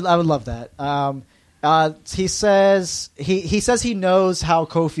yeah, I would love that. He says he knows how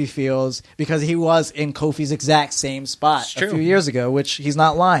Kofi feels because he was in Kofi's exact same spot a few years ago, which he's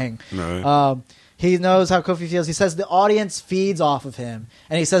not lying. No. He knows how Kofi feels. He says the audience feeds off of him,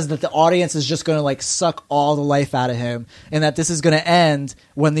 and he says that the audience is just going to suck all the life out of him, and that this is going to end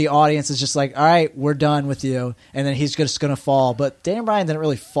when the audience is just like, all right, we're done with you, and then he's just going to fall. But Daniel Bryan didn't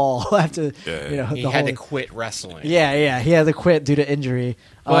really fall after he had to quit wrestling. Yeah, he had to quit due to injury.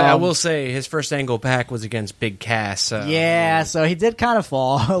 But I will say his first angle back was against Big Cass. So he did kind of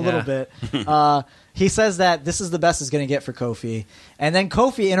fall a little bit. He says that this is the best he's going to get for Kofi. And then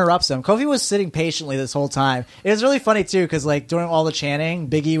Kofi interrupts him. Kofi was sitting patiently this whole time. It was really funny, too, because during all the chanting,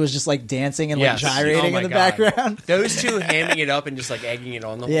 Big E was just dancing and gyrating in the background. Those two hamming it up and just egging it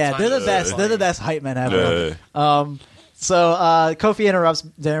on the whole time. Yeah, they're the best. They're the best hype men ever. So Kofi interrupts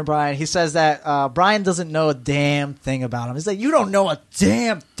Daniel Bryan. He says that Bryan doesn't know a damn thing about him. He's like, you don't know a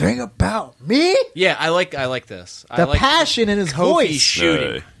damn thing about me? Yeah, I like this. The passion in his voice. Kofi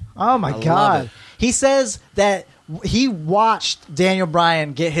shooting. Oh, my God. He says that he watched Daniel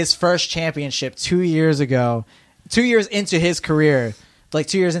Bryan get his first championship 2 years ago, 2 years into his career,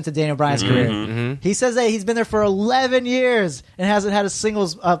 2 years into Daniel Bryan's career. Mm-hmm. He says that he's been there for 11 years and hasn't had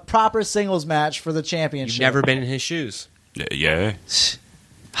a proper singles match for the championship. You've never been in his shoes. Yeah.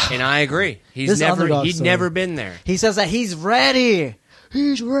 And I agree. He'd never been there. He says that he's ready.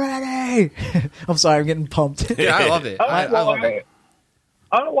 He's ready. I'm sorry, I'm getting pumped. Yeah, I love it. I love it.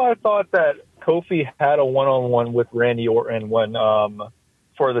 I don't know why I thought that Kofi had a one-on-one with Randy Orton when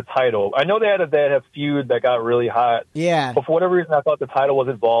for the title. I know they had a feud that got really hot. Yeah. But for whatever reason, I thought the title was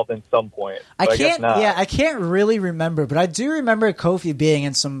involved in some point. I can't really remember, but I do remember Kofi being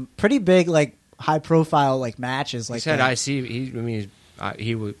in some pretty big, high-profile matches. He said IC.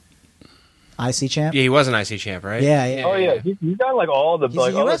 He would. IC champ? Yeah, he was an IC champ, right? Yeah. Oh yeah, he's got all the. He's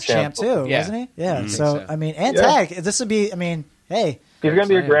a US champ too, wasn't he? Yeah. So I mean, and tag. This would be. I mean, hey. He's going to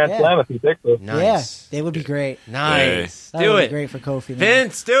be a Grand Slam if he picks it. Nice. Yeah, they would be great. Nice. That would be great for Kofi.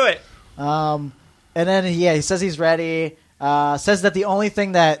 Vince, do it. And then, he says he's ready. Says that the only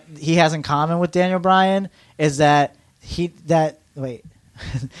thing that he has in common with Daniel Bryan is that he says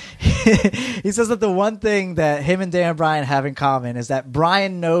that the one thing that him and Daniel Bryan have in common is that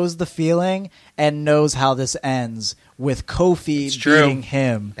Bryan knows the feeling and knows how this ends with Kofi beating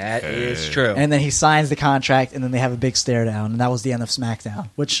him. That is true. And then he signs the contract, and then they have a big stare down, and that was the end of SmackDown,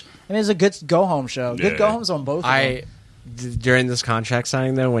 which is a good go-home show. Good go-homes on both of them. During this contract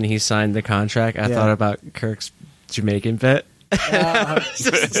signing, though, when he signed the contract, I thought about Kirk's Jamaican bit. You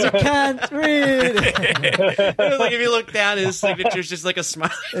can't read. It was if you look down, his signature's just a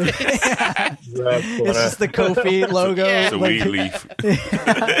smiley face. It's just the Kofi logo. Yeah. It's a weed leaf.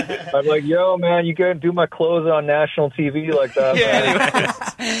 I'm like, yo, man, you can't do my clothes on national TV like that.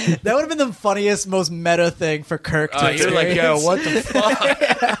 Yeah, that would have been the funniest, most meta thing for Kirk to You're like, yo, what the fuck?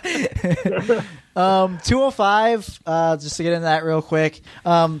 205, just to get into that real quick.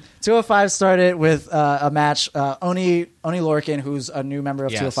 205 started with a match. Oni Lorcan, who's a new member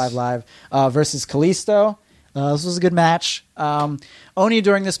of 205 Live, versus Kalisto. This was a good match. Oni,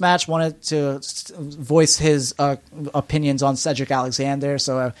 during this match, wanted to voice his opinions on Cedric Alexander,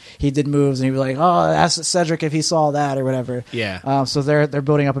 so he did moves, and he was like, "Oh, ask Cedric if he saw that or whatever." Yeah. So they're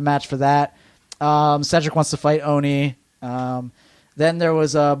building up a match for that. Cedric wants to fight Oni. Then there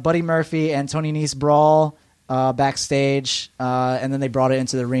was a Buddy Murphy and Tony Nese brawl backstage, and then they brought it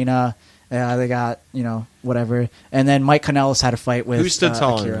into the arena. They got whatever, and then Mike Kanellis had a fight with who stood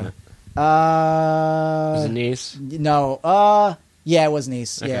tall Akira. in that? Was it Nice? No, yeah, it was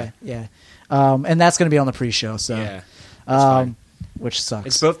Nice. Okay. Yeah. And that's going to be on the pre-show. So yeah, which sucks.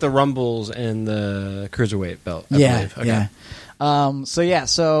 It's both the Rumbles and the Cruiserweight belt. I believe. Okay. Yeah.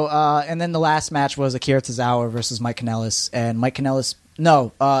 So and then the last match was Akira Tozawa versus Mike Kanellis, and Mike Kanellis.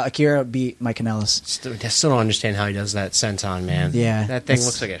 No, Akira beat Mike Kanellis. I still don't understand how he does that senton, man. Yeah, that thing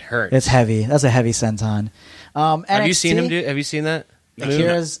looks like it hurts. It's heavy. That's a heavy senton. Have you seen him do? Have you seen that?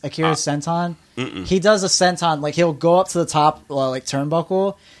 Akira's senton. He does a senton, like he'll go up to the top like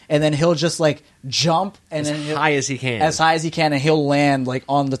turnbuckle, and then he'll just like jump and as high as he can, and he'll land like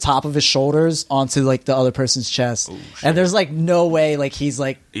on the top of his shoulders onto like the other person's chest. And there's like no way like he's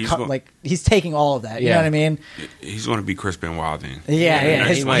taking all of that. You know what I mean? He's going to be Chris Benoit then. Yeah.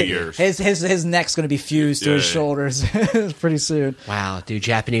 His neck's going to be fused to his shoulders pretty soon. Wow, dude,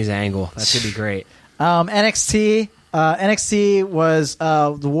 Japanese angle. That's going to be great. NXT. NXT was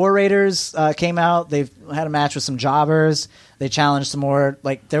the War Raiders came out. They've had a match with some jobbers. They challenged some more.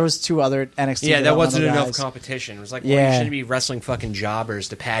 Like there was 2 other NXT. Yeah, that wasn't guys. enough competition. It was like, you shouldn't be wrestling fucking jobbers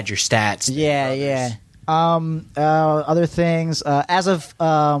to pad your stats. Yeah. Other things. As of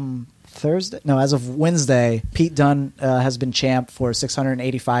as of Wednesday, Pete Dunne has been champ for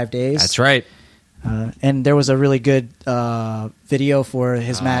 685 days. That's right. And there was a really good video for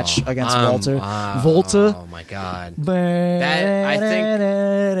his match against Volta. Oh my god! I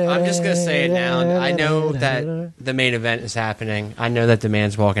think I'm just gonna say it now. I know that the main event is happening. I know that the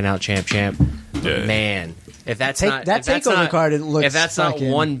man's walking out champ. But man, if that's not that takeover card, it looks. If that's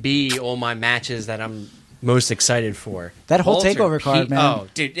fucking... not 1B, all my matches that I'm most excited for. That whole takeover card, man. Oh,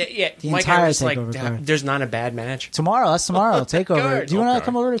 dude, yeah. The Mike entire was like, card. there's not a bad match. That's tomorrow. Takeover. Good. Do you want to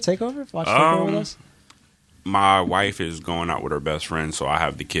come over to Takeover? Watch Takeover with us? My wife is going out with her best friend, so I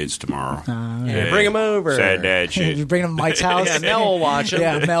have the kids tomorrow. Bring them over. Sad dad shit. You bring them to Mike's house? Yeah, Mel will watch them.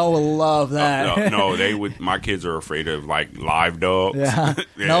 Yeah, Mel will love that. No, they would. My kids are afraid of like live dogs. Yeah.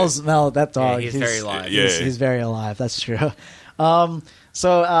 Mel, that dog. Yeah, he's very alive. He's very alive. That's true.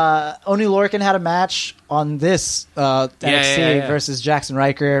 So Oni Lorcan had a match on this NXT versus Jackson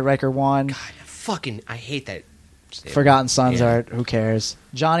Riker. Riker won. God, I hate that. Forgotten Sons art. Who cares?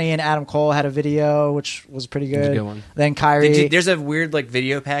 Johnny and Adam Cole had a video, which was pretty good. It was a good one. Then Kyrie. There's a weird like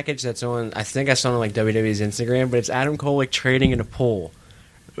video package that's on. I think I saw it on like WWE's Instagram, but it's Adam Cole like trading in a pool.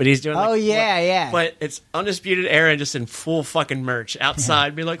 But he's doing. Like, yeah. But it's Undisputed Era just in full fucking merch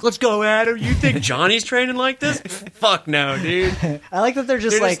outside. Be like, let's go, Adam. You think Johnny's training like this? Fuck no, dude. I like that they're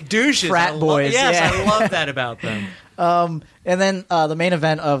just douches, frat boys. I love that about them. And then the main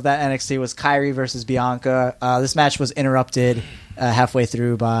event of that NXT was Kyrie versus Bianca. This match was interrupted halfway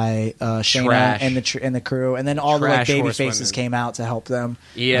through by Shayna and the crew, and then all the baby faces came out to help them.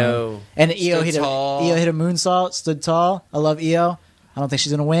 Io and Io hit a moonsault, stood tall. I love Io. I don't think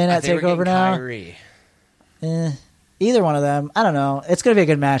she's gonna win at Takeover now. Kyrie. Either one of them. I don't know. It's gonna be a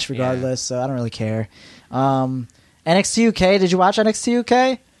good match regardless, so I don't really care. NXT UK. Did you watch NXT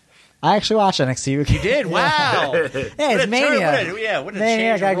UK? I actually watched NXT UK. You did? Wow. Yeah, it's Mania. What a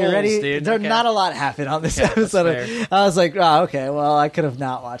Mania, change of get ready. dude. There's not a lot happened on this episode. I was like, oh, okay, well, I could have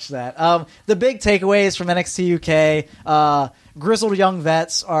not watched that. The big takeaways from NXT UK, grizzled young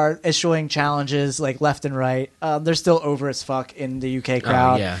vets are issuing challenges like left and right. They're still over as fuck in the UK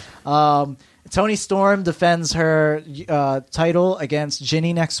crowd. Toni Storm defends her title against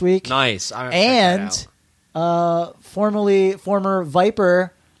Ginny next week. Nice. And former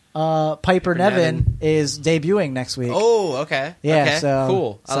Viper... Piper Nevin is debuting next week. Oh, okay. Yeah, okay. so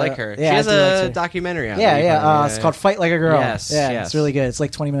cool. I like her. Yeah, she has a documentary out. It's called Fight Like a Girl. Yes, It's really good. It's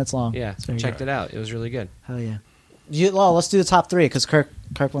like 20 minutes long. Yeah, checked it out. It was really good. Hell yeah. Let's do the top 3 because Kirk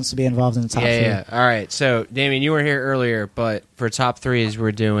wants to be involved in the top 3. Yeah. All right. So, Damien, you were here earlier, but for top 3s,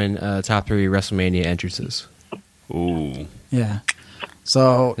 we're doing top 3 WrestleMania entrances. Ooh. Yeah.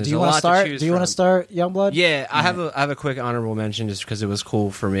 So, do you want to start? Do you want to start, Youngblood? Yeah, I have a quick honorable mention just because it was cool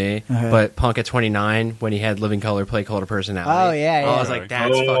for me. But Punk at 29 when he had Living Color play Cult of Personality. Oh yeah. I was like,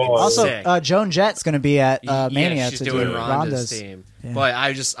 that's fucking sick. Also, Joan Jett's going to be at Mania she's to doing do Ronda's theme. Yeah. But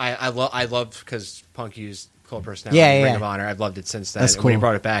I loved because Punk used Cult of Personality. Yeah. Ring of Honor. I've loved it since then. That's cool. When he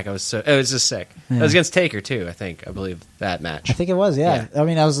brought it back, it was just sick. Yeah. It was against Taker too. I believe that match. I think it was. Yeah. I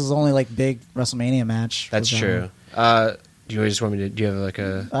mean, that was his only big WrestleMania match. That's true. Do you just want me to? Do you have like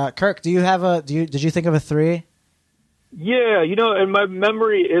a Kirk? Do you have did you think of a 3? Yeah, and my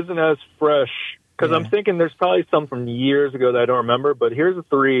memory isn't as fresh because I'm thinking there's probably some from years ago that I don't remember. But here's a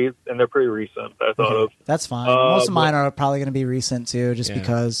 3, and they're pretty recent. I thought of. That's fine. Most of mine are probably going to be recent too, just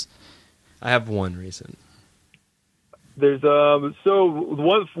because. I have one recent. There's so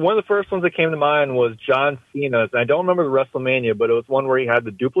one of the first ones that came to mind was John Cena's. I don't remember the WrestleMania, but it was one where he had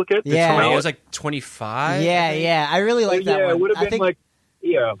the duplicate. Yeah, it was like 25. Yeah. I really like that one. Yeah, it would have been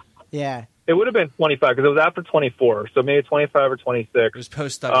Yeah. It would have been 25 because it was after 24, so maybe 25 or 26. It was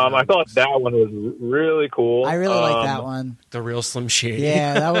post. I thought that one was really cool. I really like that one. The real Slim Shady.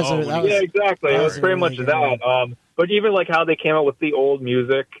 Yeah, that was. Yeah, exactly. It was pretty much that. But even like how they came out with the old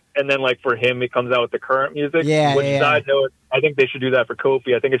music, and then like for him, it comes out with the current music. Side note, I think they should do that for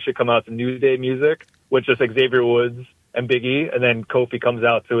Kofi. I think it should come out to New Day music, which is Xavier Woods and Big E, and then Kofi comes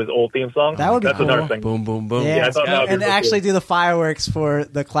out to his old theme song. That would be cool. Another thing. Boom, boom, boom. Yeah, I thought that would be actually cool. do the fireworks for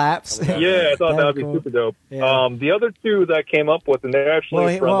the claps. Yeah, I thought that would be super dope. Yeah. The other two that I came up with, and they're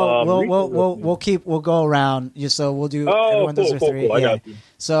actually we'll go around. So we'll do. Everyone does their three. Cool. I got you.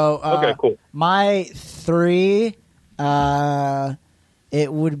 So okay, cool. My three,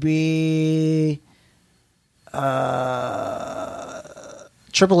 it would be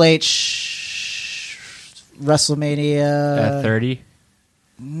Triple H. WrestleMania 30.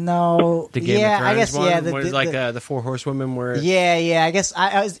 No, the Game of Thrones I guess one, the Four Horsewomen were. Yeah. I guess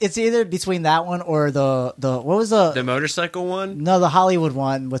it's either between that one or the what was the motorcycle one? No, the Hollywood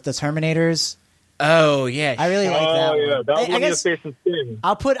one with the Terminators. Oh yeah, I really like that one. Yeah, that one is facing Sting.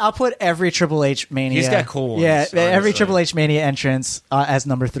 I'll put every Triple H Mania. He's got cool ones. Yeah, every Triple H Mania entrance as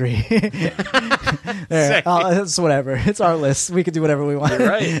number 3. It's whatever. It's our list. We could do whatever we want. You're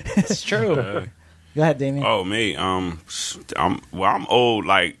right. It's true. Go ahead, Damien. Oh, me. I'm old.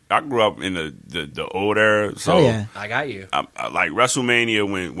 Like I grew up in the old era, so I got you. I like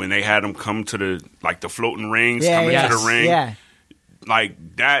WrestleMania when they had them come to the floating rings to the ring. Yeah, like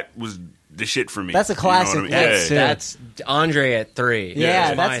that was the shit for me. That's a classic. You know what I mean? That's Andre at 3.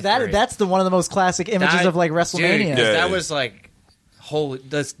 Yeah, that's the one of the most classic images of like WrestleMania. Dude, that was like holy.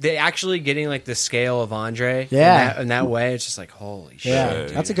 They actually getting like the scale of Andre. Yeah, in that way, it's just like holy shit. Yeah,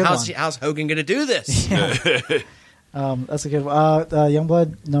 that's a good one. How's Hogan gonna do this? Yeah. That's a good one.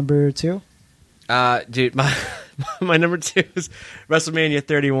 Youngblood number 2. Dude, my number 2 is WrestleMania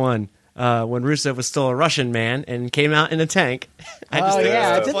 31. When Rusev was still a Russian man and came out in a tank.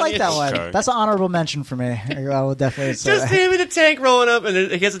 I did like that one. Okay. That's an honorable mention for me. I will definitely say just him in a tank rolling up,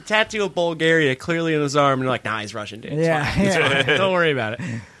 and he has a tattoo of Bulgaria clearly in his arm, and they're like, nah, he's Russian, dude. Yeah. Don't worry about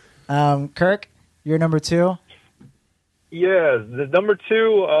it. Kirk, you're number 2? Yeah, the number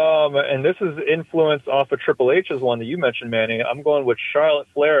 2, and this is influenced off of Triple H's one that you mentioned, Manny. I'm going with Charlotte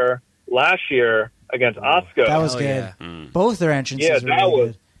Flair last year against Asuka. That was good. Yeah. Both their entrances were really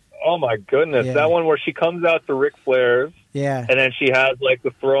good. Oh my goodness, that one where she comes out to Ric Flair's, and then she has like the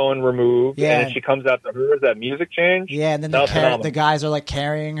throne removed, and then she comes out to hers. That music change, and then the guys are like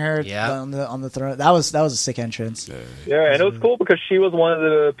carrying her on the throne. That was a sick entrance. Yeah, and it was cool because she was one of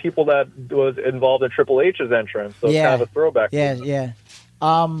the people that was involved in Triple H's entrance, so it's kind of a throwback. Yeah.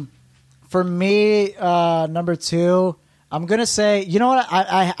 For me, number 2, I'm gonna say, you know what?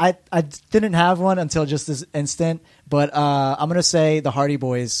 I didn't have one until just this instant, but I'm gonna say the Hardy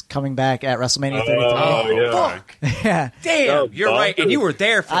Boys coming back at WrestleMania 33. Oh, fuck! Yeah, damn, you're right, and you were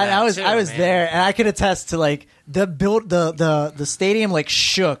there for that. I was there, and I could attest to like the stadium like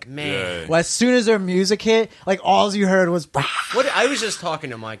shook. Man, well, as soon as their music hit, like all you heard was. What I was just talking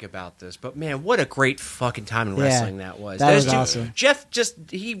to Mike about this, but man, what a great fucking time in wrestling that was. That was awesome. Jeff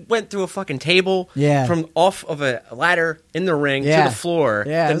he went through a fucking table from off of a ladder in the ring to the floor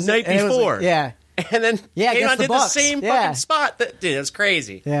the night before. And then came on did the same fucking spot. Dude, that's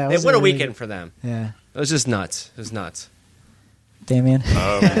crazy. Yeah, what a weekend for them. Yeah. It was just nuts. It was nuts. Damien.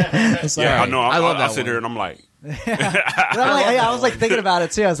 I know. I love that. I sit here and I'm like. I was like thinking about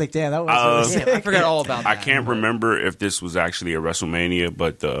it too. I was like, damn, that was really sick. I forgot all about that. I can't remember if this was actually a WrestleMania,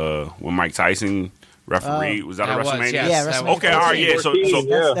 but when Mike Tyson referee was that a WrestleMania? Yes, WrestleMania. Okay, all right, yeah.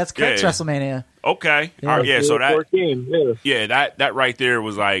 So that's Kirk's WrestleMania. Okay, all right, yeah. So that that right there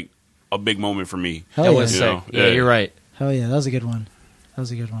was like a big moment for me. That was sick. Yeah, you're right. Hell yeah, that was a good one.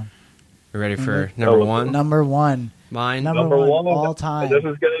 We ready for number 1? Number 1. Mine. Number one all time.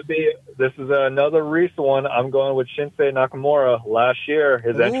 This is another recent one. I'm going with Shinsuke Nakamura last year.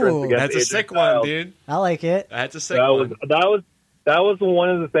 His entrance against that's a AJ sick Styles. one, dude. I like it. That's a sick one. That was one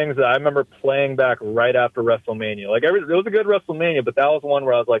of the things that I remember playing back right after WrestleMania. Like it was a good WrestleMania, but that was one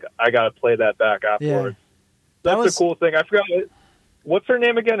where I was like, I got to play that back afterwards. Yeah. That's a cool thing. I forgot what's her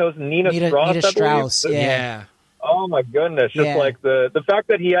name again. It was Nina Strauss. Nina Strauss. Yeah. Oh my goodness! Just like the fact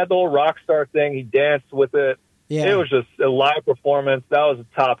that he had the whole rock star thing, he danced with it. Yeah. It was just a live performance. That was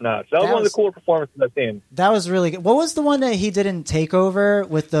top notch. That was one of the cooler performances I've seen. That was really good. What was the one that he did in Takeover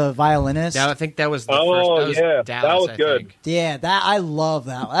with the violinist? I think that was the first. That Dallas, was good. Yeah, I love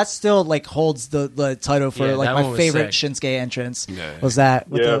that. That still like holds the title for like my favorite Shinsuke entrance. Yeah. Was that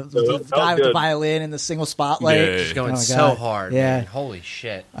with the guy with the violin and the single spotlight? Yeah. Just going so hard. Yeah, man. Holy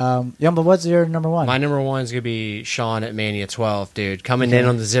shit. But what's your number one? My number one is gonna be Shawn at Mania 12, dude, coming in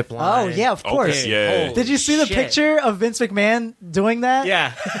on the zip line. Oh yeah, of course. Yeah. Did you see the picture of Vince McMahon doing that?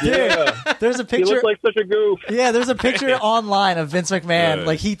 Yeah. Dude, there's a picture. He looked like such a goof. Yeah, there's a picture online of Vince McMahon.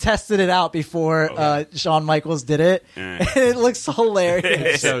 Like he tested it out before Shawn Michaels did it. And it looks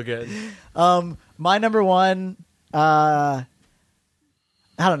hilarious. So good. My number one,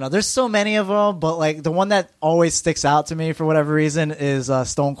 I don't know. There's so many of them, but like the one that always sticks out to me for whatever reason is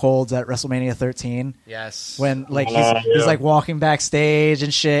Stone Cold's at WrestleMania 13. Yes. When like he's like walking backstage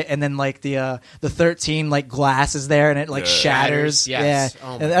and shit, and then like the 13 like glass is there and it like shatters. Yes. Yeah.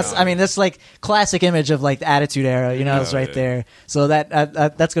 Oh And that's I mean that's like classic image of like the Attitude Era. You know, it's right there. So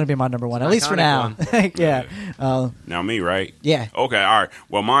that's gonna be my number one, at least for now. Yeah. Now me, right? Yeah. Okay. All right.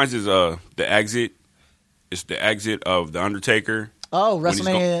 Well, mine's is the exit. It's the exit of the Undertaker. Oh,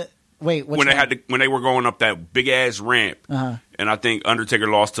 WrestleMania. Wait, when they were going up that big ass ramp, and I think Undertaker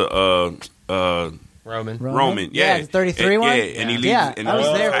lost to Roman. Yeah, the 33 one. Yeah, and he leaves. Yeah, and I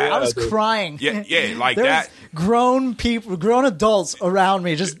was there. I I was crying. Yeah, like there that. Was grown people, grown adults around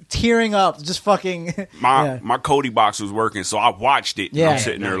me, just tearing up, just fucking. My Cody box was working, so I watched it. Yeah, and I'm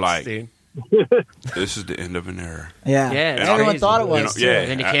sitting there like, dude. This is the end of an era. Yeah, and everyone thought it was. Yeah,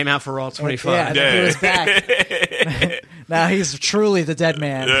 and then he came out for Raw 25. Yeah, he was back. Now he's truly the dead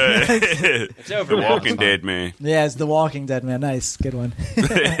man. It's over. The Walking Dead man. Yeah, it's the Walking Dead man. Nice, good one.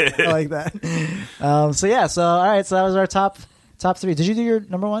 I like that. So all right. So that was our top three. Did you do your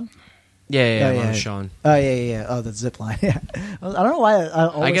number one? Yeah, Shawn. Oh yeah. Oh, the zip line. Yeah, I don't know why.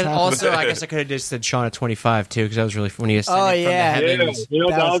 I guess I could have just said Shawn at 25 too, because that was really when he ascended from the heavens.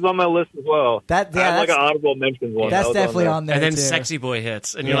 That was on my list as well. I had like an honorable mentions one. That's definitely on there. And then too. Sexy Boy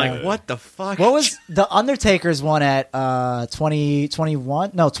hits, and you're like, what the fuck? What was the Undertaker's one at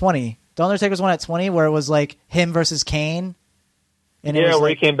 2021? No, 20. The Undertaker's one at 20, where it was like him versus Kane. And it was where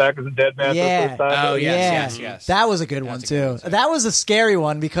like, he came back as a dead man for the first time. Oh, yes. That was a good one, too. That was a scary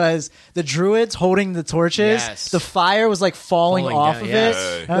one because the Druids holding the torches, the fire was like falling off down, of it.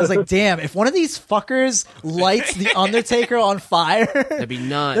 And I was like, damn, if one of these fuckers lights the Undertaker on fire, that'd be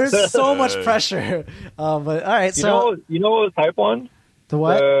nuts. There's so much pressure. But all right, so. You know what was hype on? The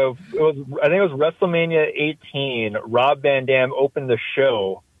what? I think it was WrestleMania 18. Rob Van Dam opened the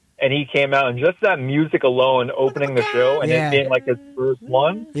show. And he came out, and just that music alone opening the show, and it being like his first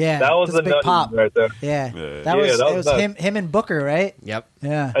one, that was a big pop right there. That was him and Booker, right? Yep.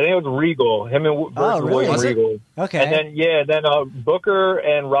 Yeah. I think it was Regal. Him and really? Regal. Okay. And then Booker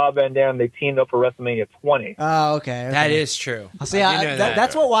and Rob Van Dam, they teamed up for WrestleMania 20. Oh, okay. That is true. See,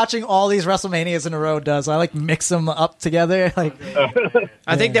 that's what watching all these WrestleManias in a row does. I like mix them up together. Like,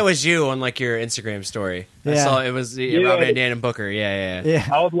 I think that was you on like your Instagram story. I saw it was Rob Van Dam and Booker. Yeah.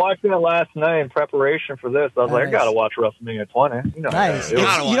 I was watching it last night in preparation for this. I was like, I gotta watch WrestleMania 20. You know, nice. You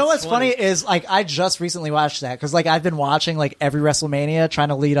know what's funny is like I just recently watched that because like I've been watching like every WrestleMania trying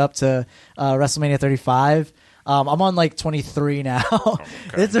to lead up to WrestleMania 35. I'm on like 23 now.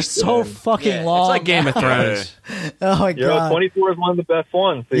 They're so fucking long. It's like Game of Thrones. Oh my god. 24 is one of the best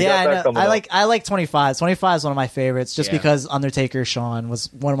ones. So I like 25. 25 is one of my favorites just because Undertaker Shawn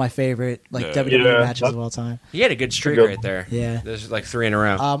was one of my favorite like WWE matches of all time. He had a good streak right there. Yeah. There's like 3 in a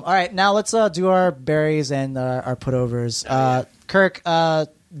row. All right, now let's do our berries and our putovers. Kirk,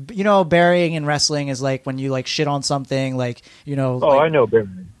 you know, burying in wrestling is like when you like shit on something, like, you know. Oh, I know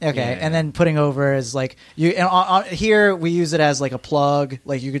burying. Okay, and then putting over is like you. And here we use it as like a plug,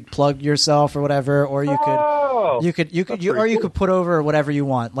 like you could plug yourself or whatever, or you could put over whatever you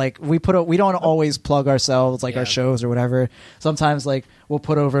want. Like we don't always plug ourselves, like our shows or whatever. Sometimes like we'll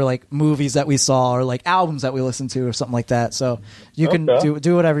put over like movies that we saw or like albums that we listened to or something like that. So you can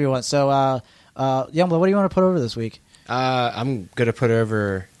do whatever you want. So, Youngblood, what do you want to put over this week? I'm gonna put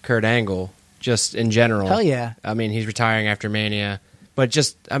over Kurt Angle, just in general. Hell yeah! I mean, he's retiring after Mania, but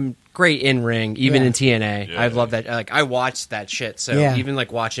just great in ring, even in TNA. Yeah. I love that. Like I watched that shit, so even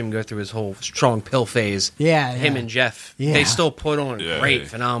like watch him go through his whole strong pill phase. Him and Jeff, they still put on great,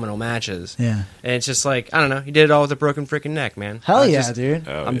 phenomenal matches. Yeah, and it's just like I don't know, he did it all with a broken freaking neck, man. Hell yeah, dude.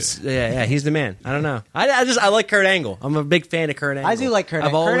 He's the man. I don't know. I like Kurt Angle. I'm a big fan of Kurt Angle. I do like Kurt.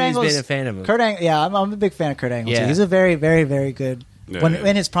 I've always been a fan of him. I'm a big fan of Kurt Angle. Yeah. Too. He's a very, very, very good Yeah. When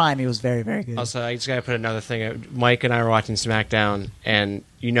in his prime, he was very, very good. Also, I just got to put another thing out. Mike and I were watching SmackDown, and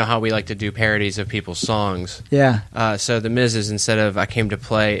you know how we like to do parodies of people's songs. Yeah. So the Miz's, instead of "I Came to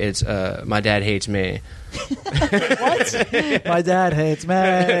Play," it's "My Dad Hates Me." What? My dad hates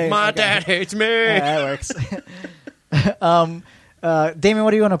me. My dad hates me. Yeah, that works. Damien,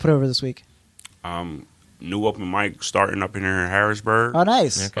 what do you want to put over this week? New open mic starting up in here in Harrisburg. Oh,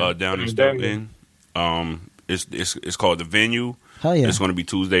 nice. Down in Stilton. It's called The Venue. Hell yeah. It's going to be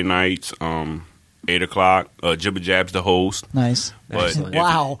Tuesday nights, 8 o'clock. Jibba Jab's the host. Nice. But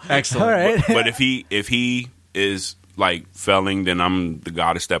wow. Excellent. All right. but if he is like failing, then I'm the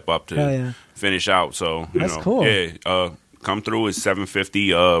guy to step up to finish out. So that's cool. Yeah. Come through. It's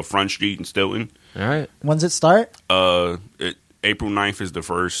 750 Front Street in Stilton. All right. When's it start? April 9th is the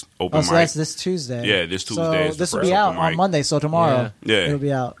first open mic. So that's this Tuesday. Yeah, this Tuesday. So this will be out on Monday. So tomorrow, it'll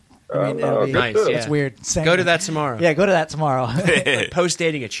be out. It'll be nice. It's weird. Go to that tomorrow. Yeah, go to that tomorrow. Post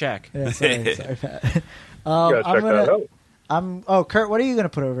dating a check. Yeah, sorry, Pat. Kurt, what are you gonna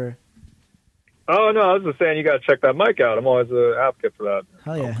put over? Oh no, I was just saying you got to check that mic out. I'm always an advocate for that.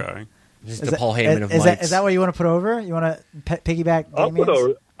 Hell yeah. Okay. This is the Paul Heyman of mics. Is that what you want to put over? You want to piggyback? I'll put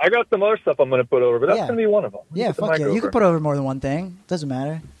over. I got some other stuff I'm going to put over, but that's going to be one of them. Yeah, fuck yeah. You can put over more than one thing. Doesn't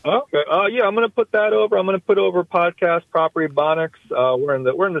matter. Okay. Yeah, I'm going to put that over. I'm going to put over podcast Property Bonics. We're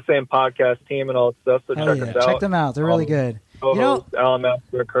in the same podcast team and all that stuff. So check us out. Check them out. They're really good. You know, Alan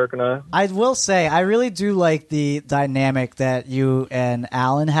Master, Kirk, and I will say I really do like the dynamic that you and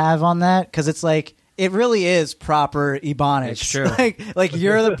Alan have on that, because it's like it really is proper Ebonics. It's true. like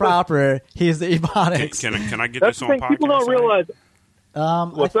you're the proper, he's the Ebonics. Can I get this on podcast? People don't realize.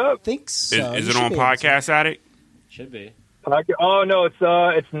 What's up? I think so. Is it on Podcast Addict? Should be. Oh no,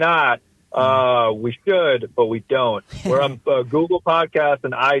 it's not. We should, but we don't. We're on Google Podcasts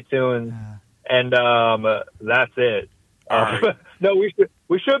and iTunes, and that's it. Right. No, we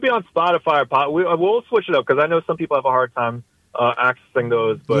should be on Spotify. We'll switch it up because I know some people have a hard time accessing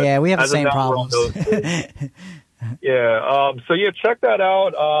those. But yeah, we have the same problems. Yeah. So check that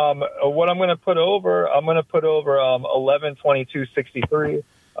out. What I'm going to put over, 11/22/63.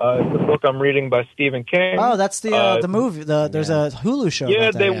 It's the book I'm reading by Stephen King. Oh, that's the movie. There's a Hulu show. Yeah,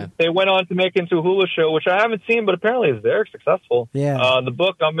 about that. they went on to make into a Hulu show, which I haven't seen, but apparently is very successful. Yeah. The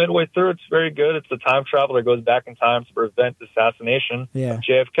book, I'm midway through. It's very good. It's a time traveler goes back in time to prevent the assassination of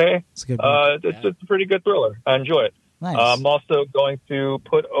JFK. It's a good book. It's a pretty good thriller. I enjoy it. Nice. I'm also going to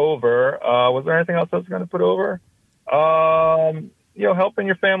put over. Was there anything else I was going to put over? Helping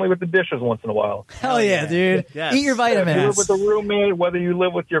your family with the dishes once in a while. Hell yeah, dude. Yes. Eat your vitamins. If you live with a roommate, whether you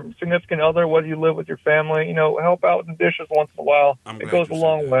live with your significant other, whether you live with your family, help out with the dishes once in a while. It goes a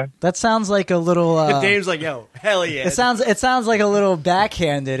long way. That sounds like a little... Dave's like, yo, hell yeah. It sounds like a little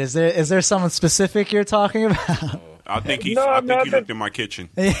backhanded. Is there someone specific you're talking about? I think he looked in my kitchen.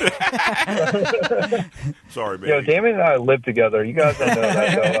 Sorry, baby. Yo, Damien and I live together. You guys don't know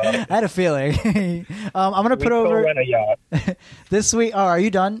that, though. I had a feeling. I'm going to put over rent a yacht. this week. Oh, are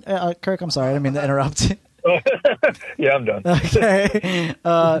you done, Kirk? I'm sorry. I didn't mean to interrupt. Yeah, I'm done. Okay.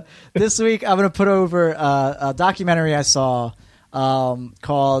 This week, I'm going to put over a documentary I saw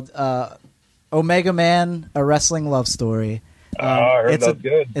called Omega Man: A Wrestling Love Story. I heard that's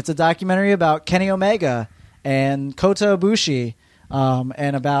good. It's a documentary about Kenny Omega and Kota Ibushi,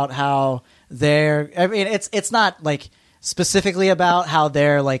 and about how it's not like specifically about how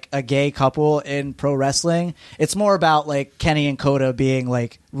they're like a gay couple in pro wrestling. It's more about like Kenny and Kota being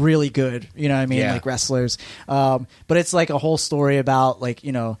like really good, you know what I mean? Yeah. Like wrestlers. But it's like a whole story about like,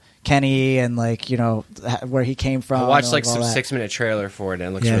 Kenny and like, where he came from. I watched like some 6-minute trailer for it and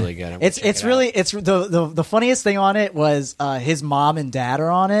it looks really good. It's the funniest thing on it was his mom and dad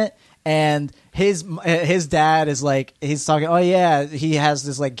are on it. And his dad is like, he's talking, oh yeah, he has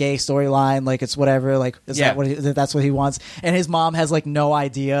this like gay storyline, like it's whatever, like that's what he wants. And his mom has like no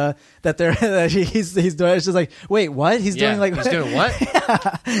idea that he's doing. It's just like, wait, what? He's doing like he's doing what?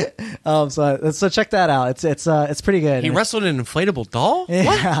 So check that out. It's pretty good. He wrestled an inflatable doll.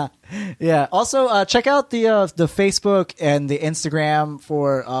 Yeah. What? Yeah. Also, check out the Facebook and the Instagram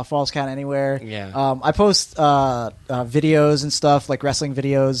for Falls Count Anywhere. Yeah. I post videos and stuff like wrestling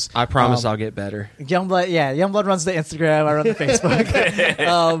videos. I promise I'll get better. Youngblood runs the Instagram. I run the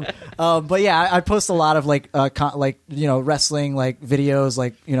Facebook. But yeah, I post a lot of like wrestling like videos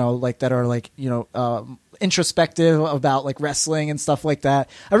like that are like introspective about like wrestling and stuff like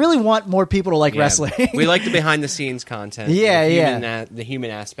that. I really want more people to like wrestling. We like the behind the scenes content. The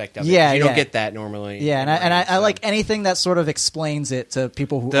human aspect of it. Yeah, you don't get that normally. Yeah, and I like anything that sort of explains it to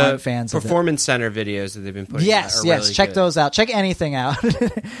people who aren't fans of it. The Performance Center videos that they've been putting out are really really check good. those out. Check anything out. What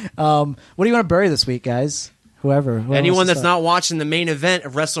do you want to bury this week, guys? whoever. Anyone that's not watching the main event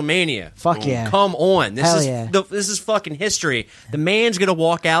of WrestleMania. Fuck yeah. Come on. This Hell this is fucking history. The man's going to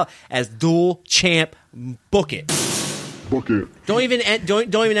walk out as dual champ. Book it. Book it. Don't even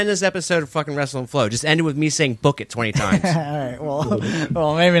end this episode of fucking Wrestle and Flow. Just end it with me saying book it 20 times. All right.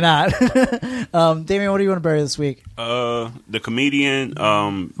 Well, maybe not. Damien, what do you want to bury this week? The comedian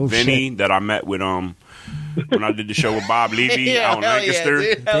Vinny that I met with when I did the show with Bob Levy out in Lancaster.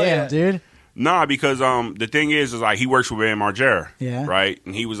 Yeah, Damn, dude. Nah, because the thing is like he works with Bam Margera. Yeah. Right?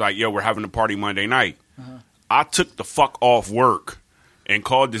 And he was like, yo, we're having a party Monday night. I took the fuck off work and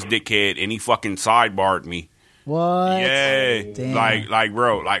called this dickhead and he fucking sidebarred me. What? Yeah. Damn. Like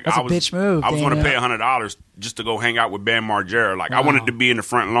bro, like That's I a was bitch move, I was gonna Damien. pay $100 just to go hang out with Bam Margera. Like I wanted to be in the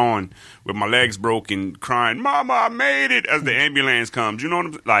front lawn with my legs broken, crying, "Mama, I made it!" as the ambulance comes. You know what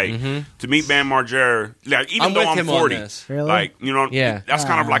I'm like? To meet Bam Margera, like even I'm though with I'm him on 40, this. Really? like you know, that's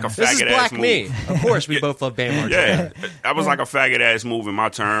kind of like a This is faggot Black ass move. Me. Of course, we both love Bam Margera. Yeah, that was like a faggot ass move in my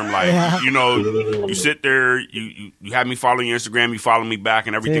term. Like you know, you sit there, you have me follow your Instagram, you follow me back,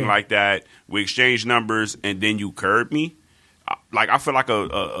 and everything Dude. like that. We exchange numbers, and then you curb me. Like I feel like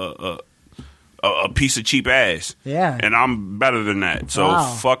a piece of cheap ass. Yeah. And I'm better than that. So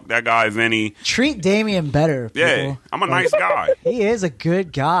Wow. fuck that guy, Vinny. Treat Damien better, people. Yeah, I'm a nice guy. He is a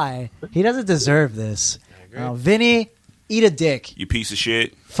good guy. He doesn't deserve this. Vinny, eat a dick. You piece of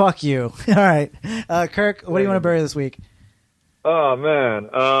shit. Fuck you. All right. Kirk, what do you want to bury this week? Oh man,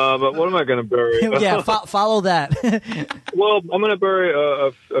 but what am I going to bury? Yeah, follow that. Well, I'm going to bury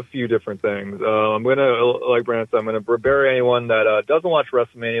a few different things. I'm going to, like Brandon said, I'm going to bury anyone that doesn't watch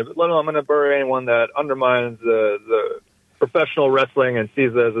WrestleMania, but I'm going to bury anyone that undermines the professional wrestling and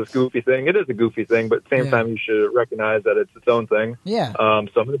sees it as this goofy thing. It is a goofy thing, but at the same time, you should recognize that it's its own thing. Yeah. So I'm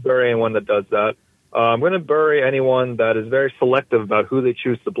going to bury anyone that does that. I'm going to bury anyone that is very selective about who they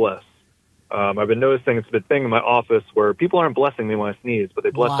choose to bless. I've been noticing it's a big thing in my office where people aren't blessing me when I sneeze, but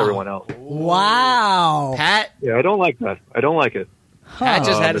they bless everyone else. Wow. Pat? Yeah, I don't like that. I don't like it. Pat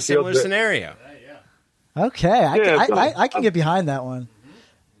just had a it feels similar good. scenario. Okay. Yeah, I can get behind that one.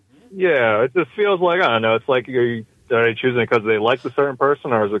 Yeah, it just feels like, I don't know, it's like are they choosing it because they like the certain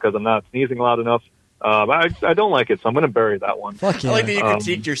person or is it because I'm not sneezing loud enough? I don't like it, so I'm going to bury that one. Fuck yeah. I like that you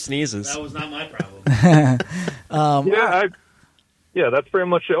critiqued your sneezes. That was not my problem. Yeah, that's pretty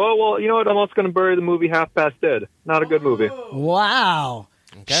much it. Oh, well, you know what? I'm also going to bury the movie Half Past Dead. Not a good movie. Wow.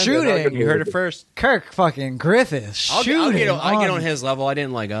 Okay. Shooting. You heard it first. Kirk fucking Griffiths. I'll Shooting. get on his level. I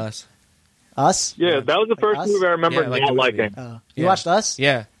didn't like Us. Us? Yeah, that was the first Us? movie I remember Yeah, like not the movie. liking. You watched Us?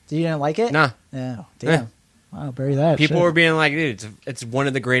 Yeah. You didn't like it? Nah. Yeah. Damn. Wow, bury that. People shit. were being like, dude, it's one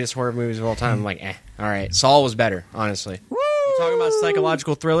of the greatest horror movies of all time. I'm like, all right. Saw was better, honestly. Woo! You're talking about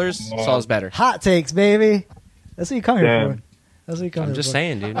psychological thrillers? Saw's better. Hot takes, baby. That's what you come here Damn. for. That's what you come I'm here just for.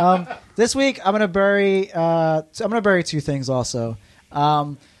 saying, dude. This week I'm gonna bury. Two things also.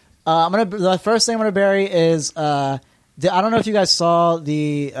 The first thing I'm gonna bury is. I don't know if you guys saw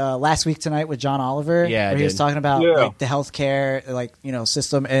the Last Week Tonight with John Oliver. Yeah, I where he was did. talking about like the healthcare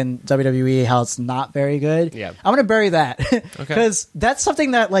system in WWE, how it's not very good. Yeah. I'm gonna bury that because that's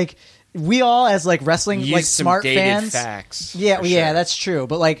something that like we all as like wrestling Use like some smart dated fans. facts. Yeah, for yeah, sure. that's true.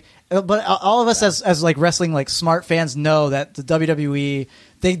 But all of us as like wrestling like smart fans know that the WWE,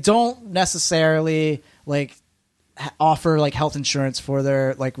 they don't necessarily like offer like health insurance for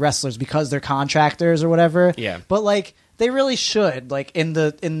their like wrestlers because they're contractors or whatever. Yeah. But like they really should, like in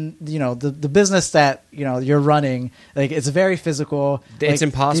the business that you're running, like it's very physical. It's like,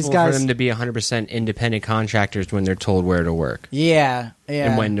 impossible these guys, for them to be 100% independent contractors when they're told where to work. Yeah.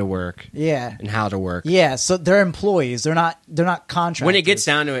 And when to work. Yeah. And how to work. Yeah, so they're employees. They're not contractors. When it gets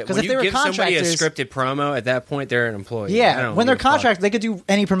down to it, when if they you were give somebody a contractors- scripted promo, at that point they're an employee. I Yeah, don't when they're give a fuck. contracted, they could do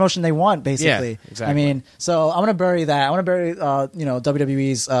any promotion they want, basically. Yeah, exactly. I mean, so I'm gonna bury that. I want to bury,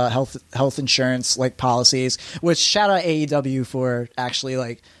 WWE's health insurance like policies. Which shout out AEW for actually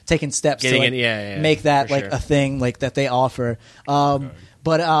like taking steps Getting to it, make that for like sure. a thing like that they offer. But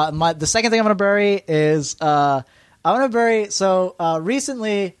the second thing I'm gonna bury is I'm gonna bury. So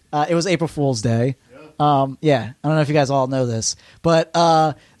recently, it was April Fool's Day. I don't know if you guys all know this, but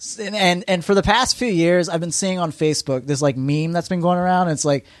and for the past few years, I've been seeing on Facebook this like meme that's been going around. It's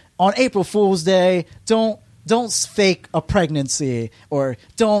like on April Fool's Day, don't fake a pregnancy, or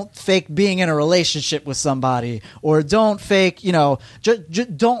don't fake being in a relationship with somebody, or don't fake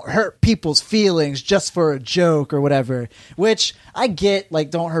don't hurt people's feelings just for a joke or whatever. Which I get, like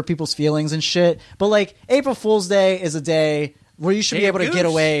don't hurt people's feelings and shit, but like April Fool's Day is a day where you should be able to get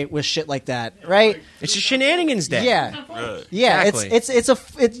away with shit like that, right? It's a shenanigans day. Yeah, yeah. Exactly.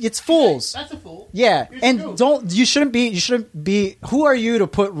 It's fools. That's a fool. Yeah, and you shouldn't be. Who are you to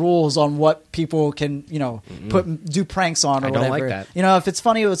put rules on what people can, do pranks on or whatever? I don't like that. If it's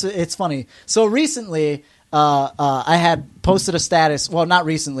funny, it's funny. So recently, I had posted a status. Well, not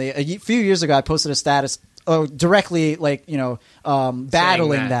recently. A few years ago, I posted a status directly,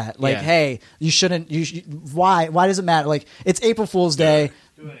 battling that. Hey, you shouldn't. Why? Why does it matter? It's April Fool's Day.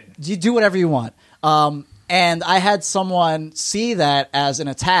 You do whatever you want. And I had someone see that as an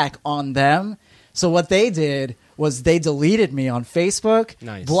attack on them. So what they did was they deleted me on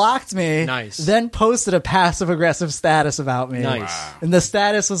Facebook, blocked me, then posted a passive-aggressive status about me. And the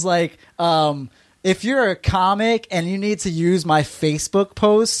status was like, if you're a comic and you need to use my Facebook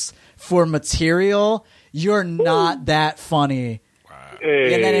posts for material, you're not that funny.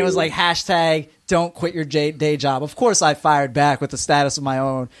 Hey. And then it was like hashtag don't quit your day job. Of course, I fired back with the status of my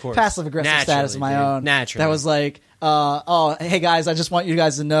own, passive-aggressive status of my own. Naturally. That was like, hey guys, I just want you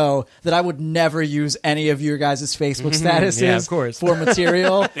guys to know that I would never use any of your guys' Facebook statuses for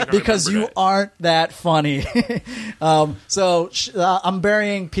material because you aren't that funny. So I'm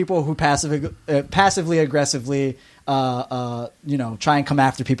burying people who passively aggressively try and come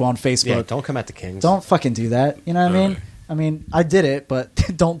after people on Facebook. Yeah, don't come at the Kings. Don't fucking do that. You know what I mean? I mean, I did it, but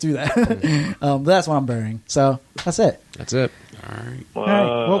don't do that. But that's what I'm burying. So that's it. That's it. All right. All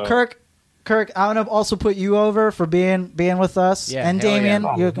right. Well, Kirk, I want to also put you over for being with us, and Damien,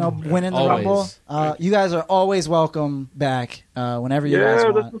 you're winning the Rumble. You guys are always welcome back whenever you guys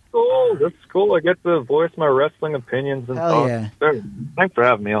want. Yeah, this is cool. This is cool. I get to voice my wrestling opinions and Hell stuff. Yeah. Thanks for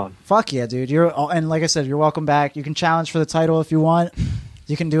having me on. Fuck yeah, dude. And like I said, you're welcome back. You can challenge for the title if you want.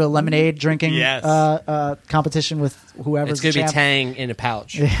 You can do a lemonade drinking competition with whoever's It's going to be Tang in a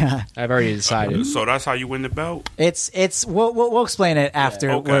pouch. Yeah. I've already decided. So that's how you win the belt? We'll explain it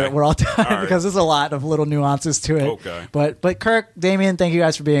after we're all done because there's a lot of little nuances to it. Okay. But Kirk, Damien, thank you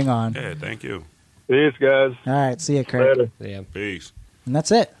guys for being on. Yeah, thank you. Peace, guys. All right. See you, Kirk. Later. Yeah. Peace. And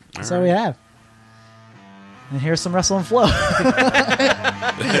that's it. That's all we have. And here's some Wrestle and Flow. Let's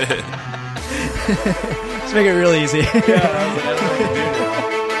make it real easy.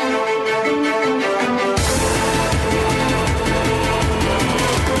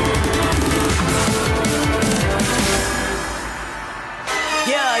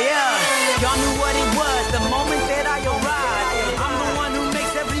 Y'all knew what it was the moment that I arrived. I'm the one who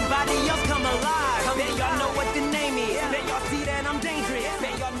makes everybody else come alive. Bet y'all know what the name is. Bet y'all see that I'm dangerous.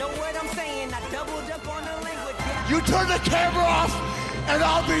 Bet y'all know what I'm saying. I doubled up on the language. You turn the camera off, and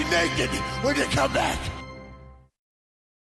I'll be naked when you come back.